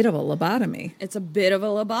 It's a bit of a lobotomy. It's a bit of a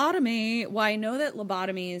lobotomy. Well, I know that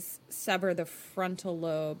lobotomies sever the frontal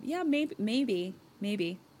lobe. Yeah, maybe.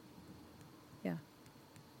 Yeah.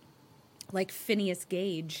 Like Phineas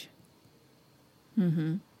Gage.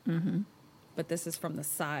 But this is from the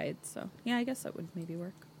side, so yeah, I guess that would maybe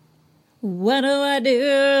work. What do I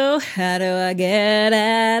do? How do I get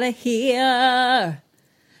out of here?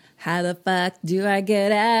 How the fuck do I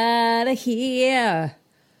get out of here?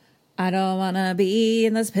 I don't want to be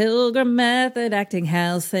in this Pilgrim Method acting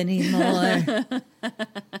house anymore.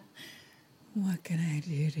 What can I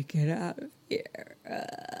do to get out of here?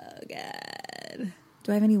 Oh, God.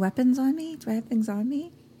 Do I have any weapons on me? Do I have things on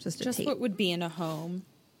me? Just tape. What would be in a home.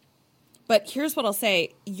 But here's what I'll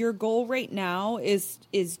say. Your goal right now is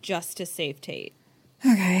just to save Tate.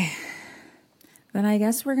 Okay. Then I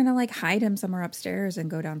guess we're going to like hide him somewhere upstairs and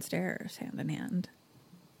go downstairs hand in hand.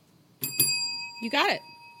 You got it.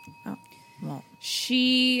 Oh, well.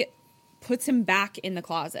 She puts him back in the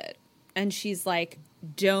closet and she's like,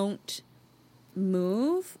 don't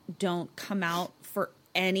move. Don't come out for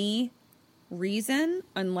any reason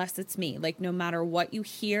unless it's me. Like no matter what you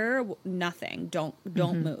hear, nothing. Don't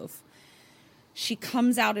move. She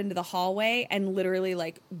comes out into the hallway and literally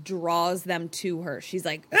like draws them to her. She's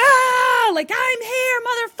like, ah, like I'm here,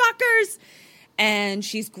 motherfuckers. And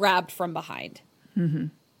she's grabbed from behind.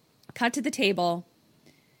 Cut to the table.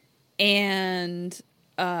 And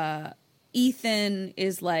Ethan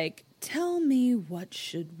is like, tell me, what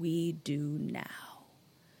should we do now?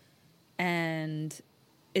 And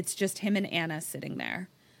it's just him and Anna sitting there.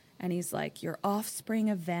 And he's like, your offspring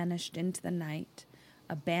have vanished into the night,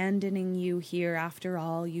 abandoning you here after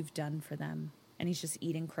all you've done for them. And he's just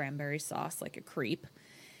eating cranberry sauce like a creep.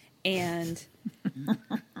 And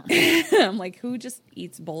I'm like, who just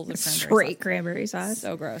eats bowls of straight cranberry sauce?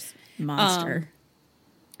 So gross. Monster.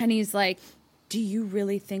 And he's like, do you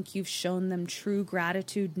really think you've shown them true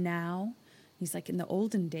gratitude now? He's like, in the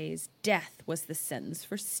olden days, death was the sentence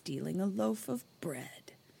for stealing a loaf of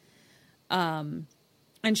bread. And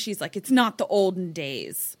she's like, it's not the olden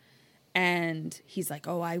days. And he's like,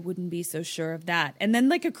 oh, I wouldn't be so sure of that. And then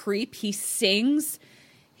like a creep, he sings,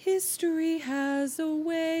 history has a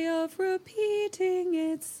way of repeating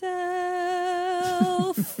itself.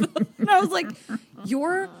 And I was like,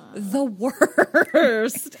 you're the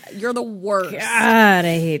worst. You're the worst. God,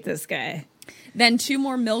 I hate this guy. Then 2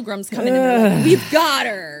 more Milgrams come in and they're like, we've got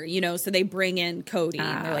her. You know, so they bring in Cody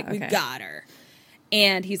and they're like, we've got her.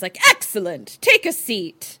 And he's like, excellent, take a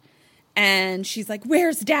seat. And she's like,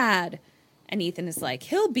 where's Dad? And Ethan is like,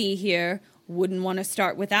 he'll be here. Wouldn't want to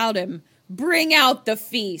start without him. Bring out the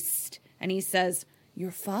feast. And he says,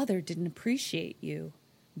 your father didn't appreciate you.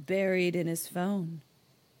 Buried in his phone.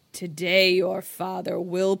 Today your father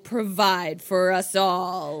will provide for us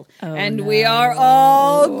all. And we are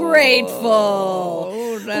all grateful.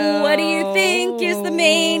 What do you think is the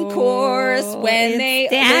main course when they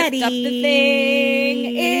lift up the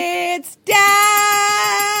thing? It's Dad!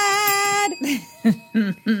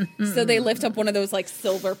 So they lift up one of those like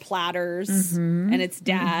silver platters and it's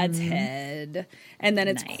Dad's head. And then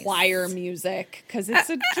it's choir music because it's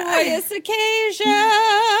a joyous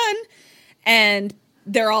occasion. And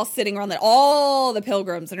they're all sitting around all the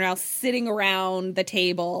pilgrims are now sitting around the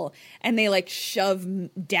table and they like shove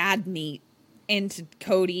dad meat into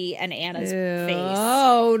Cody and Anna's face.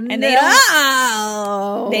 Oh, and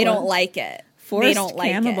they don't like it. Forced they don't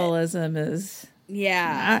like cannibalism is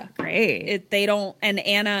not great. They don't, and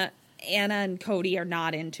Anna and Cody are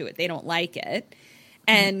not into it. They don't like it.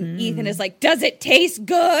 And Ethan is like, does it taste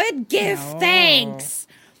good? Give thanks.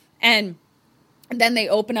 And then they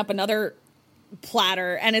open up another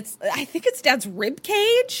platter and I think it's Dad's rib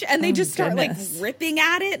cage, and they just start like ripping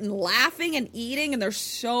at it and laughing and eating, and there's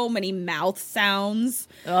so many mouth sounds.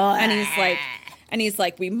 And he's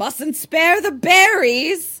like, we mustn't spare the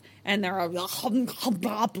berries. And they're all blah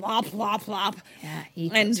blah blah blah blah. Yeah,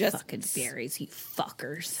 eat and those just fucking berries, you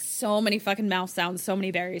fuckers. So many fucking mouth sounds, so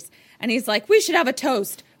many berries. And he's like, we should have a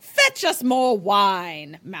toast. Fetch us more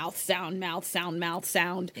wine. Mouth sound, mouth sound, mouth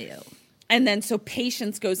sound. Ew. And then so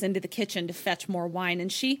Patience goes into the kitchen to fetch more wine,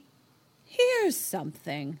 and she hears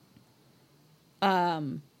something.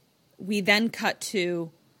 We then cut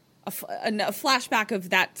to a flashback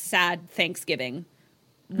of that sad Thanksgiving,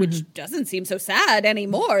 which doesn't seem so sad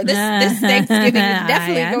anymore. This Thanksgiving is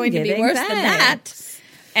definitely going to be worse than that.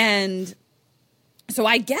 And so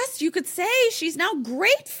I guess you could say she's now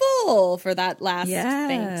grateful for that last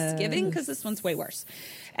Thanksgiving, because this one's way worse.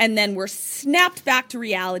 And then we're snapped back to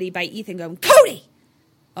reality by Ethan going, Cody,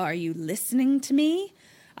 Are you listening to me?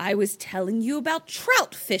 I was telling you about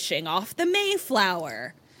trout fishing off the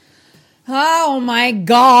Mayflower. Oh my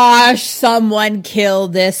gosh, someone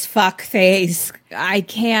killed this fuckface. I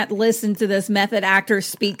can't listen to this method actor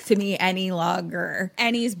speak to me any longer.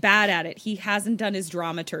 And he's bad at it. He hasn't done his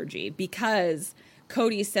dramaturgy because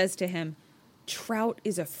Cody says to him, trout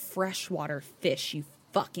is a freshwater fish, you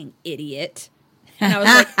fucking idiot. And I was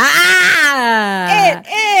like,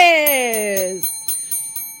 it is.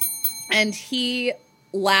 And he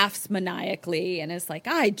laughs maniacally and is like,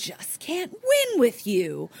 I just can't win with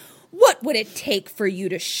you. What would it take for you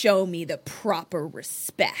to show me the proper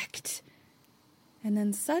respect? And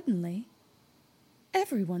then suddenly,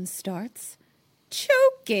 everyone starts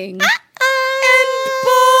choking and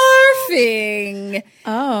barfing.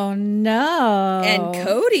 Oh, no. And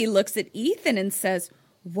Cody looks at Ethan and says,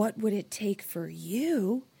 what would it take for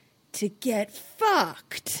you to get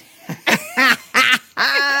fucked?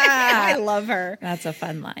 I love her. That's a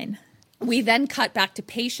fun line. We then cut back to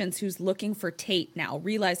Patience, who's looking for Tate now,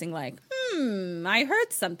 realizing like, I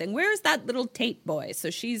heard something. Where's that little Tate boy?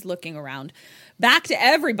 So she's looking around. Back to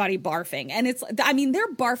everybody barfing. And it's, I mean,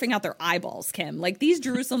 they're barfing out their eyeballs, Kim. Like, these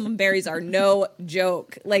Jerusalem berries are no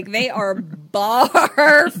joke. Like, they are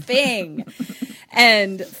barfing.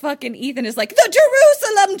 And fucking Ethan is like, the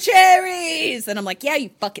Jerusalem cherries! And I'm like, yeah,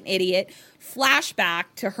 you fucking idiot. Flashback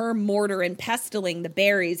to her mortar and pestiling the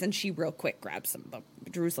berries, and she real quick grabs some of the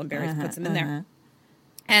Jerusalem berries, puts them in there.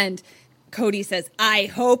 And Cody says, I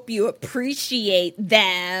hope you appreciate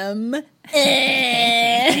them. And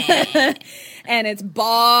it's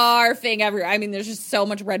barfing everywhere. I mean, there's just so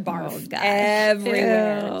much red barf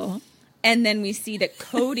everywhere. Ew. And then we see that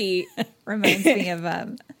Cody reminds me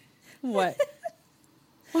of what?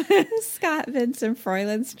 Scott Vincent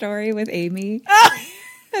Froyland's story with Amy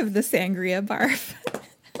of the sangria barf.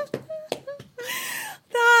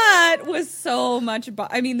 That was so much.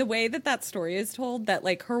 I mean, the way that story is told, that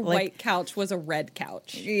like her white couch was a red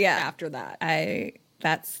couch. Yeah. After that, I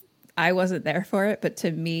wasn't there for it, but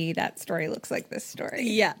to me, that story looks like this story.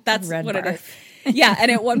 Yeah, that's red what barf. it is. Yeah,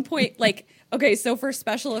 and at one point, like, okay, so for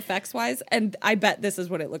special effects wise, and I bet this is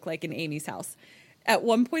what it looked like in Amy's house. At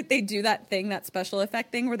one point, they do that special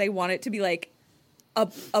effect thing, where they want it to be like a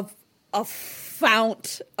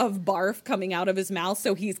fount of barf coming out of his mouth,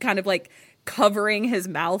 so he's kind of like covering his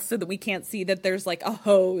mouth so that we can't see that there's like a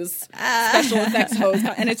hose, special effects hose,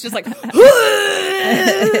 and it's just like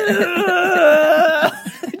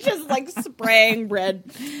just like spraying red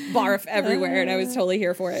barf everywhere, and I was totally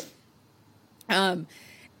here for it.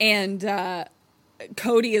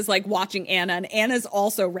 Cody is like watching Anna, and Anna's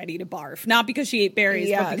also ready to barf, not because she ate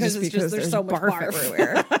berries, but because there's so much barf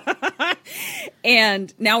everywhere.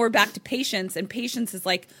 And now we're back to Patience, and Patience is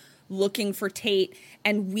like looking for Tate,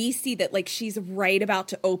 and we see that like she's right about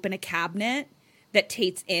to open a cabinet that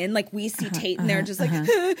Tate's in. Like we see Tate in there just like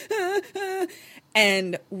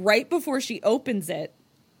and right before she opens it,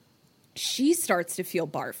 she starts to feel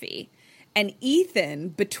barfy, and Ethan,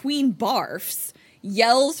 between barfs,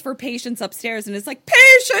 yells for Patience upstairs and is like,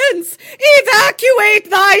 Patience, evacuate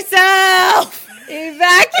thyself!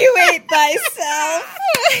 Evacuate thyself!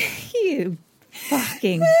 You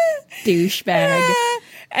fucking douchebag.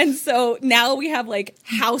 And so now we have like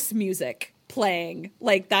house music playing.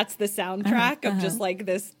 Like that's the soundtrack of just like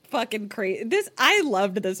this fucking crazy. I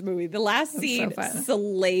loved this movie. The last scene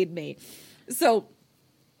slayed me. So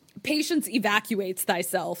Patience evacuates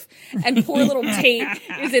thyself, and poor little Tate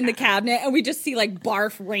is in the cabinet, and we just see like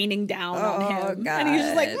barf raining down on him. God. And he's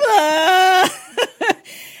just like, ah!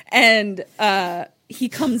 And he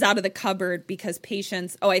comes out of the cupboard because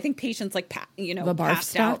Patience, I think Patience like the barf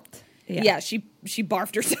passed stopped. out. Yeah, she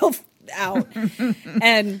barfed herself out.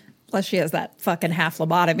 And plus she has that fucking half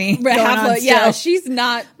lobotomy. Yeah, she's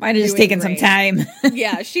not. Might have just taken some time.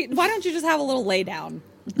 Yeah, why don't you just have a little lay down,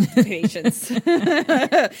 Patience? So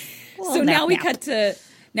now we cut to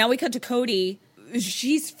Cody.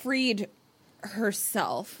 She's freed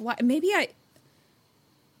herself. Why?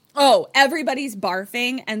 Everybody's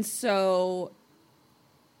barfing, and so.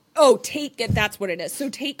 Tate, that's what it is. So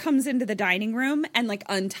Tate comes into the dining room and like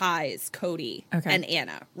unties Cody and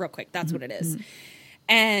Anna real quick. That's what it is.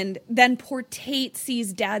 And then poor Tate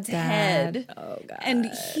sees Dad's head. Oh, God.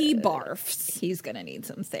 And he barfs. He's going to need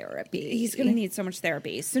some therapy. He's going to need so much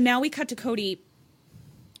therapy. So now we cut to Cody.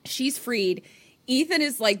 She's freed. Ethan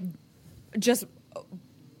is like just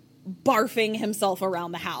barfing himself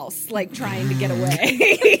around the house, like trying to get away.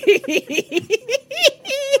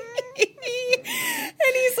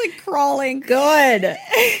 And he's like crawling. Good.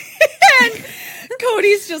 And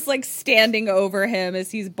Cody's just like standing over him as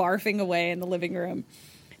he's barfing away in the living room.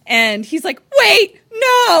 And he's like, wait,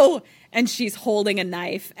 no. And she's holding a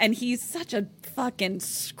knife. And he's such a fucking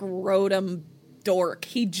scrotum dork.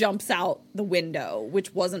 He jumps out the window,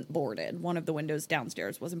 which wasn't boarded. One of the windows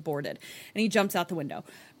downstairs wasn't boarded. And he jumps out the window.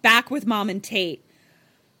 Back with Mom and Tate.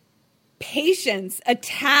 Patience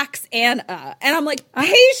attacks Anna. And I'm like,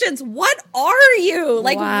 Patience, what are you?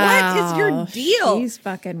 Like, what is your deal? She's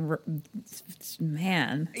fucking,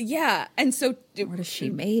 man. Yeah. And so. What is she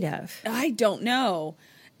made of? I don't know.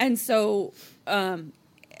 And so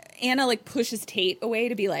Anna, like, pushes Tate away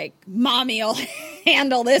to be like, Mommy'll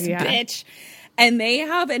handle this bitch. And they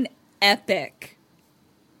have an epic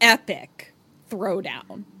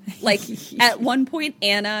throwdown. Like, at one point,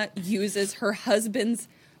 Anna uses her husband's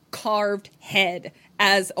carved head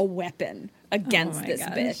as a weapon against this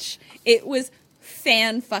bitch. It was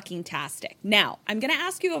fan-fucking-tastic. Now, I'm going to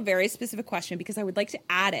ask you a very specific question because I would like to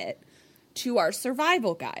add it to our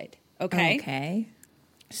survival guide. Okay? Okay.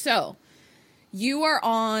 So, you are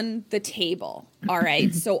on the table, all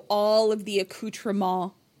right? So, all of the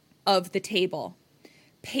accoutrement of the table.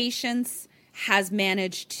 Patience has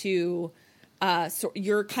managed to, so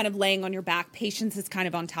you're kind of laying on your back. Patience is kind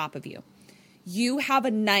of on top of you. You have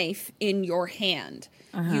a knife in your hand.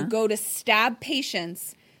 You go to stab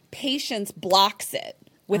Patience. Patience blocks it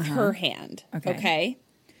with her hand. Okay.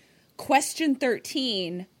 Question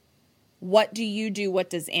 13. What do you do?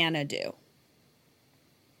 What does Anna do?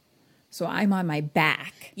 So I'm on my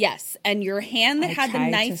back. Yes. And your hand that had the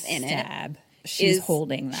knife in it. She's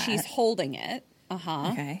holding that. She's holding it.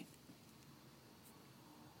 Okay.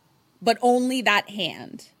 But only that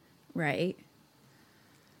hand. Right.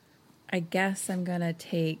 I guess I'm going to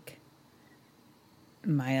take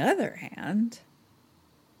my other hand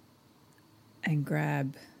and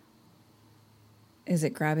grab. Is it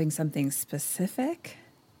grabbing something specific?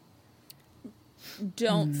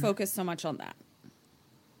 Don't focus so much on that.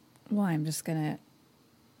 Well, I'm just going to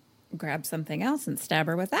grab something else and stab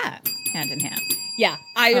her with that hand in hand. Yeah.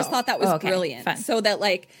 I just thought that was brilliant. Fun. So that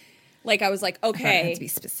like I was like, okay. I had to be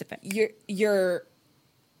specific.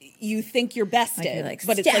 You think you're bested, like,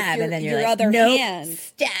 but it's like and then you're your like, other nope, hand.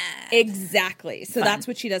 Stab. Exactly. So Fun. that's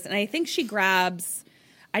what she does. And I think she grabs,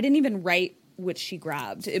 I didn't even write what she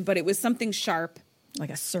grabbed, but it was something sharp.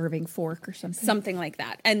 Like a serving fork or something. Something like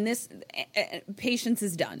that. And this, Patience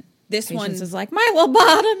is done. This Patience one is like, my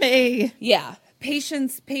lobotomy. Yeah.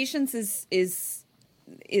 Patience is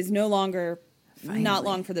no longer, not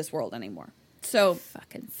long for this world anymore. So.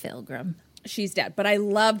 Fucking Pilgrim. She's dead. But I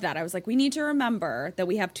love that. I was like, we need to remember that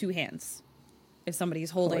we have two hands if somebody's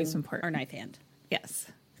holding our knife hand. Yes.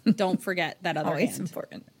 Don't forget that other Always hand.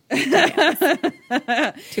 important.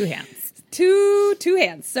 Two hands. Two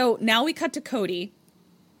hands. So now we cut to Cody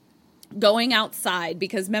going outside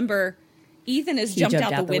because remember, Ethan has jumped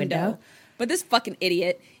out the window. But this fucking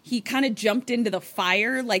idiot, he kind of jumped into the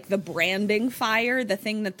fire, like the branding fire, the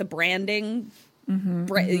thing that the branding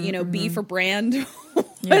B for brand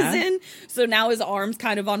was in. So now his arm's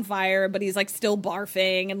kind of on fire, but he's like still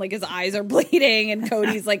barfing and like his eyes are bleeding and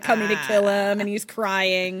Cody's like coming to kill him and he's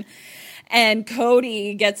crying. And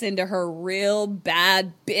Cody gets into her real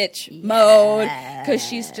bad bitch mode because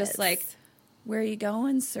she's just like, where are you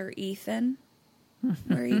going, Sir Ethan?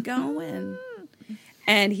 Where are you going?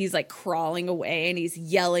 And he's like crawling away and he's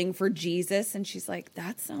yelling for Jesus. And she's like,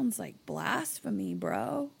 that sounds like blasphemy,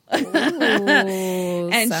 bro.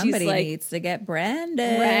 And somebody she's like, needs to get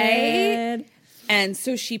branded. Right? And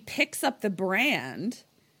so she picks up the brand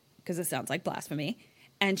because it sounds like blasphemy.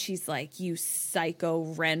 And she's like, you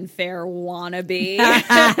psycho Ren Fair wannabe.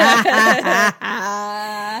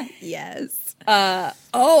 Yes.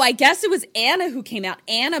 I guess it was Anna who came out.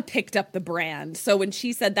 Anna picked up the brand. So when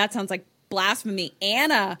she said that sounds like blasphemy,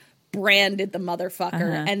 Anna branded the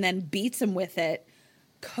motherfucker and then beats him with it.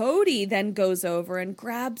 Cody then goes over and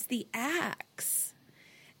grabs the axe.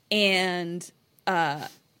 And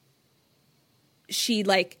she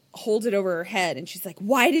like holds it over her head and she's like,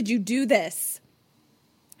 why did you do this?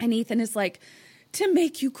 And Ethan is like, to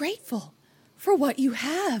make you grateful for what you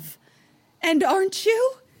have. And aren't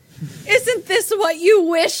you? Isn't this what you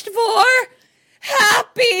wished for?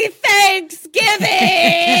 Happy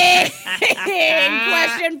Thanksgiving!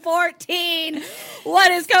 Question 14. What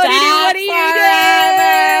does Cody do? What do you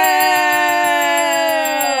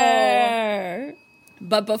do?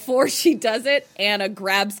 But before she does it, Anna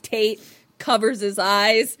grabs Tate, covers his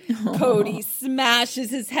eyes. Cody smashes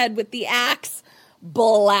his head with the axe.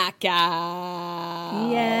 Blackout.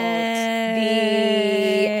 Yay. The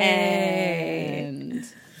end.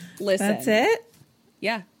 Listen. That's it?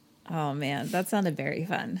 Yeah. Oh, man. That sounded very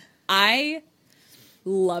fun. I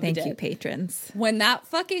loved it. Thank you, patrons. When that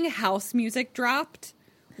fucking house music dropped,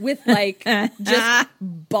 with like just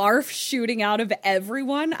barf shooting out of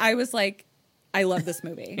everyone. I was like, I love this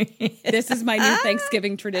movie. This is my new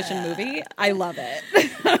Thanksgiving tradition movie. I love it.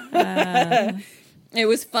 It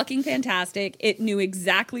was fucking fantastic. It knew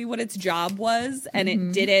exactly what its job was, and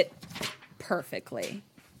it did it perfectly.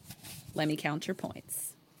 Let me count your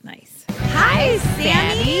points. Nice. Hi,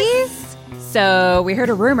 Sammys. So we heard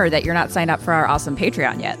a rumor that you're not signed up for our awesome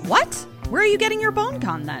Patreon yet. What? Where are you getting your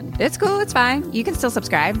BoneCon then? It's cool. It's fine. You can still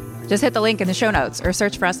subscribe. Just hit the link in the show notes or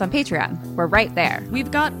search for us on Patreon. We're right there.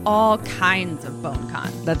 We've got all kinds of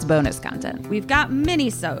BoneCon. That's bonus content. We've got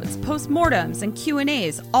mini-sodes, postmortems, and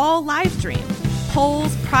Q&As, all live streamed.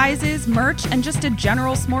 Polls, prizes, merch, and just a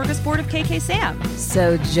general smorgasbord of KK Sam.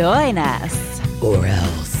 So join us. Or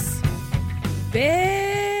else.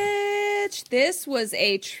 Bitch, this was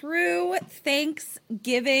a true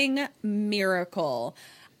Thanksgiving miracle.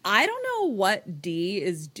 I don't know what D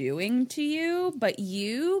is doing to you, but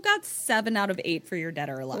you got 7 out of 8 for your Dead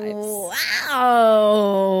or Alive.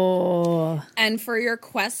 Wow. And for your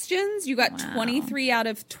questions, you got 23 out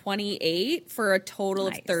of 28 for a total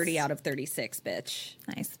of 30 out of 36, bitch.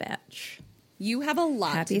 Nice, bitch. You have a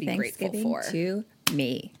lot to be grateful for. To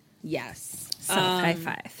me. Yes. So high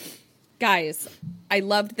five. Guys, I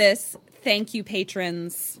loved this. Thank you,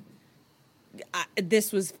 patrons.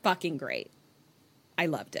 This was fucking great. I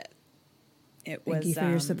loved it. Thank you for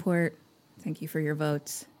your support. Thank you for your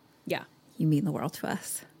votes. Yeah. You mean the world to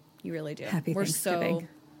us. You really do. Happy Thanksgiving.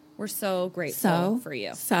 We're so grateful for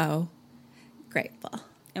you. So grateful.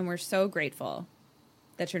 And we're so grateful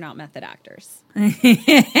that you're not method actors.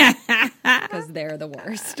 Because they're the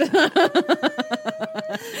worst.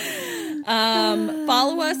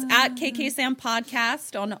 Follow us at KK Sam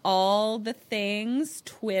Podcast on all the things.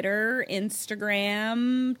 Twitter,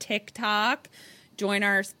 Instagram, TikTok. Join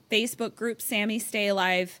our Facebook group, Sammy Stay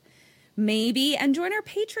Alive, maybe, and join our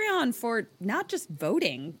Patreon for not just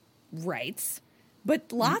voting rights,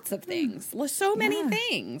 but lots of things. So many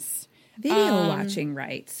things. Video watching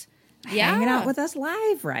rights. Yeah. Hanging out with us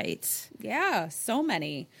live rights. Yeah, so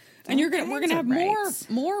many. And we're gonna have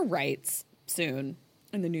more rights soon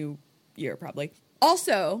in the new year, probably.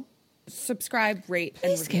 Also, subscribe, rate,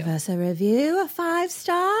 and Please review. give us a review, a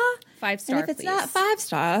 5-star. 5-star, And if it's please. not 5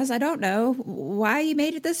 stars, I don't know why you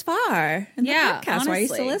made it this far in the podcast. Why are you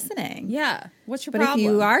still listening? Yeah. What's your But problem? if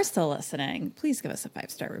you are still listening, please give us a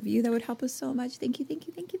 5-star review. That would help us so much. Thank you, thank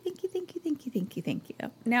you, thank you, thank you, thank you, thank you, thank you, thank you.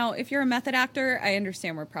 Now, if you're a method actor, I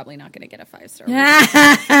understand we're probably not going to get a 5-star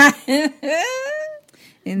review.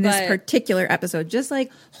 In this particular episode, just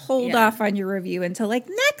like hold off on your review until like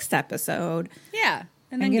next episode. Yeah.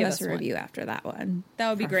 And then give us a review after that one. That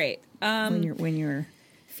would be great. When you're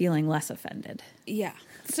feeling less offended. Yeah.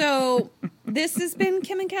 So this has been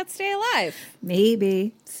Kim and Kat Stay Alive.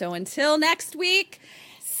 Maybe. So until next week,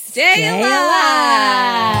 stay alive.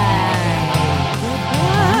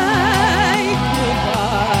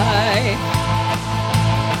 Goodbye.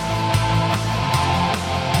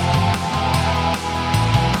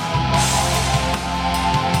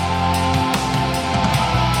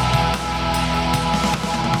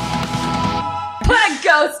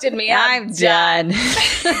 Ghosted me. I'm done.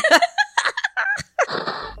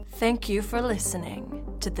 Thank you for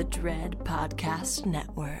listening to the Dread Podcast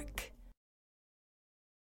Network.